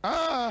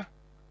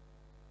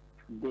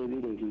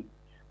 David.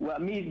 Well,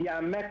 me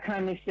the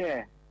mechanic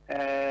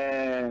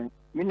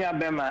mini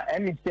abema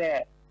emi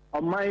say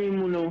oman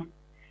mu no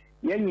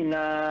ye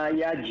nyina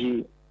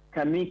yaji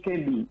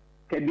kamikebi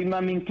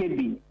kedima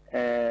minkebi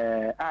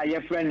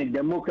ye friend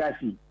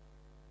democracy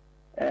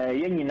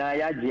ye nyina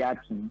yaji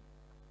atu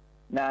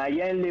na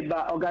ye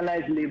labor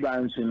organized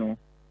labor nso no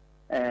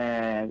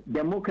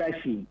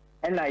democracy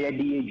na ye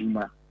di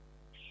ejuma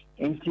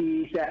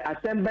nti se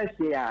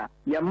assemble a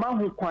ye ma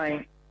ho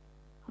kwan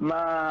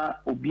ma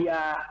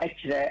obia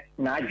ekire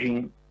na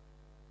adwen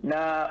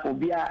na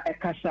obia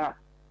ekasa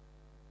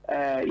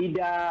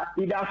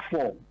either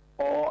for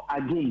or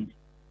against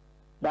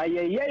but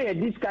ye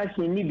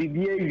discussion ni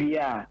bibia wi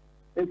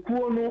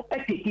ekuo no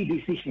take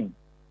decision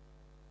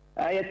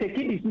ye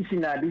take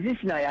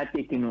decision ya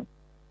take no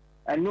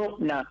ano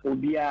na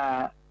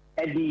obia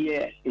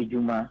ediye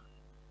ejuma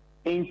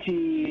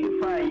enti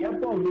fine ye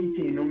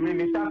committee no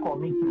me ta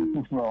committee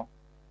tufuo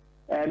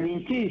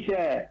minti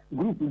say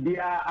group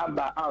dia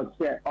aba out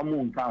say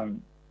omo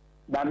nkan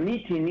but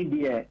meeting ni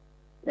dia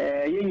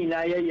ye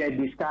nyina ye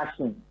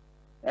discussion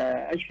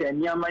ehwe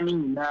niama ni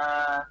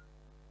nyina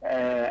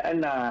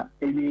na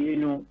ebiye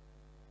no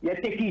ye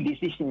take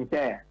decision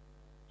say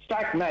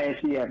start na ye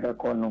see be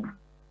kono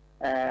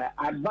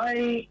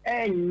aban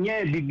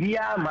enye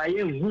bibia ma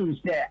ye hu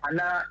say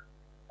ana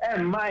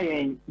ma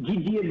ye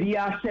gidie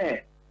bia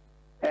say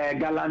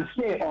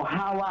galamse or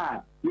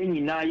hawa ye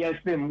nyina ye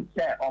fem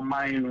say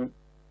oman no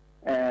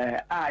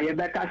ye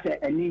beka say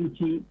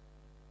eninti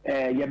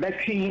ye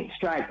between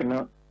strike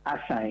no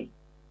assign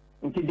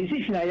nti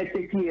decision ye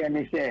take here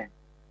ne say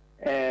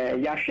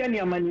ya hwe ne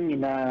amani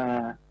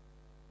na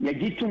ye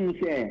gitum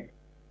say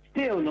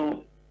still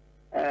no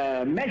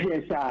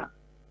measures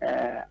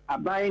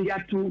abayin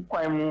dia tu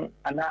kwan mu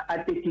ana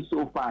ateki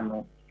so far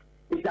no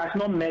it has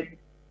not met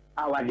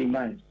our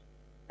demands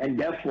and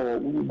therefore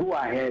we will go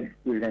ahead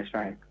with the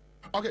strike.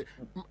 Okay,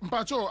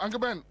 Mpacho, Uncle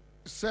Ben,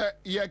 say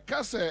ye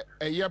kase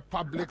a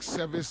public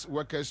service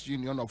workers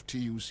union of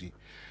TUC,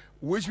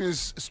 which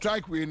means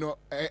strike we know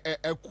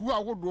a kuwa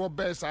would go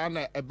best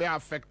and a bear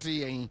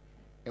affecting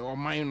or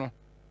minor.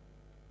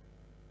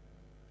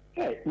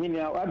 Hey,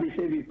 what be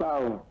say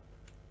before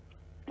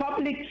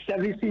public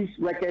services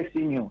workers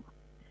union.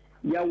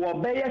 There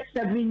were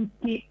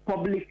 70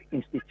 public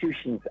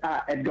institutions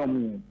are a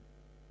dominant.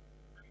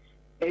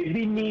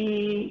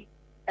 Ebini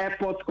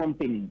Airport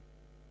Company,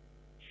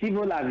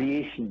 Civil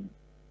Aviation,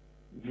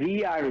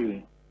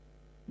 VRA,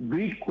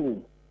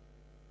 Gridco,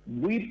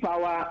 Bui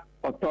Power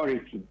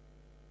Authority,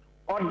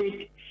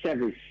 Audit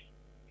Service,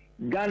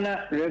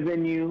 Ghana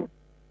Revenue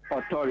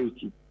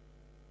Authority,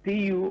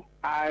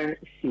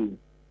 PURC,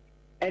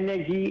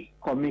 Energy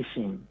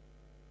Commission,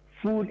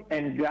 Food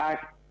and Drug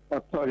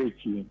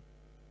Authority,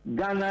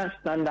 Ghana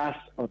Standards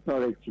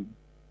Authority,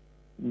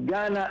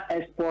 Ghana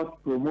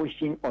Export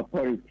Promotion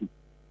Authority,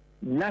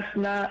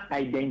 National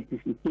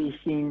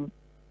Identification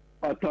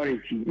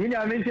Authority. You know,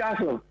 I mean,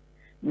 also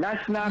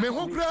National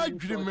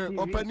Commission,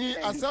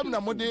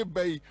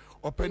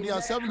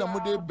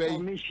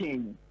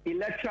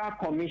 Electoral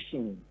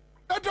Commission,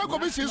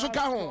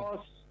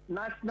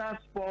 National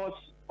Sports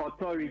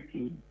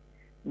Authority,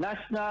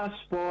 National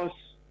Sports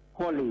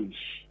College,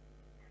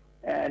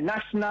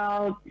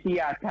 National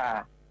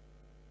Theatre.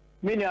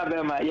 Many of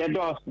them are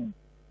Dawson.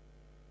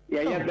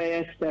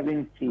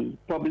 70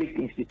 public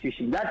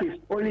institutions. That is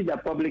only the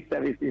public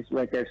services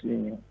workers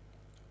union.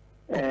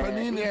 With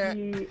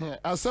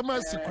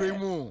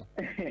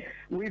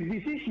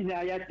decision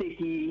I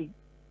taking,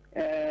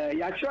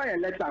 you try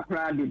and let us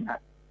crowd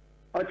that.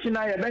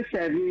 Ochina, you best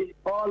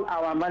all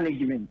our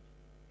management.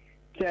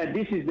 So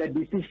this is the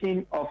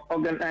decision of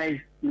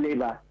organized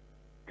labor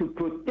to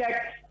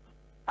protect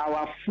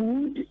our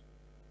food,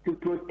 to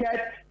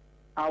protect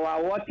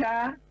our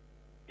water,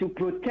 to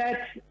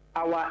protect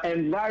our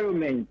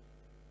environment,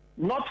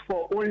 not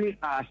for only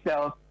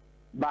ourselves,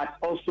 but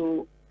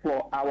also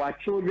for our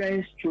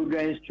children's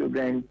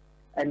children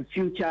and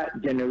future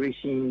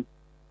generations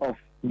of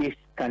this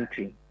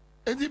country.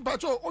 And in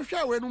Pacho,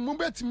 Osha, when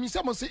Mumbet,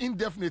 Missamo say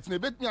indefinite,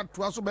 Nebetnia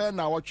Twasoba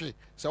now,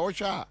 so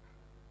Osha.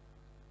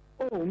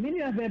 Oh,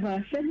 many of them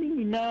are sending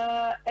in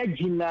a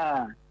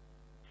Egina,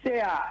 say,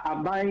 a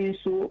buying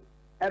so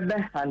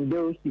ever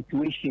handle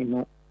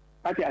situation.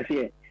 What I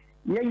say.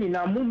 Yen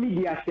na mu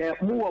media say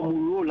mu wo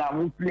mu role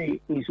mu play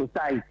in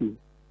society.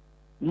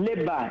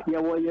 Labor ye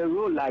wo ye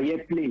role ye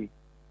play.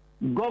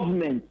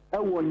 government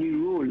any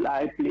role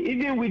like play.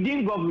 Even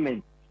within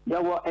government,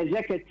 there were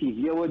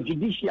executive, there were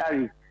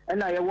judiciary,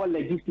 and there were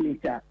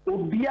legislature.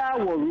 Obia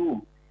were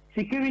role.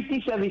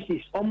 Security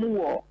services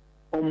omu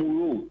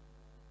role.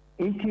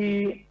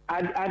 Inti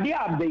adi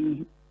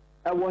abeyi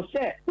was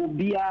say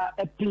obia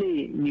a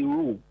play ni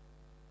role.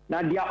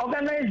 Now their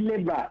organized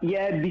labor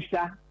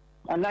bisa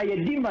and now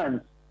your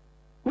demands,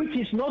 which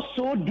is not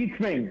so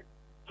different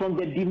from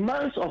the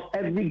demands of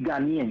every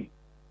Ghanaian.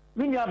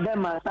 When you have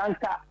them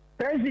Sanka,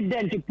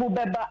 President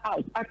Kwabena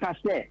out, aka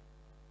say,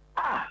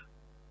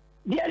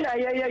 dear na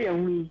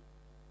we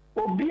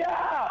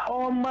obia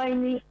all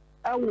mining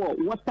our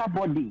water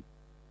body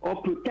or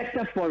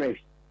protected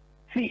forest.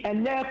 See,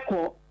 and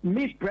therefore,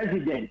 Miss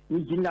President,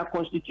 in the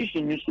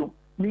Constitution, so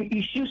we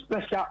issue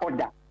special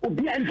order.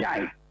 Obia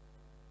njai.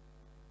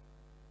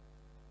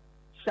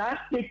 That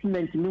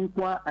statement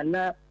nunkwa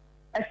and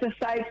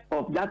exercise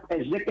of that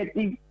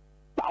executive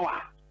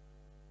power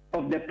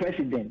of the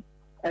president.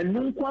 And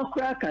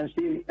nunkwa can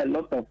save a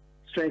lot of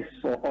stress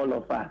for all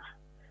of us.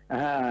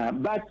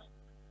 But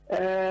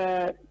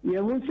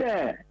you will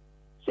say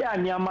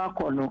anyama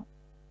kono.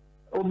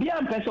 Obi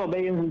am pese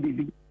obeye hu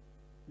bibi.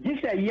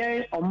 This a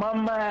yen o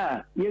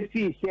mama ye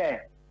fi say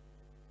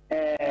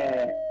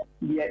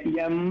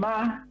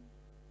yamma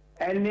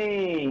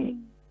any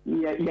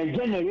your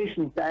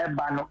generation say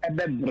ba no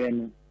ebebre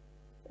no.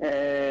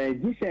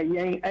 This a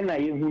yen ana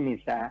ye hu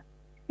ni sa.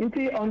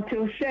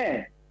 Until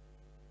say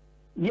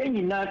yen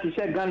nyina to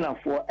say Ghana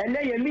for and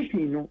ye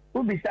meeting no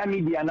ubisa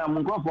media na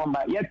mungo for ma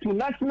ye to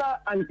national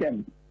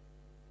anthem.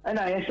 And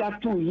I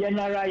have to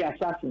yenara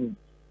assassin.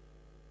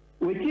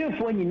 With you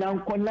for you now,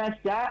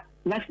 Conasa,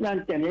 national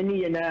anthem,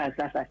 any yenara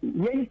assassin.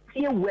 Yen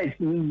few words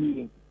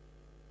me.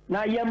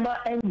 Now yama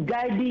and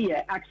guide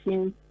your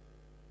action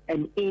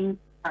and in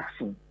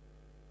action.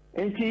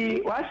 And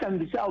see, what's some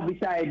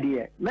beside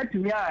there? Let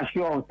me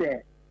assure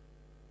say,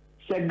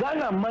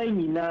 Sagana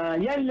mine na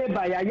yen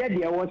leba ya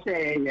yet was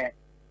say,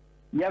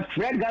 ya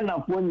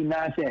fregana for you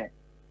now say.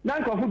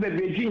 Nanko who be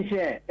Beijing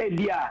say, eh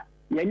dear,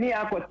 yeni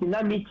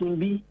akotina meeting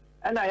be.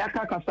 And I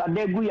kasa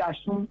degu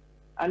yasu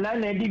and I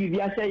need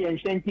to say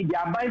and senti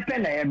dia buy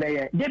pen e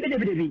be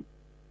debi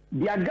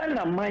dia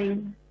Ghana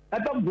mine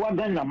aba boa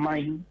Ghana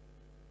mine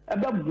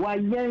aba boa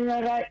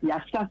yenara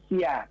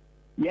yasasia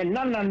ye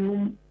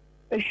nananum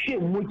ehwe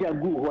moja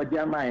gu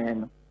hoja mine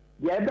no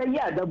ye be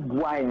ya da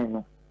boa yen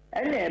no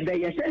ene e be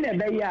ye se ne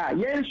be ya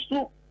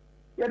yensu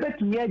ye be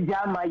tiye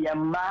jama ye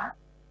ma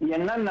ye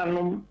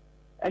nananum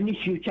any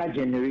future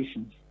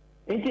generations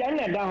enti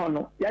ene da ho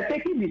no ya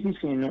take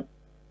decision no.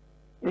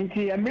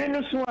 Nti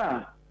amene so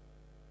a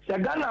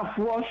Sagana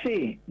for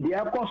say the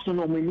cost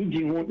no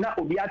manage ho na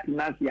obi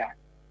atenasia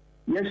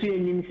yeso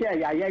enim say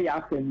ya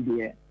afem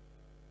there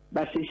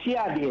but say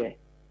there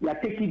ya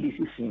take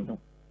decision no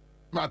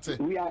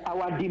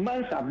our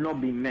demands have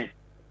not been met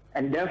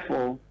and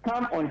therefore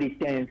come on the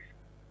 10th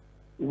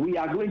we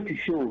are going to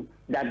show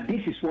that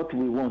this is what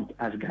we want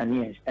as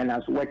Ghanaians and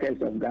as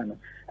workers of Ghana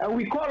and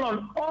we call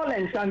on all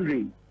and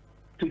sundry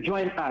to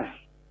join us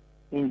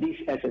in this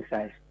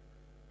exercise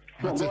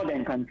for God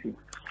and country.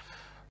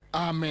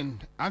 Amen.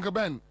 Uncle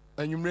Ben,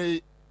 and you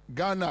may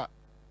Ghana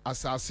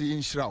asasi in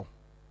Shrau.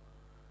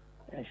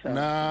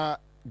 Na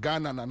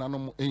Ghana na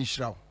nanom in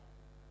Shrau.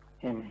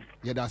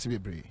 Yeah, that's be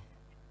brave.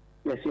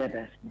 Yes, yeah,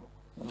 that's.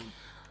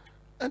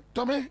 And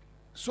Tommy,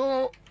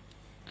 so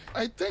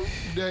I think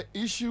the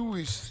issue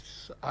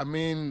is, I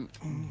mean,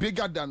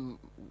 bigger than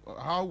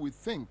how we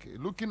think.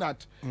 Looking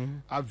at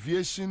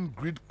aviation,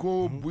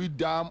 Gridco,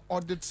 Buidam,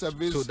 audit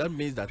service. So that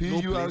means that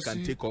PURC, no plane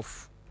can take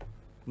off.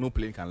 No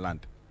plane can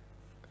land.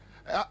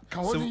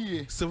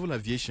 Civil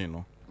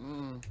aviation,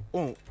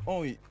 no.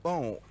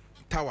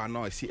 Tower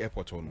now I see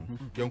airport no.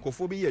 The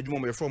oncophobia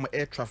you from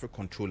air traffic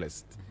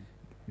controllers.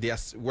 They are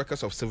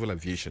workers of civil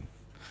aviation.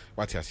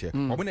 What you say?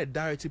 When a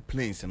direct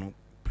planes,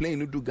 plane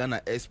no do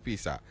Ghana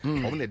airspace.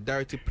 When a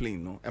direct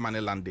plane no,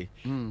 emane lande.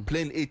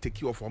 Plane A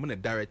take you off. When a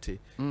direct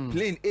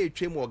plane A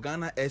train more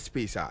Ghana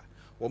airspace.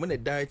 When a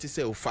direct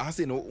say o fast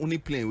no only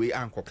plane we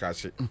anchor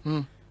crash.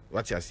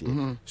 What you say?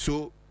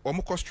 So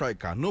Omoko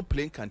striker, no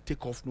plane can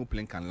take off, no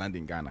plane can land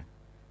in Ghana.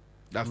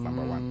 That's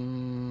number one.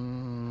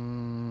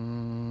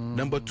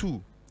 Number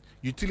two,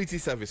 utility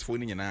service for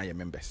any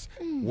members.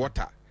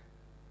 Water,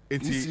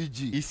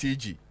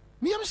 ECG,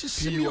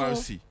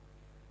 PURC.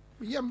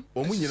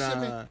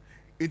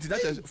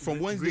 From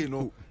Wednesday,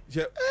 no.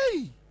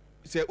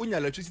 Say, when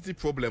electricity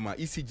problem,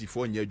 ECG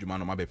for near Juma,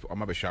 no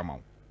mabe shama.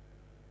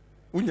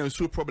 When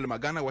so problem,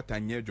 Ghana water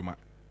near Juma.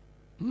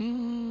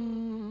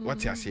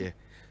 What you say?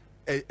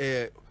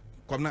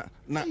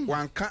 Na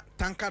one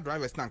tanker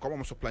drivers now come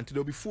almost planted.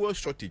 There'll be fuel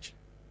shortage.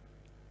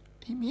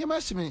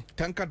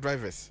 Tanker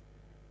drivers,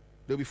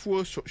 there'll be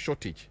fuel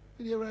shortage.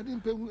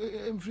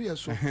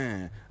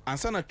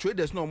 Ansah na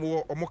traders no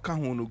more or more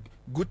kahunu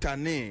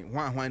gutane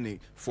one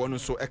for no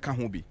so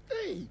ekahubi.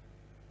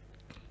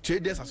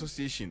 Traders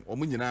Association or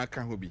Munina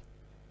kahubi.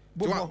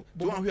 Do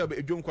one who have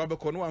a John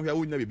Kwabena, one who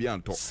will never be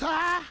on top.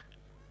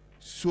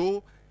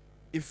 So,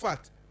 in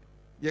fact,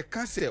 You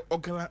can't say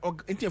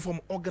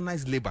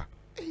organized labor.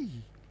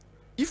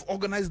 If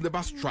organized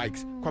labor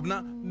strikes,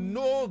 Kwabena,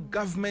 no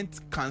government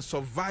can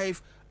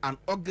survive an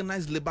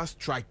organized labor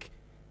strike.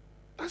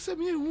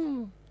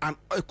 And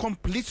a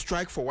complete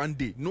strike for one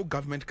day, no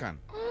government can.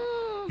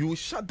 You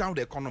shut down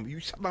the economy, you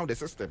shut down the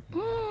system.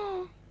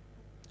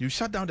 You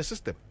shut down the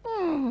system.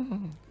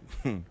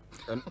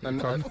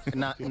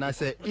 Now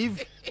say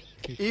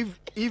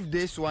if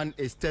this one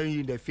is staring you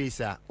in the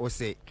face, or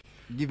say,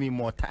 give me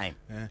more time.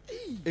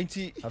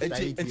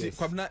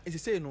 Kwabena,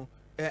 it's say no.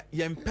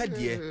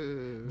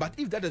 But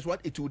if that is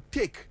what it will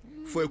take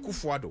for a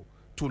Kufuado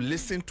to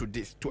listen to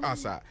this, to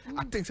Ansah,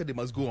 I think that they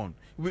must go on.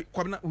 We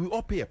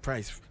all pay a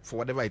price for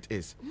whatever it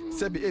is.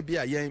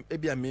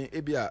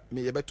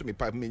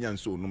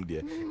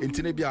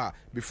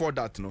 Before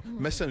that, no,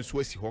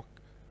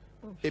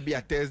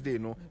 Ebia Thursday,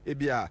 no,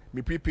 Ebia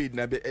me prepaid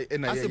na no,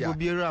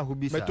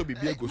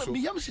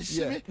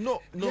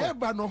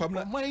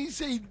 my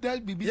say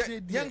that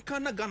BBC yan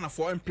kana Ghana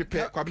for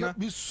prepare Kwabena.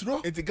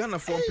 It's Ghana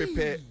for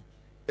prepare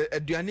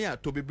Duania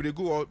to be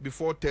brego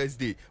before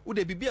Thursday. Would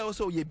they be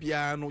also ye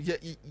biano?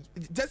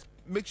 Just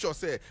make sure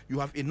say you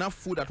have enough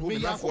food at home,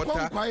 enough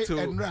water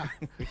to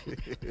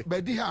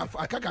but they have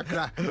a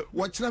kakakra.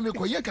 Watch na me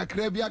ko ye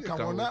kakra bia ka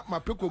wona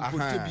mapeko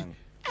kotebi.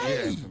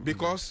 Yeah,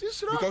 because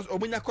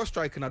Obunyako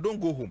strike now don't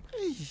go home.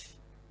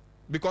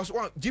 Because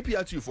one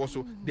GPRT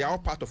also they are all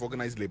part of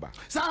organized labor.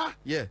 Sir,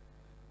 yeah.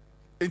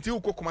 Until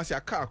you come see a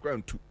car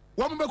around too.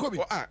 One more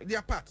they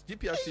are part.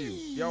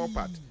 GPRT, they are all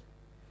part.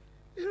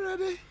 You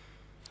ready?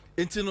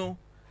 It's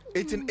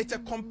a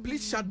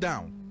complete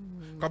shutdown.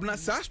 Kwabena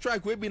sa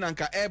strike we been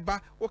anka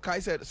eba okay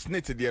said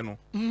snit there no.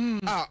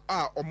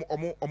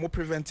 Omo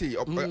prevent it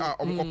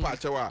omo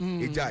patch wa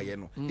eja ye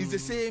no. It's the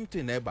same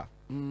thing eba.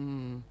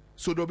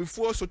 So there will be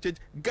fuel shortage,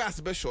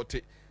 gas be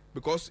shortage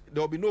because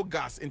there will be no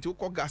gas until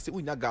gas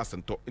we need gas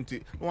and until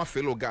no one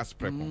fellow gas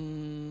prep.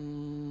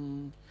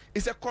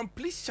 It's a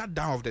complete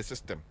shutdown of the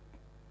system.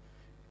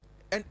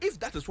 And if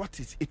that is what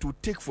it will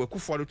take for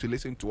Kufuado to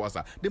listen to us,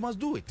 they must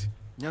do it.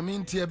 They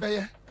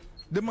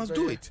must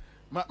do it.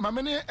 My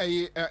many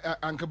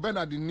Uncle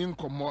Bernard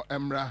Ninkomo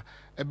Emra,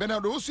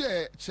 Bernard also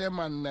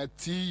chairman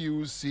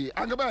TUC.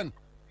 Uncle Ben,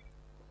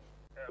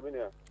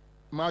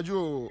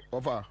 Majo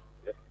over.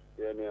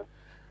 Yeah.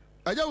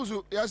 I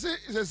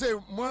just say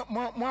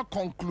more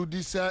conclude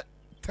this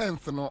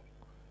 10th no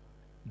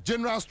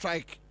general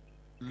strike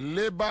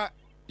labor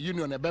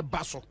union ebe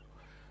baso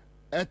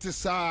it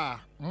is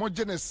more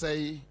generous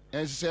say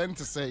and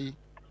to say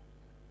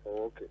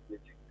okay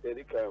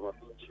any kind of what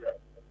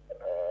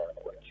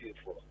you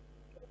for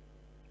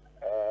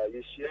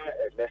you share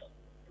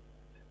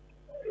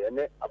a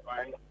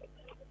buying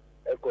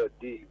a good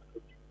deal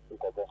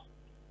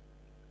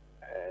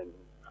and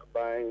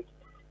buying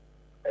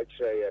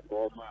extra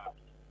normal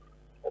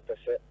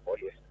opposite or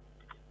yes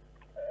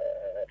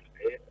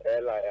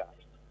airline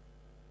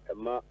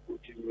Emma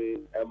ultimately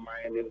a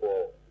mining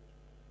or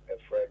a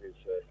friend is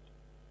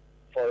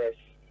forest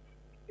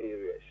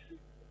areas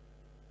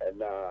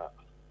and a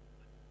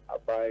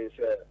buying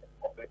a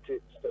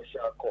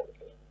special court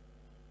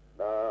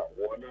now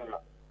one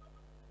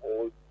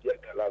or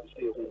Yakalam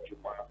stay home to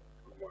my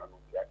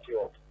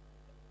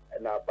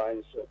and I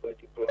buying so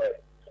deploy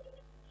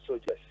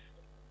soldiers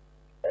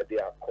at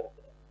their call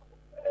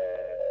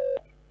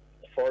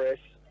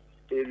forest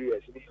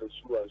areas in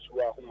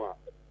Suahuma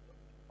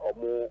or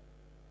more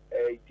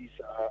a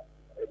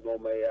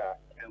normal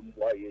and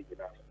why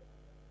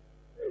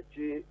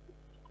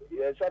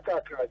yes, I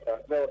can't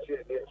now say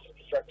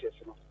structures.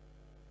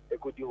 A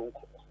good home.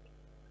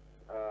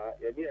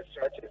 Any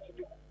structures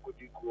could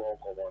go on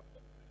common.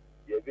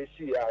 You will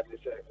see, as I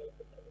said,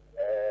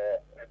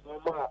 a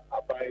normal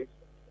abide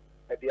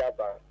at the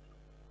other.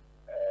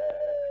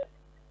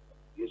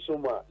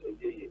 Yesoma, and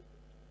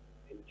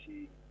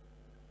she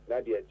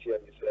Nadia Tia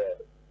is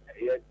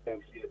a yet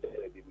and see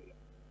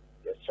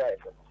the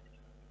strike.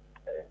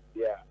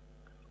 Yeah,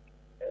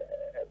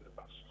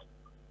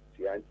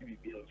 see, and to be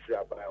being free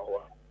by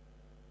our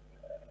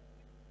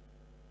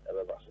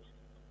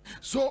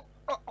so,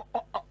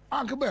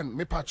 Uncle Ben,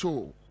 me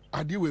pacho,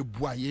 I deal with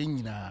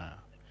Boyena.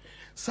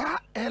 Sa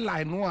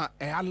airline no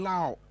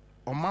allow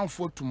a man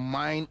for to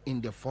mine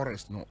in the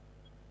forest, no.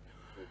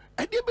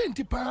 I did been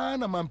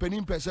tipan a man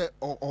penny pressure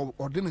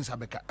or didn't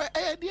sabeka.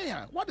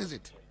 What is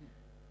it?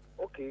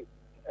 Okay,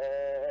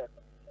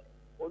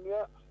 on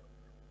your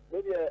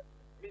maybe a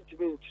bit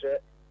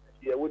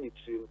yeah, we need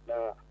to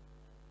now.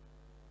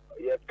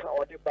 Yeah,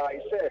 counted by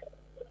say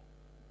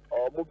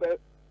or mobile,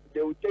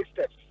 they will take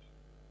steps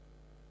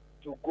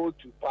to go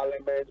to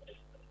Parliament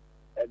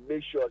and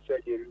make sure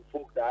that they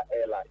revoke that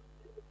airline.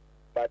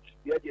 But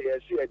yeah,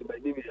 see, my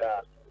name is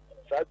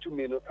 2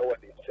 minutes hour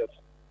themselves.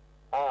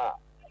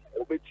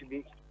 Obey to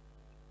me,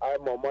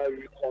 I'm on my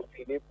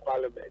reconvene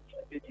Parliament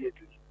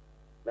immediately.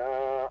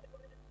 Now,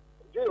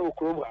 J.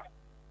 Okroma,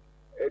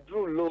 a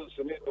drew loans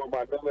to me, no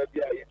matter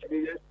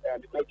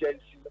an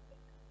emergency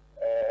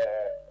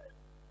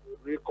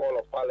recall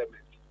of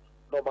Parliament,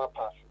 no more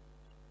passing.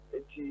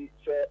 nti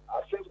sɛ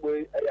asɛm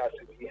wei ɛyɛ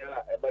asɛm hia a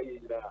ɛma yɛ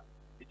nyinaa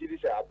ɛgye di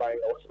sɛ aban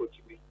ɔsɛ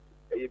ɔtumi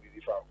ɛyɛ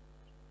biribi fa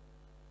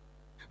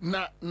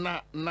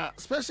na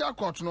special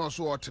court no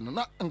so wɔte no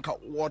na nka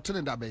wɔte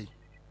ne dabɛyi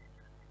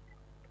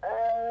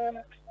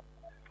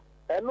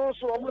ɛno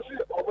nso ɔmo si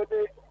ɔmo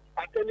de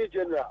attorney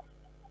general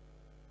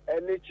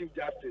ɛne chief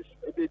justice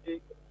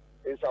ebedi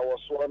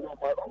nsawɔsoɔ no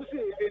but ɔmo si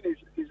even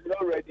is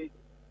not ready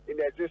in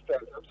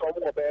existence nso ɔmo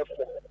wɔ bɛyɛ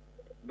fɔ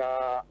na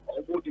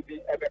ɔmo de bi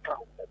ɛbɛka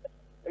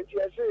nti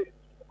ɛsɛ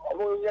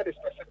ɔmo nyɛ the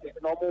specific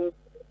na ɔmo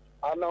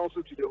announce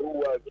to the whole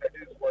world that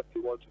this is what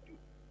they want to do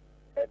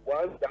and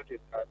once that is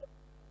done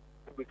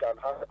we can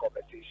have a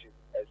conversation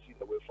and see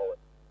the way forward.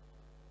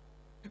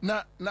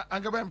 Na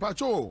Angaba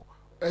Mpacho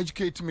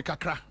educate me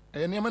kakra.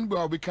 Nneɛma no bi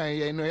a obi kan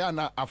yɛ no ya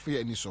na afa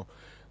ani so.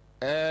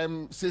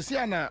 Sesi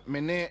ana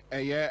mene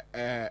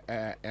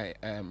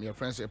your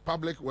friends a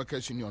public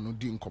workers union no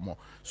di nkomo.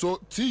 So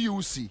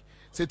TUC,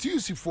 say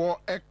TUC for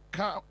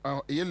eka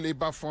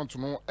labor front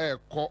no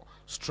ko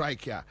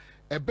strike ya.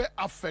 Ebe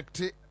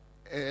affect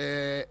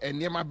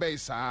nneɛma bɛyɛ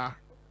saa,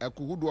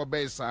 ɛkuhudu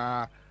ɔbɛyɛ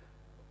saa.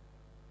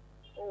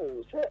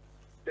 Oh, sir.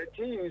 The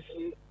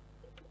TUC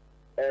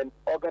and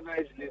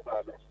organized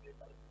labor,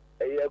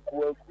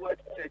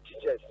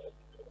 teachers,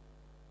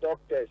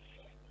 doctors,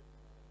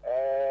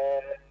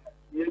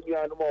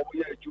 internal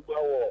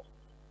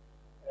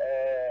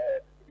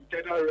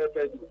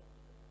revenue,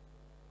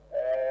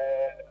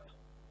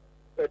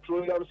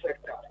 petroleum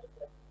sector,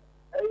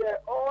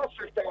 all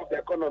sectors of the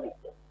economy,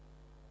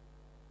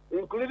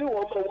 including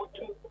one more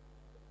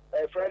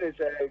friend is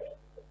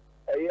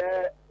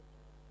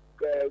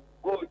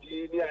gold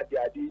near the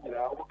idea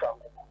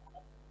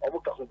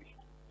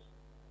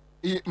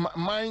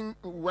Mine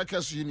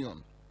Workers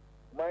Union.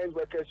 Mine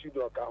Workers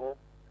Union,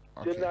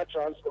 General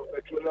Transport,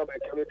 Petroleum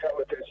and Chemical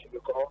Workers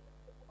Union,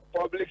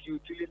 Public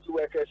Utility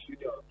Workers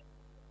Union,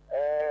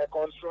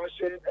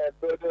 Construction and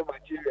Building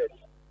Materials,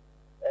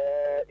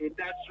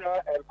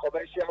 Industrial and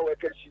Commercial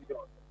Workers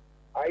Union,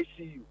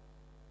 ICU.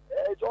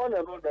 It's on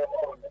and on and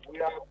on. We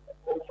have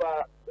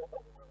over,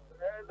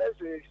 let's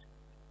say,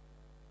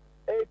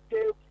 80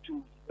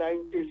 to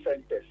 90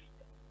 centers.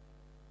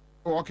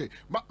 Oh, okay,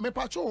 but me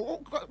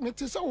pacho, me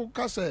tisa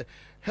uka say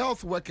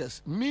health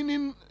workers,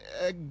 meaning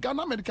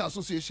Ghana Medical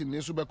Association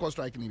is super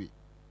strike ni.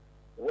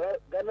 Well,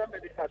 Ghana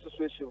Medical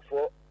Association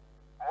for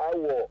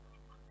our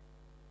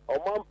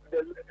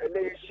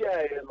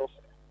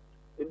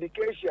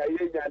indication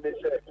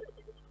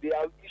they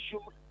have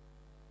issued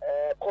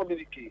a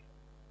communique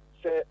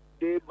say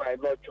they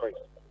might not join.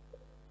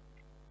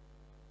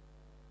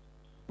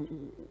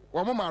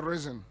 What my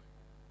reason?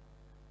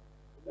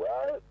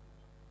 Well,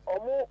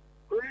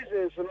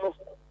 reasons,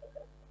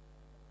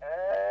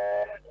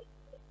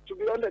 to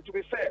be honest, to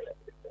be fair,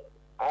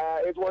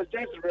 it was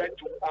just read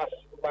to us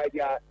by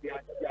their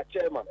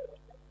chairman.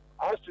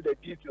 As to the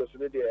details, I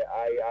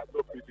have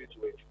no privy to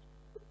it.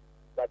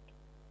 But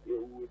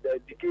the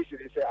indication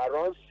is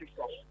around 6th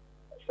of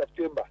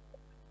September,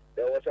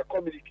 there was a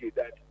communique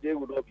that they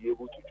will not be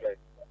able to join.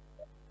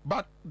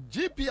 But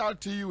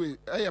GPRTU is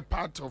a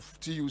part of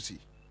TUC.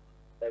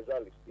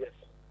 Exactly, yes.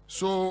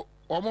 So,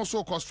 almost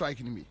so cost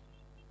striking me.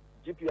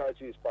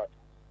 GPRTU is part.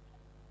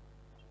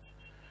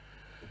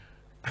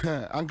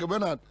 Uncle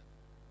Bernard.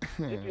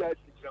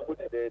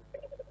 GPRTU is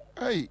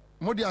hey,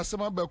 Modi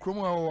Asema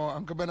Bekromo or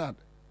Uncle Bernard.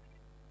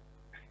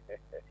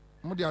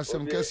 Modi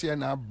Asem Kessia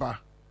na ba.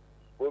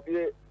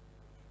 Bobie,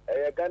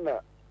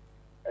 Ghana,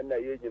 and the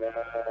Yajina,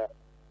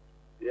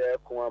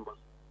 Kwama.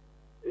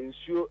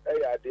 Ensure a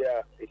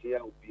idea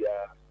here will be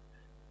a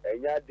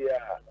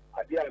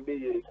idea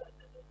me.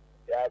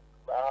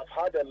 I've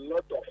had a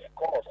lot of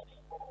costs,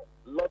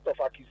 lot of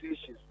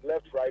accusations,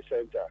 left, right,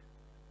 center.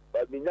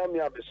 But Minyami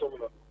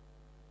Abesomo,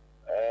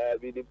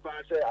 the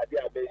past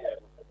idea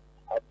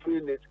I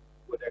bring it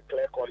with a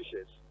clear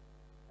conscience.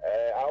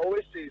 I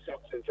always say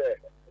something fair.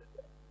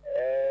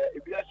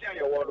 If you are saying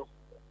you want to,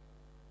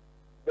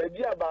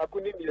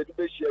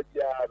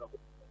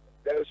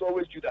 there is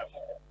always Judas.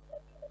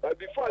 But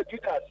before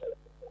Judas,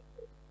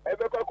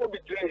 everyone could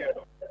betray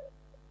you.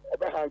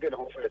 Ever hanging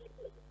on first.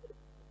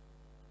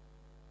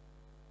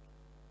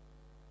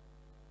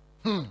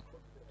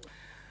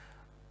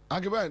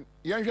 Again,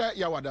 Yanja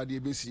Yawada de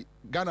Bisi,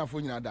 Ghana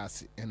for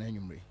Dasi, and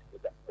Enumerate.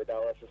 But I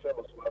was a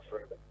seven to my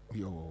friend.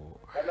 Yo.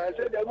 And I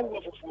said, I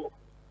move for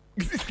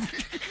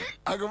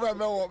Again,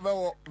 no,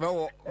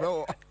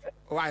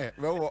 why,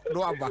 no,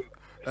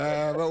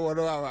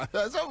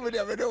 somebody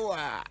ever know.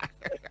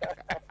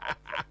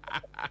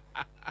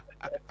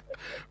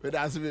 But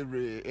that's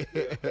me.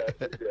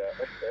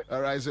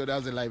 All right, so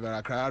that's a live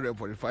Accra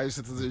 45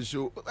 Citizen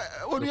Show.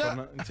 I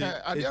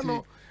don't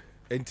know.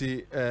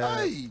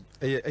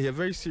 A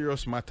very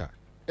serious matter.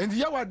 And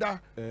Yawada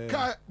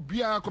can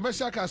be a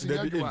commercial cast.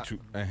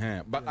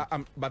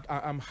 But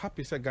I'm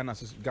happy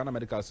that Ghana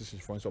Medical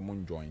Association for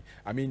someone join.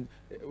 I mean,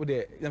 with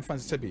the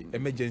infants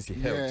emergency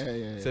health,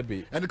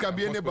 and it can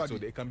be anybody.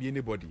 It can be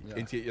anybody.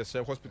 And yes,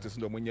 hospitals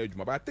no money.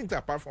 But I think that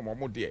apart from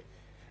more there,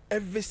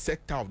 every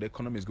sector of the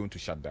economy is going to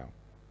shut down.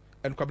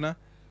 And Kwabena,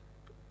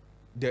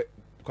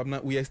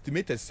 Kwabena, we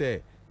estimated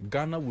say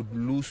Ghana would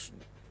lose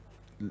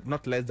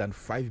not less than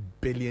 5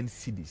 billion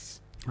cedis.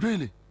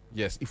 Really?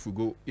 Yes, if we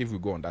go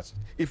on that,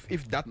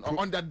 if that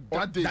on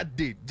that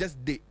day,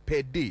 just day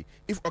per day,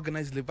 if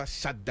organized labor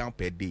shut down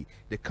per day,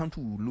 the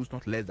country will lose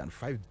not less than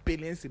 5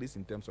 billion cedis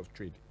in terms of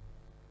trade.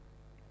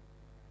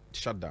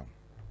 Shut down.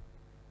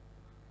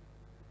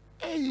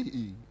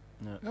 Hey,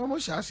 no more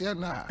shasya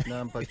na.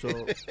 Na mpacho,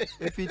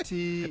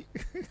 FT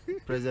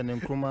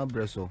President Nkrumah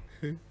Bresso,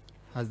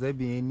 has there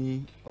been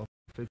any of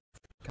it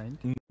kind?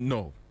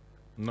 No,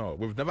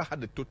 we've never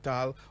had a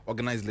total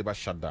organized labor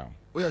shutdown.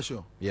 Oh yeah,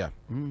 sure. Yeah.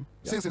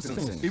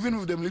 Since even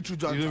with the military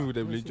junta. Even with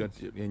the military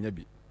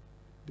junta.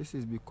 This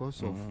is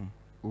because of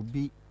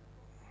Obi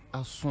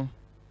Asun.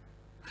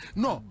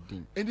 No,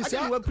 and this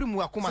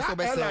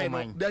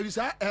airline, there is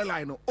an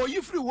airline. Oh,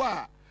 you free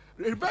wa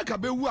Rebecca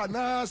Bewa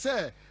na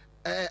say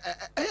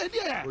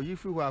oh, you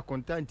free wa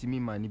content me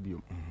money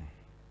bio.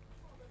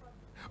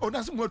 Oh,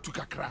 that's more to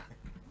kakra.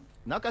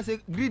 Now can say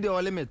greed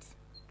our limit.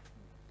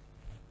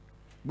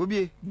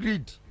 Bobie,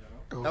 greed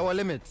our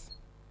limit.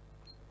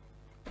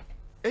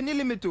 Any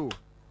limit oh,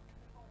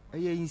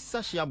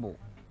 insatiable.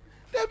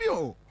 There be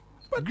oh,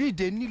 but greed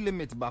any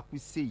limit back we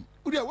say.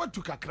 Udia what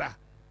to kakra?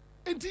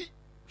 Enti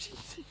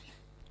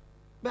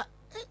but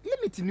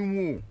limit ni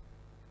mu.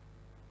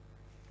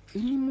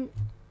 Enimu.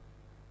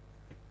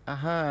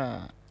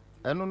 Aha.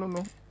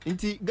 No.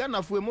 Inti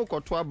Ghana fu emo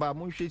koto aba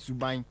mo hwe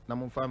suban na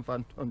mo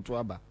famfa nto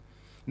aba.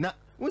 Na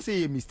won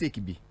say mistake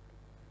bi.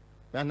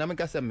 Na me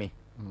ka se me.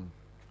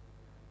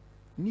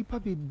 Nipa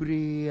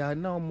bebre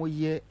ana mo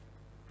ye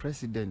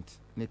president,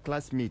 ne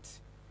classmates,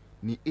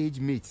 ne age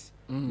mates.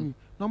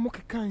 Na mo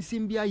ka kan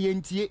sim bia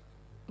yentie.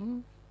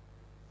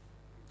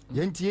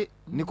 Yentie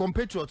ne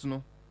compatriots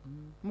no.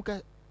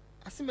 Muka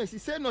asimesi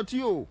say not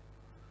you.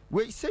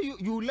 We say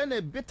you learn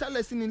a better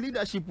lesson in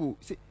leadership.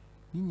 Say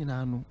ni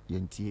nyina no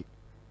yentie.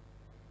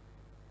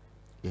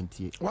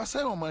 What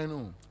say on mine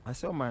no? I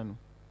say on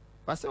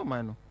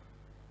mine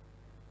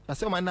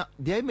na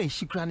there may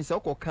shikra ni say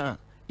okoka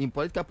in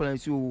political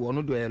policy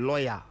ono do a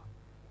lawyer.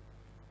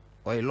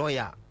 Or a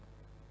lawyer.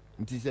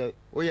 It is a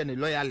oye ne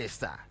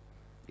loyalist.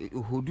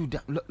 Who do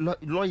that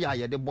lawyer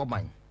ye de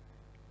boman.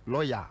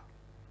 Lawyer.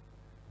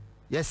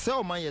 Yes,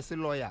 sir, man, yes,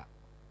 lawyer.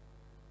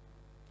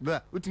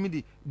 But what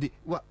me the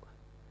what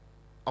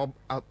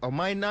a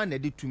minor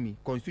did to me,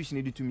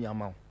 constitution did to me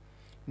amount.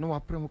 No, I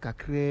pray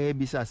kakre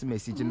bisa se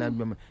message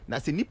na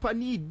se nipa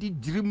ni di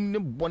dream ne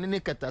bone ne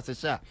kata se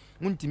sha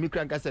untimi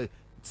kranka se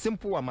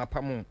simple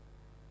amapamo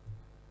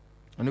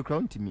ono kra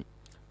untimi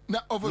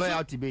na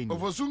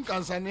oversoon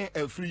kansane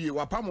free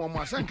wapamo mo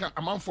asanka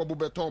amanfo bo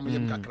beto mo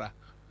yem kakra.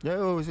 Yeah,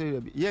 oh,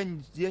 say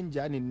yen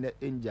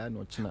enja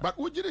no china. But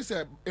would you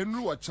say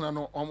enru wa china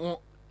no omo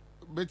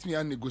bet me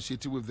and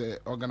negotiate with the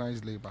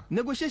organized labor?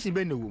 Negotiation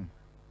be no wom.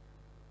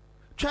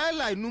 Trial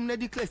line num na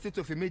declare state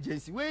of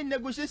emergency. When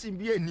negotiation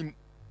be anim.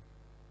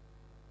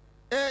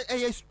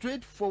 A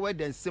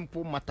straightforward and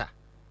simple matter.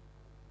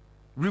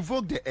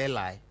 Revoke the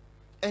LI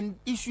and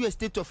issue a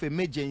state of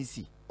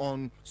emergency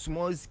on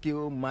small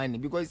scale mining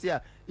because yeah,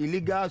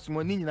 illegal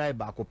small ni na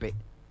ba kope.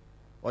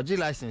 Oji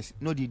license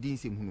no di din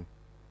sem hunu.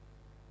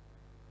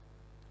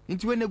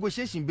 Into a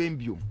negotiation ben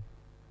biom.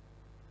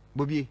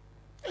 Bobie.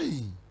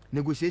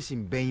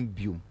 Negotiation ben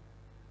biom.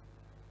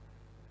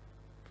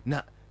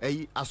 Na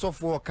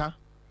asofo oka,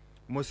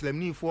 Muslim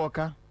ni fo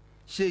oka,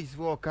 sheikhs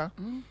fo oka,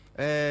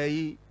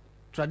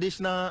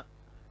 traditional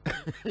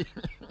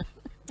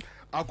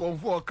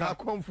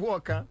akonfo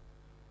oka.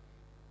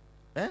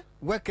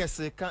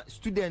 Workers ka,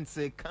 students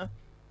ka,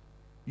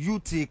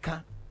 youth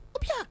ka.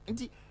 Obia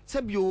nti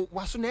sebio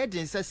waso na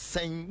eden se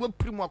san, we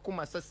primo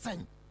akoma se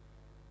san.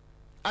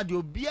 Ade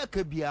obia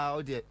ka bia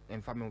o de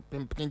enfam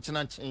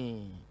pinchina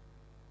chin.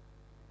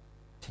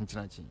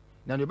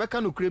 Na no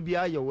beka no kre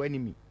bia your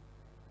enemy.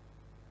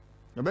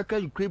 No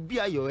beka you kre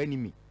bia your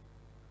enemy.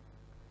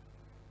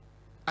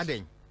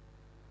 Aden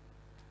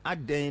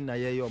na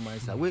ye your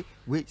mansa. We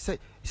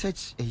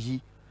such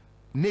a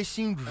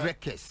nation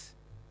wreckers.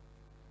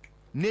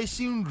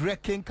 Nation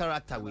wrecking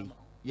character we.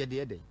 Ye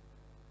de.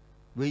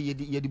 We ye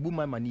di bu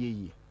man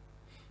ye.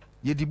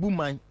 Ye di bu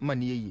man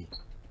ye.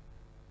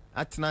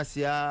 Atna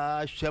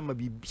sia hwema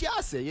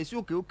bibia se yes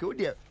okay o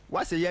de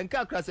wa se yenka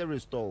akra se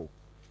restore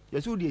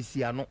yes o de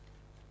sia no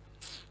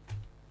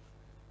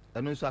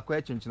anu so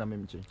akwa chinchina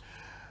memche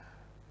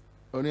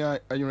oni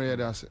anyure ya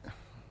das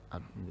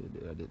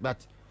but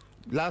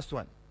last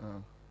one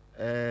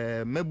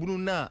mebunu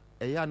na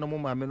eya no mo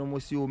ma me no mo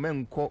si o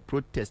menko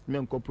protest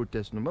no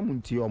mamu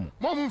nti omo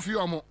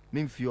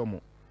mfi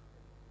omo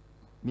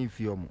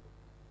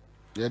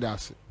ya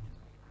das.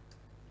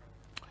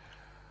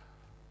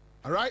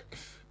 All right.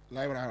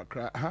 Live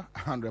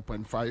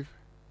 100.5.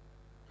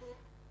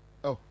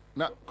 Oh,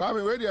 now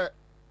Kwame, where the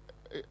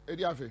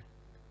Ediafe?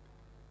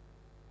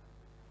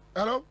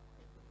 Hello?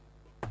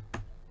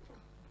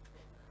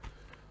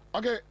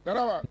 Okay,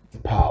 Narawa.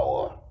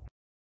 Power.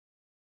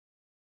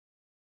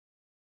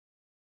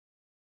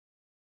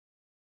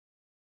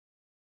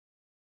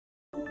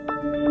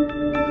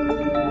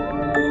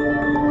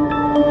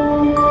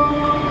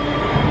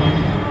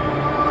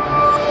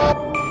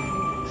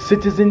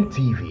 Citizen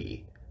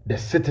TV, the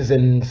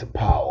citizen's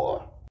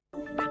power.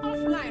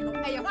 Offline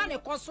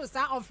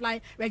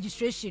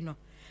registration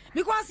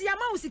because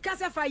yama usika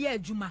se fa ye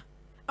adwuma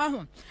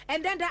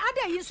and then the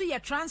other issue your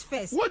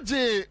transfers what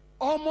they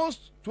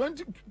almost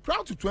 20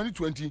 prior to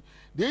 2020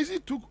 they easily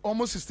took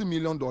almost $60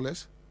 million.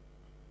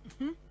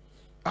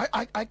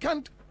 I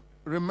can't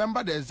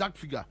remember the exact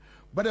figure,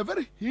 but a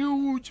very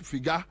huge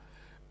figure.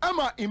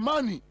 Emma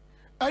Imani,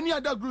 any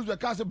other groups that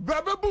can say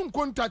brother boom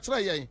contact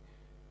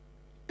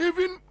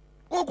even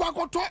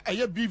Okwakoto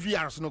a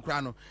BVRs no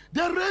crano.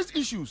 They raised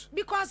issues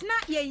because now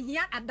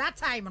here at that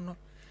time no.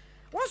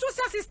 Once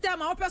we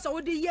system our person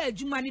with the year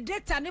juma ni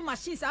data ni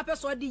machines our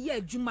person the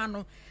year juma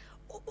no.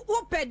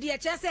 Open the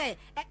say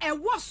e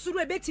was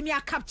through betimi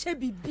a capture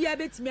bibia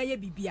betimi aye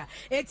bibia.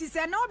 It is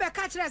now be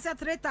catch us at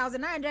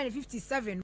 3,957.